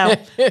 yeah, I know.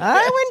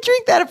 I wouldn't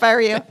drink that if I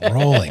were you.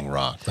 Rolling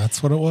Rock.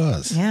 That's what it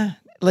was. Yeah,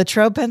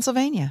 Latrobe,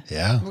 Pennsylvania.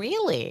 Yeah.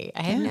 Really?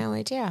 I had no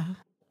idea.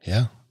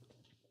 Yeah.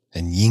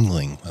 And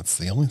Yingling. That's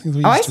the only thing we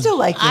used Oh, I to still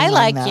like. I Yuengling,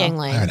 like though. I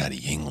Yingling. haven't had a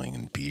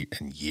Yingling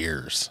in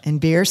years.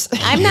 and beers.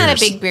 I'm not a years.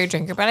 big beer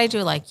drinker, but I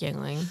do like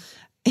Yingling.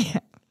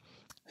 I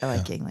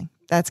like Yuengling.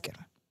 That's good.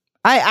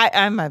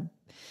 I'm a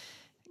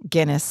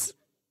Guinness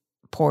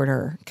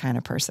porter kind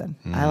of person.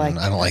 I like.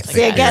 I don't like See,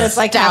 thick again, beer. it's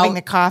like Stout. having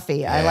the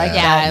coffee. I like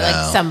Yeah, that. I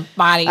like some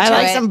body to I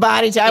like it. some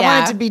body. I want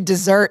Yeah. it to be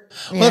dessert.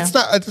 Well, it's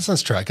not. That's not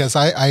true because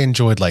I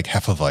enjoyed like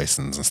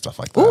Hefeweizens and stuff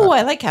like that. Ooh,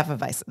 I like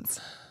Hefeweizens.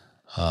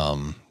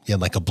 Yeah,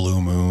 like a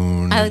Blue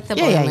Moon. I like the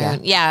Yeah, Blue yeah, Moon.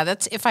 yeah. Yeah.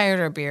 That's if I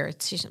order a beer,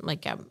 it's usually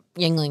like a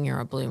Yingling or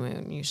a Blue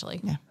Moon usually.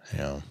 Yeah.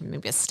 Yeah.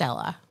 Maybe a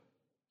Stella.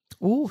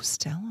 Ooh,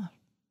 Stella.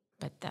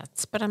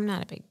 But I'm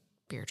not a big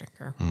beer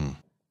drinker.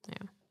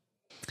 Yeah.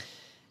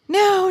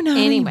 No, not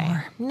Anyway,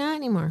 anymore. not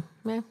anymore.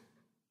 Well,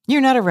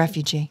 You're not a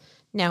refugee.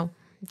 no,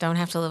 don't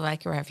have to live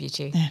like a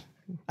refugee.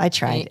 I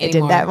tried. I did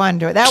Anymore. that one.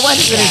 That one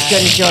isn't as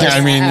good as yours.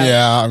 I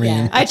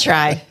mean, I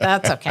tried.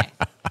 That's okay.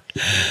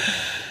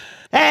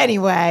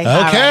 Anyway.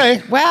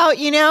 okay. Well,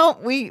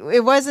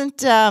 it wasn't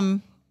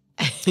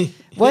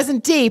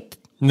deep.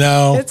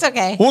 No, It's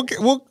okay.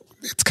 We'll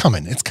it's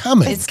coming. It's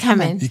coming. It's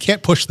coming. You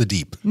can't push the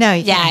deep. No,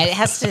 you Yeah, can't. it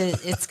has to.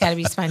 It's got to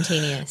be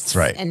spontaneous. That's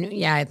right. And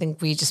yeah, I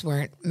think we just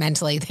weren't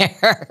mentally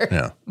there.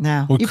 Yeah.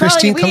 No. Well, we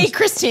Christine need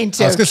Christine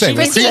too. I was gonna say, when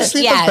Christine-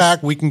 Christine yes. comes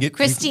back, we can get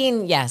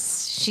Christine,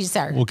 yes, she's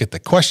our. We'll get the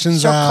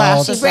questions She'll out.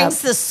 class She us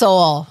brings the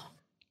soul.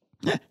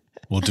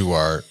 We'll do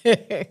our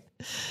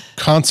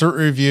concert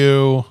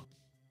review.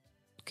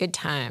 Good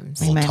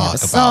times. We might have talk a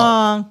about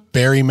song.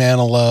 Barry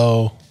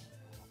Manilow.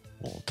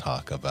 We'll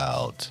talk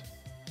about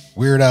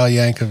Weird Al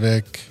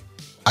Yankovic.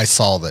 I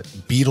saw that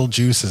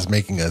Beetlejuice is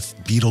making a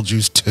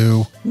Beetlejuice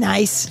 2,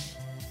 Nice.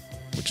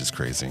 which is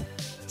crazy.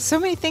 So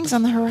many things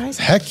on the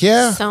horizon. Heck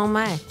yeah. So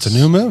much. It's a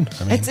new moon.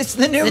 I mean, It's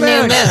the new The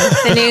moon. new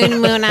moon. The new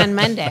moon on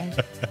Monday.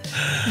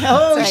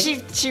 Oh,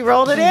 It's she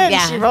rolled it in.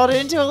 Yeah. She rolled it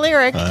into a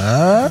lyric.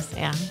 Yeah.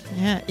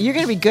 Yeah, you're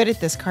gonna be good at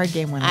this card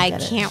game when I I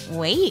get can't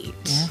wait.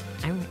 Yeah.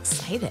 I'm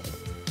excited. it.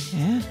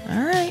 Yeah.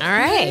 All right. All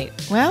right.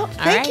 Well, All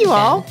thank right, you then.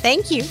 all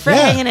Thank you for Yeah.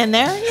 hanging in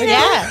there.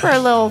 Yeah. For a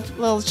little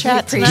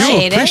chat appreciate tonight.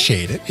 do it.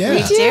 appreciate it. Yeah.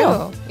 We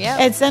do. Yeah.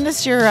 And send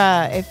us your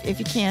if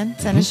you can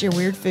send us your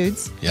weird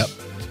foods Yep.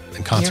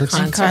 And concerts.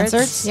 con-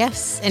 concerts.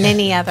 Yes. And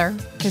any other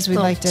because we'd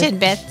little like to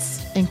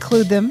tidbits.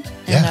 include them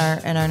Yeah.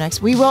 in our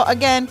next. We will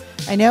again.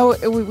 I know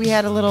we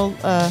had a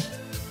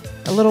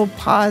little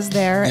pause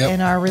there Yep.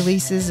 in our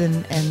releases,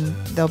 and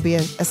there'll be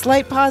a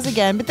slight pause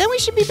again, but then we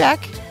should be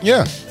back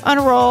Yeah. on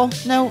a roll.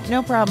 No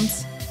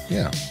problems.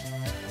 Yeah.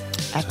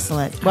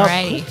 Excellent. Well,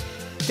 Alrighty.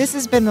 this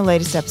has been the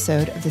latest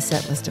episode of the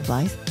Set List of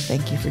Life.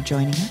 Thank you for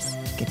joining us.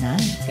 Good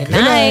night. Good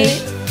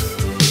night.